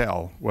able to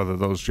tell whether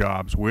those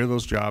jobs, where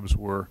those jobs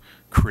were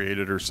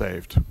created or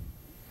saved.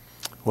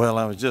 Well,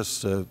 I was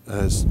just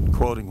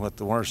quoting what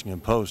the Washington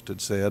Post had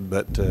said,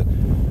 but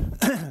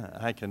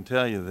I can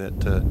tell you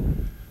that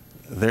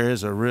there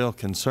is a real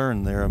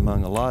concern there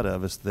among a lot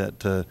of us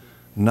that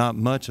not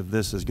much of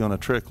this is going to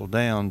trickle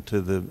down to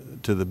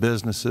the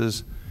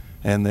businesses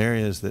and the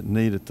areas that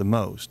need it the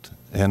most.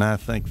 And I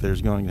think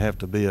there's going to have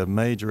to be a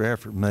major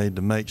effort made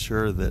to make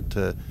sure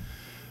that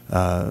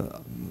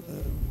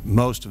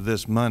most of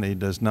this money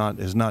is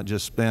not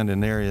just spent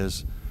in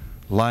areas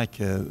like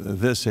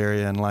this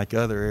area and like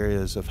other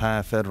areas of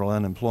high federal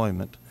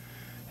unemployment,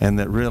 and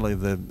that really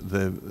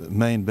the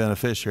main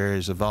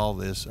beneficiaries of all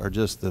this are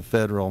just the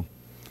federal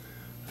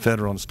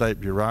and state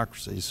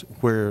bureaucracies,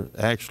 where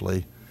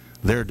actually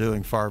they're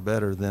doing far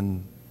better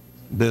than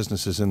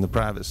businesses in the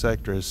private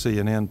sector, as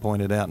CNN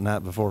pointed out night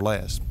before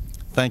last.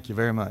 Thank you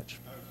very much.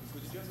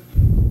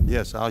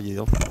 Yes, I'll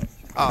yield.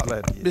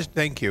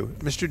 Thank you.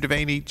 Mr.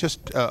 Devaney,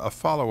 just a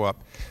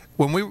follow-up.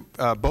 When we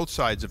both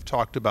sides have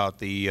talked about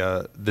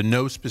the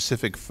no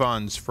specific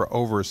funds for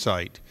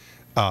oversight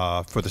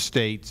for the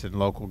states and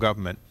local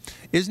government,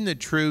 isn't it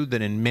true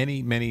that in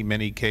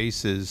many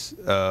cases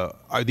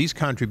these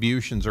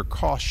contributions are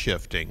cost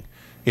shifting?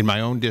 In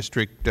my own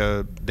district,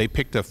 they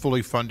picked a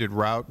fully funded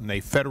route and they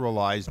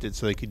federalized it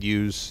so they could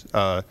use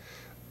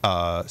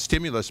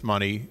stimulus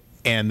money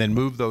and then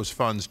move those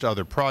funds to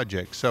other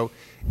projects. So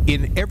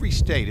in every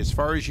state, as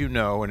far as you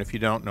know, and if you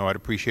don't know, I'd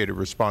appreciate a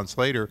response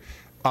later,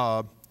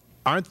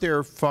 aren't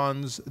there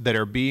funds that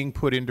are being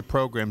put into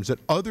programs that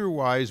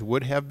otherwise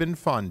would have been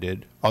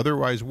funded,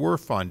 otherwise were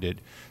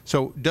funded?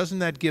 So doesn't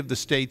that give the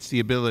states the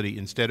ability,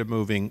 instead of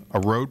moving a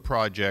road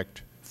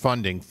project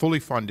funding, fully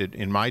funded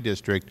in my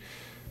district,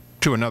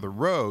 to another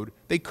road,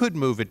 they could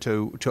move it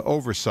to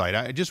oversight?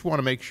 I just want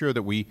to make sure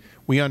that we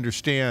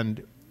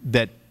understand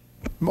that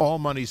all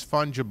money is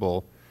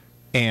fungible,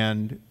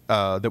 and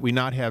that we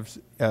not have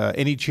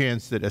any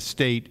chance that a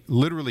state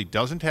literally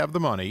doesn't have the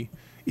money,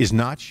 is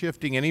not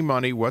shifting any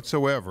money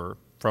whatsoever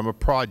from a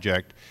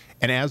project,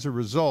 and as a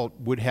result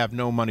would have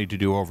no money to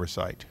do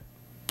oversight.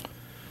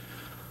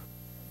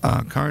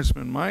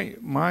 Congressman,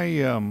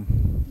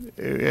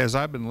 as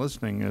I've been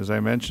listening, as I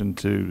mentioned,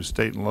 to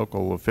state and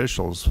local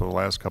officials for the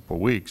last couple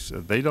of weeks,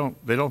 they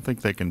don't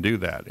think they can do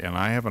that, and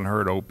I haven't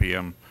heard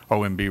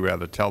OMB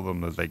rather tell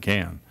them that they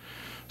can.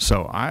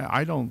 So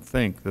I don't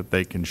think that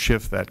they can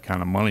shift that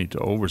kind of money to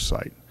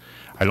oversight.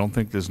 I don't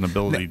think there's an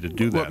ability to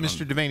do that. Well,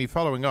 Mr. Devaney,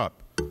 following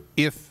up,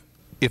 if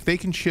they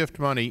can shift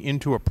money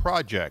into a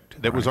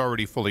project that was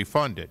already fully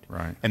funded,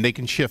 and they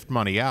can shift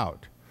money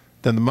out,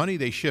 then the money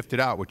they shifted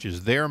out, which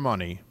is their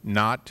money,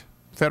 not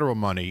Federal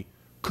money,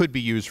 could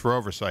be used for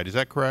oversight. Is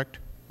that correct?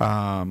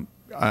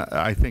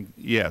 I think,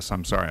 yes.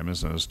 I'm sorry, I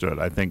misunderstood.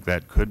 I think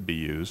that could be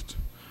used.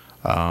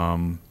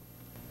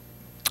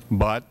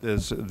 But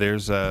there's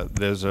a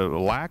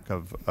lack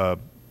of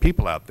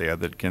people out there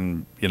that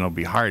can,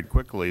 be hired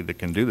quickly that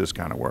can do this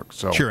kind of work.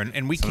 So sure,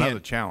 and we can't. Another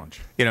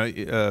challenge.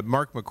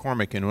 Mark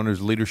McCormick in one of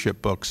his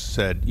leadership books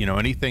said,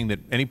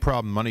 any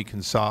problem money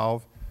can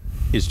solve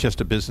is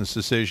just a business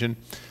decision.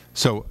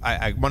 So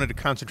I wanted to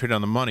concentrate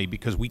on the money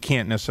because we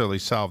can't necessarily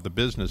solve the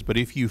business. But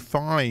if you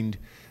find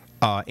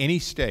any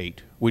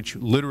state which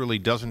literally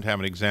doesn't have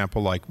an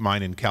example like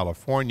mine in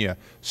California,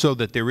 so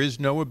that there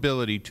is no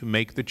ability to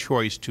make the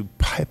choice to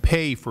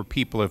pay for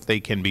people if they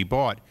can be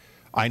bought,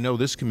 I know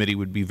this committee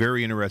would be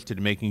very interested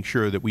in making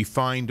sure that we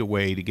find a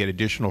way to get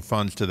additional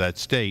funds to that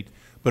state,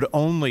 but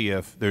only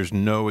if there's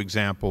no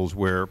examples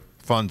where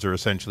funds are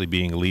essentially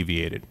being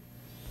alleviated.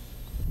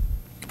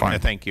 Fine.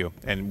 Thank you,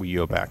 and we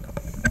yield back.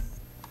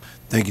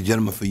 Thank you,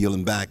 gentlemen, for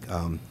yielding back.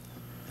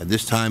 At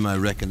this time, I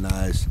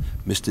recognize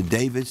Mr.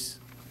 Davis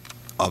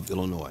of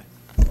Illinois.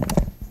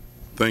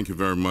 Thank you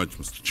very much,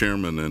 Mr.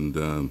 Chairman.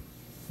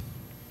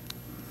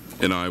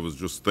 And I was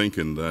just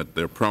thinking that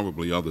there are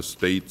probably other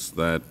states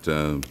that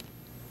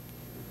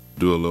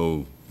do a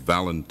little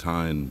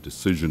Valentine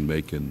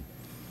decision-making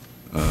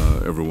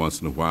every once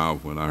in a while.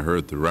 When I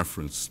heard the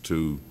reference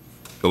to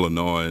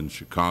Illinois and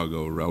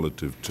Chicago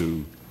relative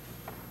to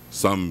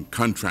some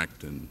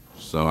contracting,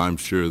 so I'm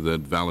sure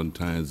that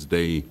Valentine's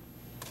Day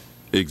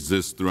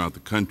exists throughout the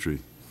country.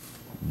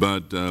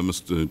 But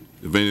Mr.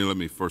 Devaney, let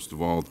me first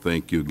of all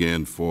thank you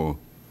again for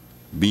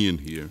being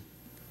here.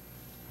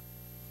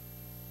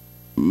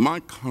 My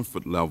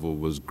comfort level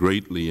was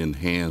greatly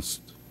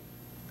enhanced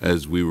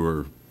as we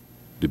were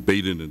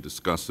debating and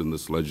discussing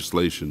this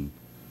legislation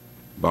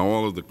by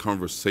all of the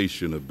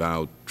conversation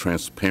about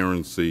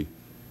transparency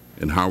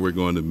and how we're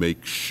going to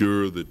make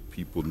sure that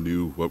people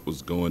knew what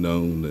was going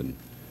on, and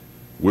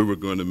we were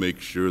going to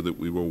make sure that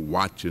we were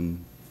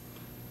watching,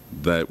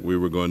 that we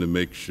were going to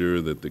make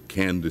sure that the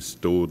candy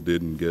store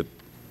didn't get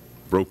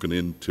broken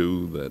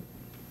into.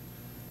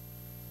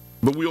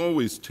 But we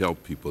always tell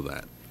people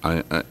that.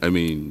 I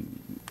mean,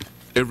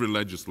 every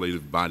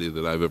legislative body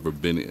that I've ever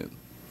been in,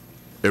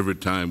 every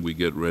time we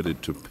get ready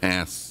to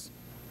pass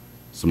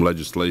some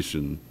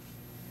legislation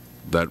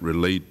that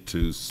relate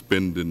to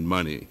spending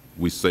money,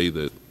 we say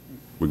that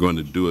we're going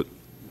to do it.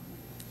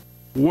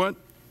 What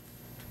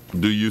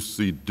do you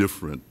see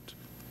different,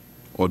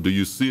 or do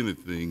you see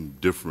anything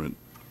different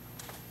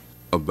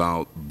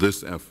about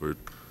this effort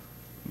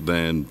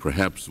than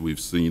perhaps we've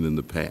seen in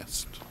the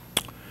past?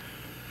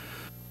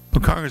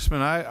 Well,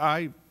 Congressman,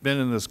 I've been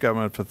in this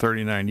government for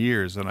 39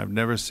 years, and I've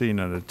never seen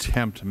an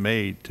attempt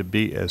made to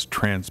be as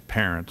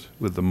transparent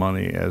with the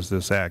money as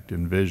this Act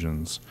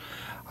envisions.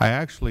 I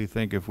actually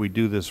think if we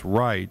do this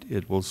right,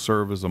 it will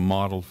serve as a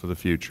model for the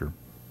future.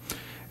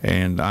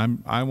 And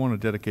I want to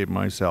dedicate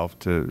myself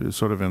to,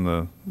 sort of in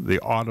the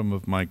autumn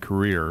of my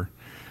career,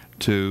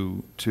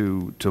 to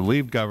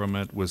leave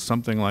government with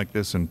something like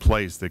this in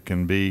place that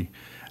can be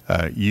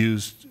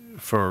used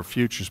for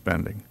future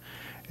spending.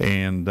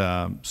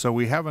 And so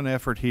we have an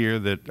effort here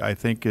that I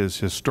think is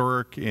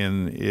historic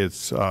in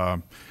its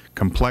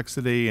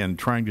complexity and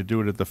trying to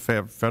do it at the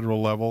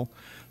federal level.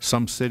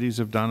 Some cities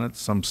have done it,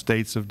 some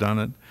states have done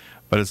it,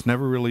 but it's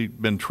never really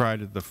been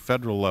tried at the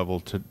federal level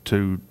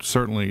to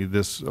certainly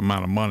this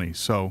amount of money.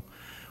 So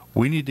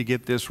we need to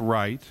get this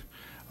right.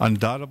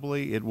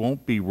 Undoubtedly, it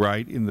won't be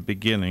right in the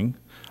beginning,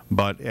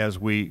 but as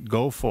we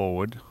go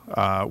forward,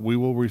 we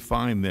will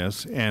refine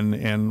this,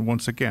 and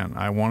once again,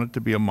 I want it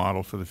to be a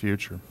model for the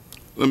future.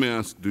 Let me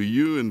ask, do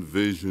you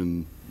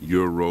envision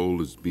your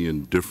role as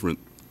being different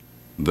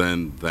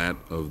than that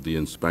of the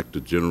Inspector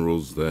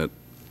Generals that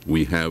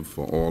we have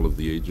for all of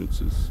the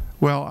agencies?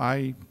 Well,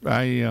 I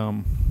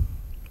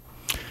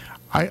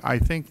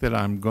think that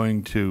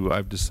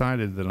I've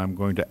decided that I'm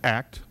going to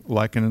act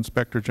like an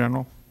Inspector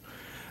General.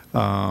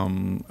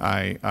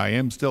 I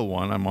am still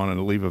one. I'm on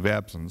a leave of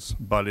absence.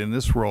 But in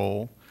this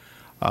role,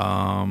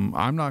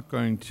 I'm not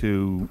going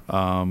to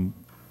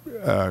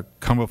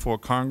come before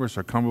Congress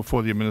or come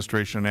before the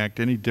administration and act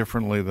any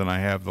differently than I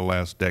have the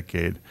last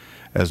decade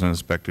as an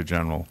Inspector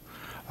General.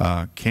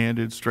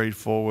 Candid,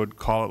 straightforward,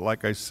 call it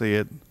like I see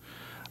it,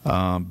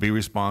 be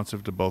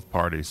responsive to both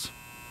parties.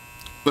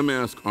 Let me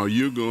ask, are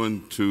you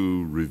going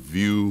to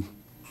review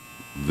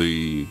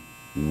the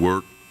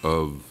work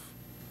of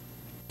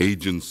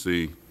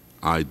agency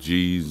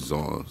IGs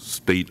or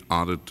state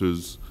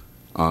auditors,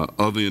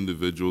 other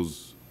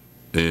individuals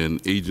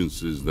and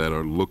agencies that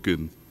are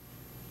looking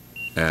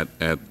at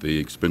the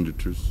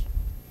expenditures?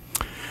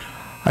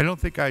 I don't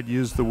think I'd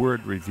use the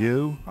word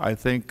review. I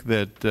think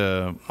that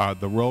the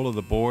role of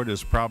the board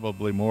is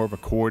probably more of a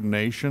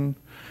coordination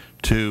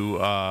to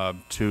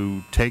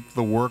take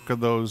the work of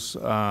those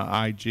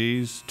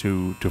IGs,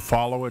 to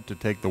follow it, to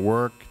take the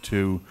work,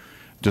 to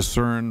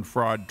discern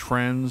fraud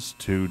trends,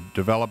 to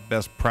develop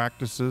best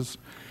practices.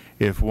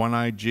 If one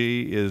IG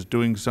is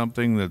doing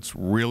something that's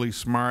really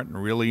smart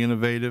and really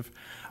innovative,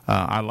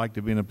 I'd like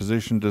to be in a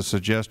position to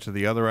suggest to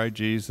the other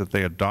IGs that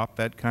they adopt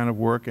that kind of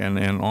work and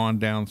on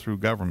down through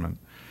government.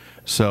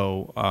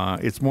 So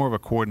it's more of a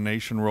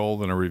coordination role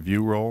than a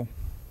review role.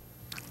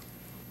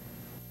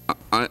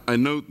 I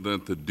note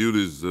that the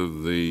duties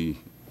of the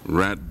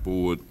RAT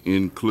Board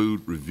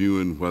include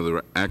reviewing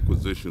whether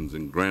acquisitions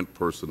and grant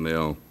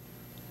personnel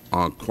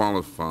are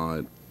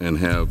qualified and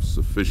have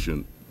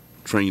sufficient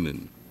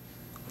training,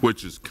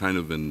 which is kind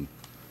of an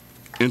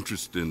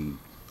interesting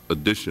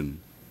addition.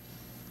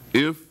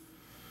 If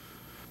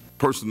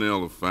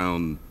personnel are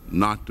found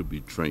not to be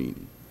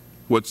trained,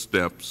 what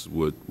steps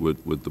would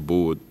the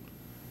Board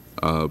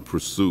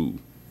pursue?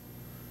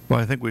 Well,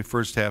 I think we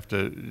first have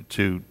to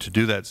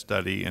do that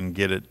study and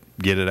get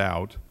it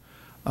out.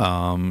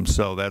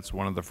 So that's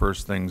one of the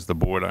first things the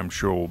board, I'm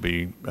sure, will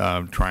be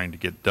trying to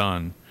get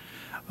done.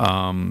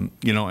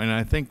 You know, and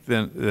I think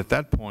that at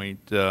that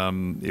point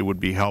it would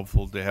be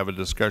helpful to have a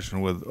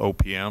discussion with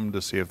OPM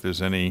to see if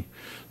there's any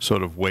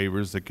sort of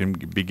waivers that can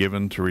be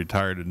given to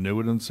retired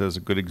annuitants as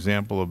a good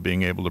example of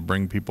being able to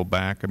bring people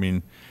back. I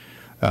mean,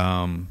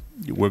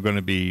 we're going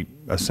to be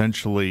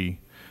essentially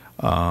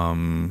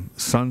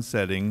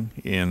sunsetting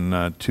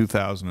in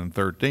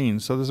 2013,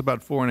 so there's about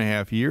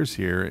 4.5 years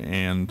here,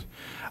 and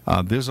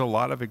there's a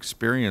lot of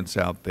experience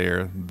out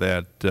there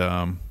that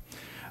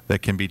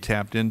that can be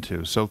tapped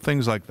into. So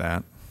things like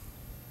that.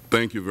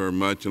 Thank you very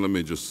much. And let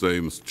me just say,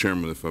 Mr.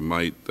 Chairman, if I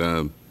might,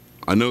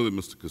 I know that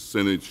Mr.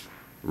 Kucinich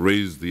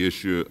raised the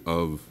issue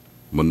of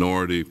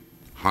minority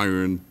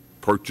hiring,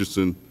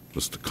 purchasing.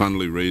 Mr.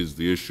 Connolly raised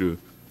the issue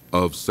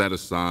of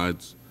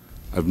set-asides.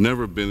 I've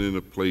never been in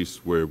a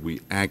place where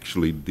we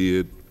actually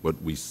did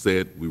what we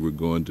said we were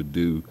going to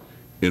do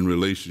in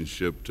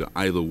relationship to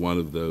either one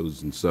of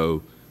those. And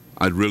so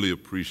I'd really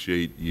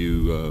appreciate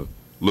you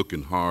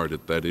looking hard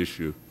at that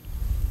issue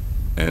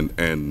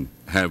and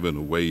having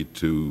a way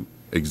to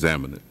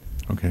examine it.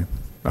 Okay,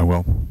 I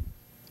will.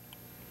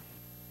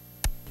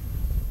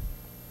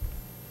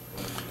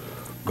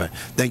 Right.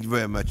 Thank you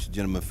very much,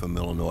 gentleman from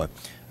Illinois.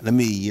 Let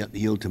me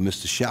yield to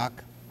Mr. Schock.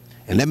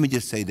 And let me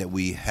just say that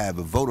we have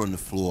a vote on the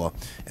floor,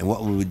 and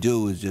what we would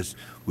do is just,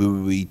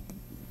 we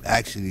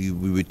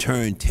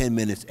return 10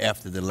 minutes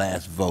after the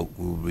last vote.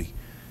 We will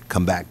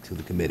come back to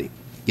the committee.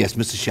 Yes,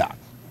 Mr. Schock.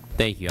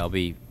 Thank you. I'll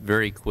be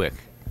very quick,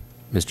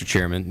 Mr.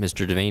 Chairman.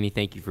 Mr. Devaney,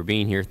 thank you for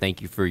being here.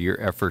 Thank you for your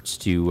efforts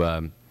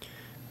to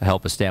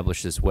help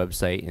establish this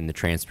website and the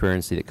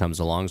transparency that comes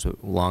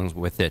along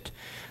with it.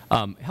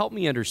 Help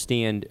me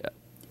understand,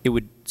 it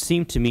would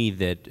seem to me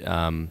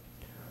that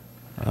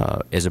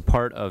as a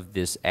part of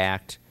this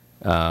act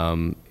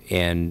and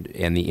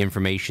the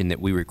information that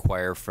we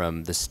require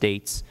from the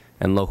states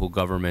and local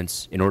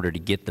governments in order to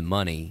get the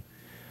money,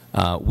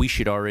 we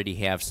should already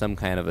have some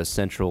kind of a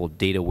central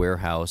data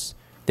warehouse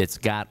that's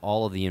got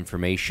all of the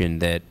information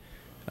that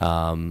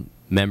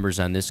members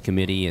on this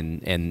committee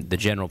and the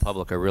general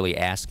public are really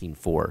asking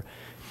for.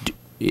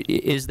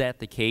 Is that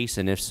the case?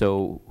 And if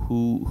so,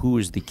 who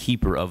is the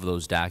keeper of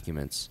those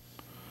documents?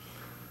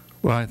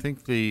 Well, I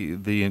think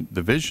the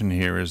vision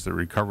here is that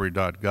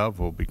recovery.gov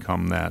will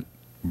become that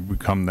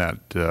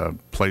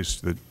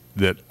place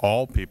that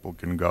all people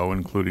can go,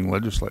 including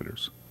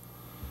legislators.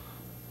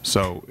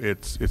 So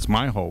it's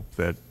my hope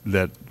that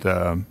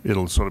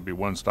it'll sort of be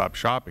one-stop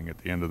shopping at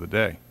the end of the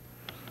day.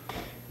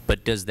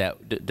 But I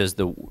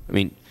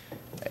mean,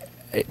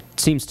 it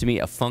seems to me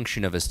a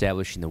function of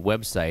establishing the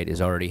website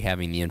is already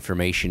having the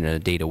information in a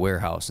data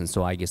warehouse. And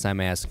so I guess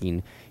I'm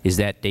asking, is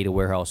that data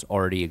warehouse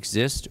already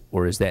exist,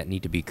 or does that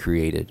need to be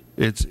created?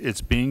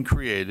 It's being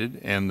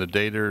created, and the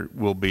data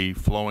will be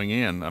flowing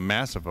in, a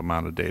massive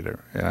amount of data.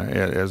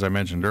 As I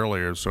mentioned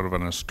earlier, sort of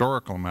an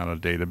historical amount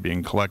of data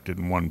being collected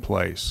in one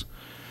place.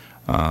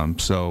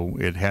 So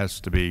it has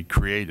to be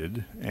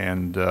created,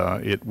 and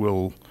it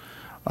will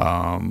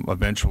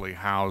eventually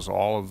house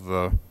all of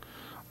the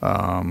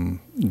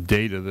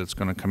data that's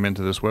going to come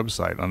into this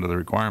website under the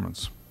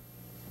requirements.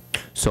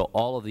 So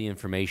all of the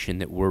information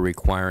that we're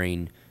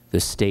requiring the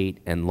state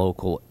and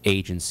local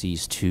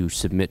agencies to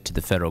submit to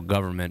the federal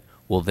government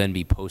will then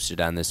be posted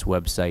on this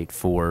website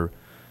for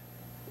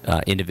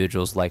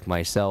individuals like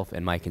myself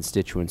and my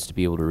constituents to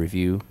be able to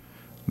review?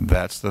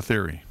 That's the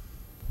theory.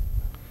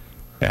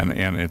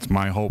 And it's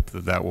my hope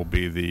that that will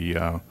be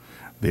the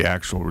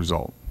actual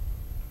result.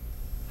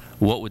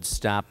 What would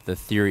stop the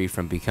theory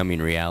from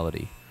becoming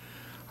reality?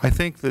 I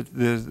think that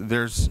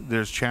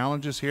there's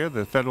challenges here.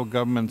 The federal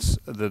government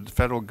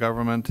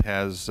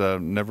has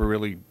never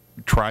really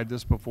tried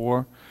this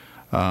before.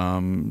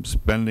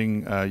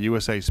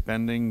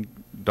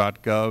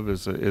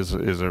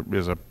 USAspending.gov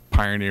is a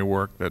pioneer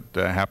work that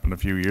happened a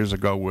few years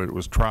ago where it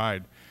was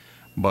tried,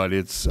 but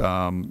it's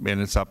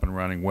up and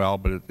running well.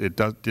 But it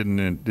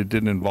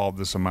didn't involve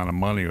this amount of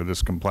money or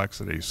this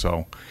complexity.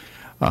 So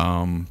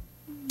there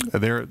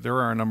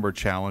are a number of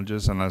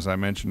challenges, and as I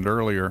mentioned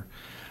earlier,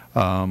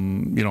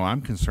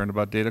 I'm concerned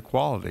about data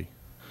quality.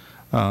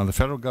 The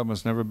federal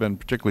government's never been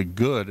particularly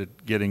good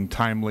at getting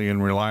timely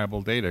and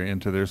reliable data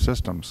into their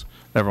systems,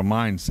 never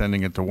mind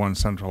sending it to one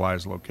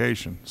centralized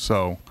location.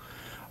 So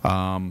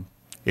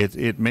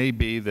it may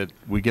be that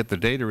we get the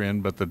data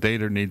in, but the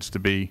data needs to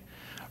be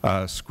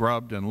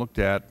scrubbed and looked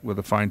at with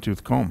a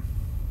fine-tooth comb.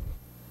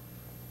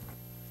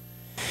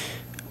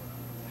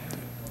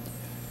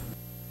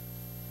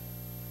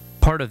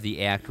 Part of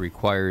the Act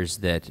requires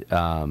that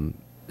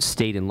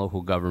state and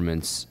local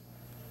governments,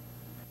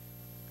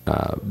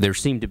 there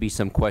seemed to be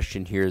some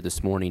question here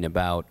this morning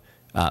about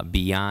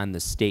beyond the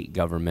state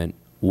government,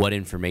 what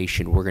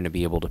information we're going to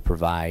be able to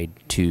provide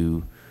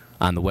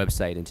on the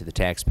website and to the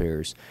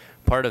taxpayers.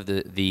 Part of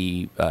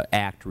the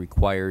Act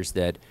requires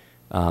that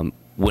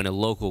when a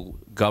local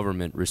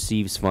government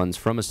receives funds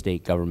from a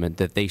state government,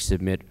 that they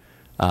submit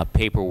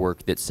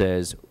paperwork that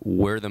says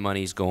where the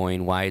money is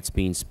going, why it's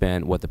being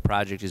spent, what the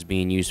project is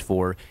being used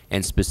for,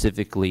 and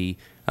specifically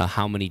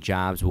how many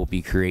jobs will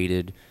be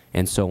created,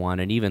 and so on,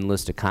 and even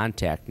list a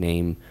contact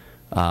name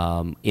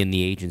in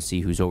the agency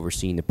who's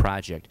overseeing the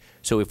project.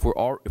 So if we're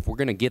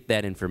going to get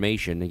that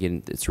information,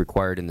 again, it's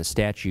required in the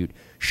statute.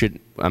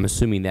 I'm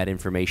assuming that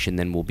information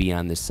then will be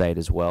on this site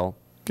as well?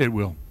 It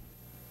will.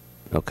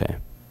 Okay.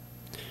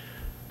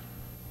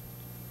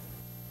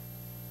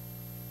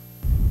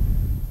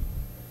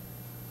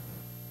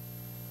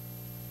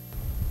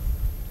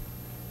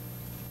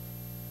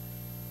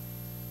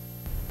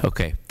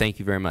 Okay. Thank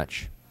you very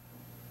much.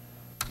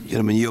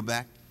 Gentleman, yield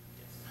back.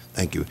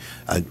 Thank you.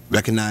 I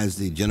recognize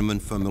the gentleman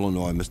from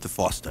Illinois, Mr.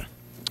 Foster.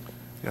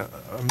 Yeah,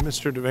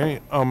 Mr. Devaney,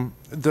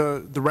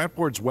 the RAT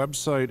Board's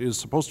website is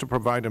supposed to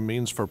provide a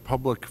means for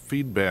public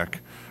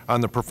feedback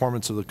on the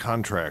performance of the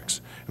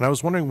contracts. And I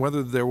was wondering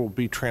whether there will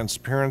be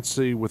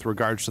transparency with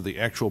regards to the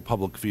actual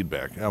public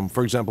feedback.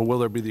 For example, will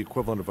there be the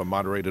equivalent of a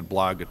moderated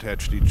blog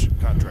attached to each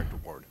contract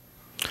award?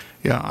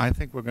 Yeah, I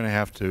think we're going to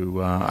have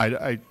to,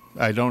 I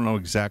don't know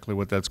exactly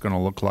what that's going to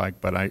look like,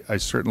 but I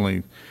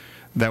certainly,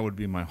 that would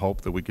be my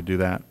hope that we could do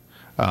that.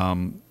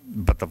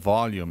 But the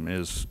volume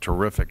is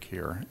terrific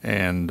here,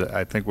 and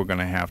I think we're going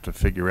to have to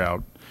figure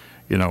out,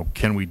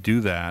 can we do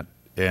that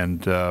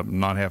and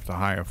not have to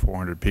hire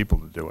 400 people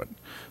to do it.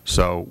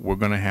 So we're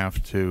going to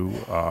have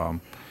to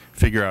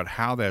figure out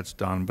how that's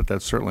done, but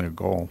that's certainly a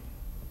goal.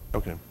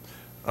 Okay.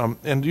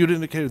 And you'd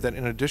indicated that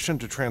in addition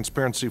to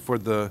transparency for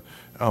the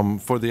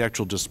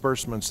actual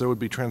disbursements, there would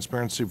be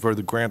transparency for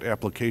the grant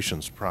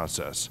applications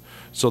process.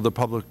 So the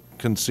public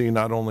can see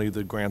not only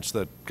the grants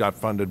that got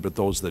funded, but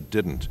those that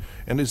didn't.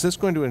 And is this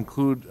going to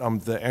include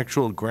the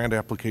actual grant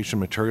application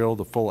material,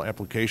 the full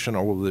application,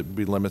 or will there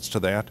be limits to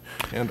that?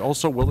 And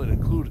also, will it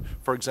include,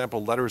 for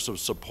example, letters of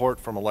support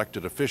from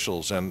elected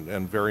officials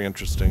and very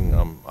interesting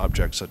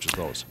objects such as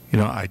those?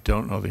 I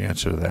don't know the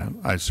answer to that.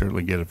 I'd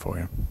certainly get it for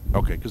you.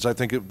 Okay, because I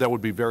think that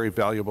would be very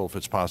valuable if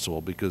it's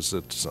possible, because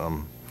it's,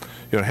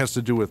 it has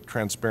to do with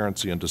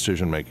transparency and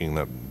decision making.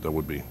 That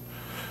would be.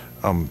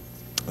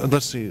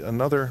 Let's see,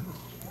 another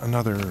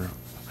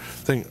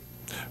thing.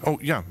 Oh,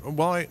 yeah.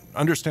 Well, I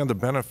understand the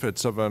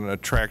benefits of an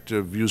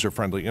attractive,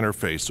 user-friendly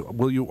interface.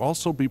 Will you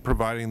also be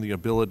providing the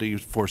ability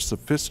for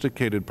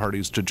sophisticated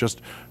parties to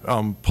just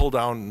pull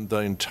down the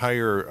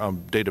entire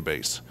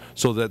database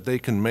so that they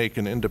can make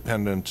an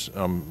independent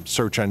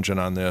search engine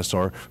on this,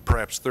 or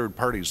perhaps third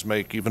parties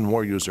make even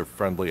more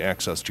user-friendly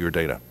access to your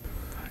data?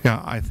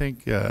 Yeah, I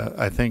think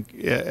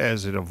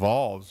as it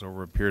evolves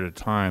over a period of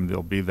time,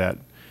 there'll be that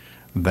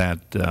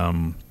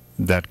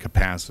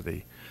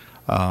capacity.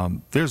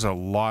 There's a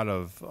lot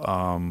of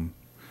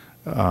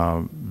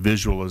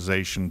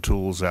visualization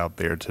tools out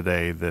there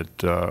today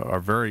that are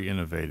very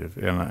innovative,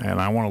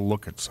 and I want to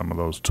look at some of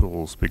those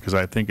tools because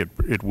I think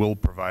it will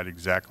provide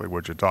exactly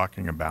what you're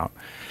talking about,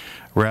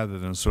 rather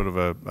than sort of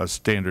a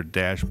standard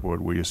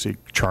dashboard where you see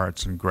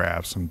charts and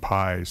graphs and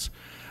pies.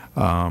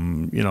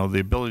 The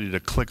ability to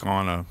click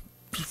on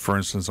for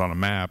instance, on a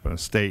map in a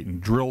state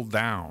and drill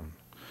down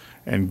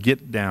and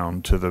get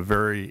down to the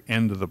very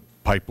end of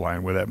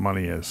pipeline where that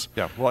money is.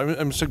 Yeah, well,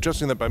 I'm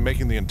suggesting that by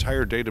making the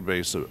entire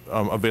database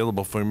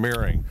available for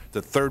mirroring,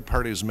 that third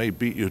parties may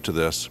beat you to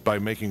this by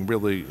making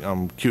really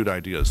cute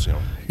ideas.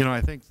 You know, I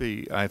think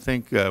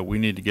we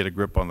need to get a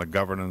grip on the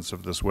governance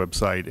of this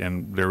website,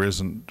 and there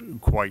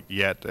isn't quite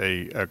yet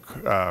a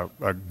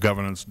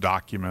governance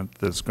document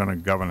that's going to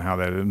govern how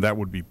that, and that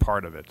would be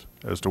part of it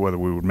as to whether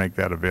we would make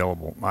that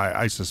available.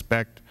 I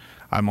suspect.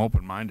 I'm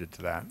open-minded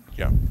to that.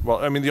 Yeah.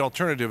 Well, I mean, the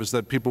alternative is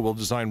that people will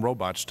design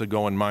robots to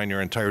go and mine your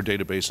entire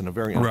database in a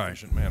very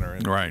inefficient manner.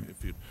 And right.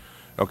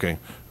 Okay.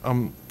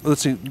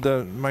 Let's see.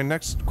 My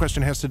next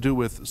question has to do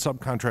with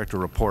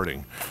subcontractor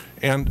reporting.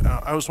 And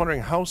I was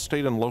wondering how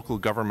state and local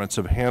governments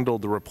have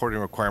handled the reporting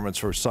requirements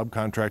for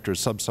subcontractors,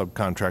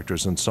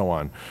 sub-subcontractors, and so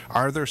on.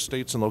 Are there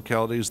states and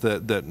localities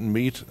that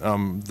meet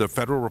the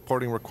federal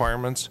reporting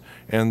requirements?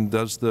 And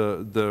does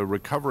the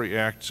Recovery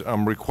Act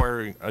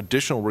require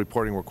additional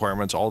reporting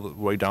requirements all the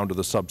way down to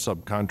the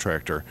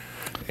sub-subcontractor?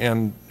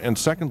 And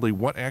secondly,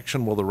 what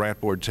action will the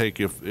RAT Board take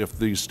if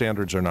these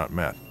standards are not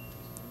met?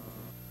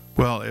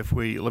 Well, let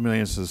me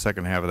answer the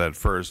second half of that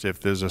first. If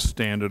there's a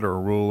standard or a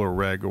rule or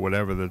reg or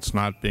whatever that's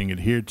not being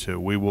adhered to,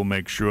 we will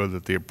make sure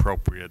that the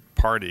appropriate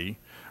party,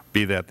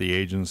 be that the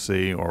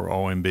agency or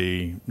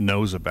OMB,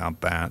 knows about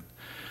that,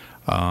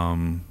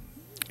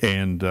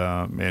 and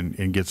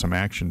get some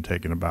action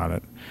taken about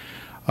it.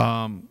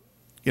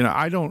 You know,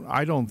 I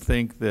don't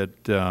think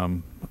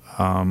that.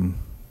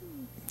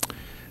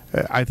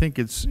 I think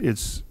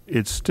it's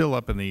still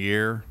up in the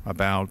air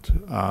about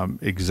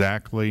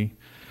exactly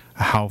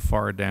how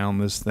far down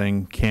this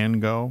thing can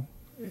go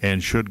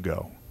and should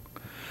go.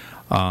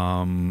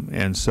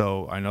 And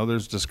so I know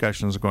there's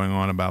discussions going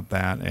on about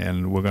that,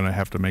 and we're going to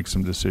have to make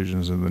some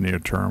decisions in the near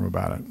term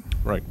about it.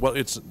 Right. Well,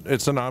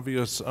 it's an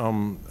obvious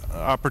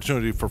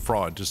opportunity for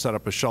fraud to set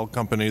up a shell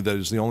company that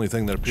is the only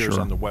thing that appears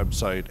on the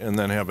website, and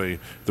then have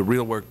the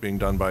real work being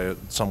done by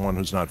someone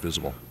who's not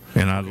visible.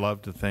 And I'd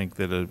love to think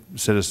that a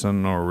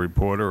citizen or a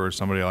reporter or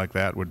somebody like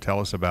that would tell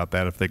us about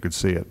that if they could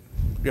see it.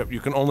 Yep, you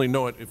can only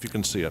know it if you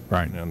can see it.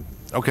 Right. And,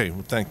 okay,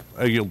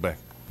 I yield back.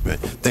 Right.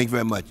 Thank you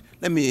very much.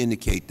 Let me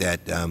indicate that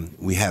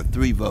we have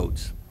 3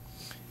 votes,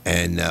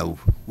 and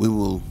we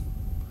will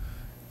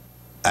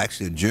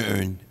actually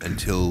adjourn and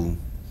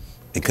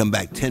come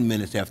back 10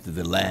 minutes after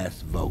the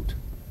last vote.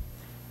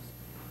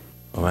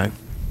 All right?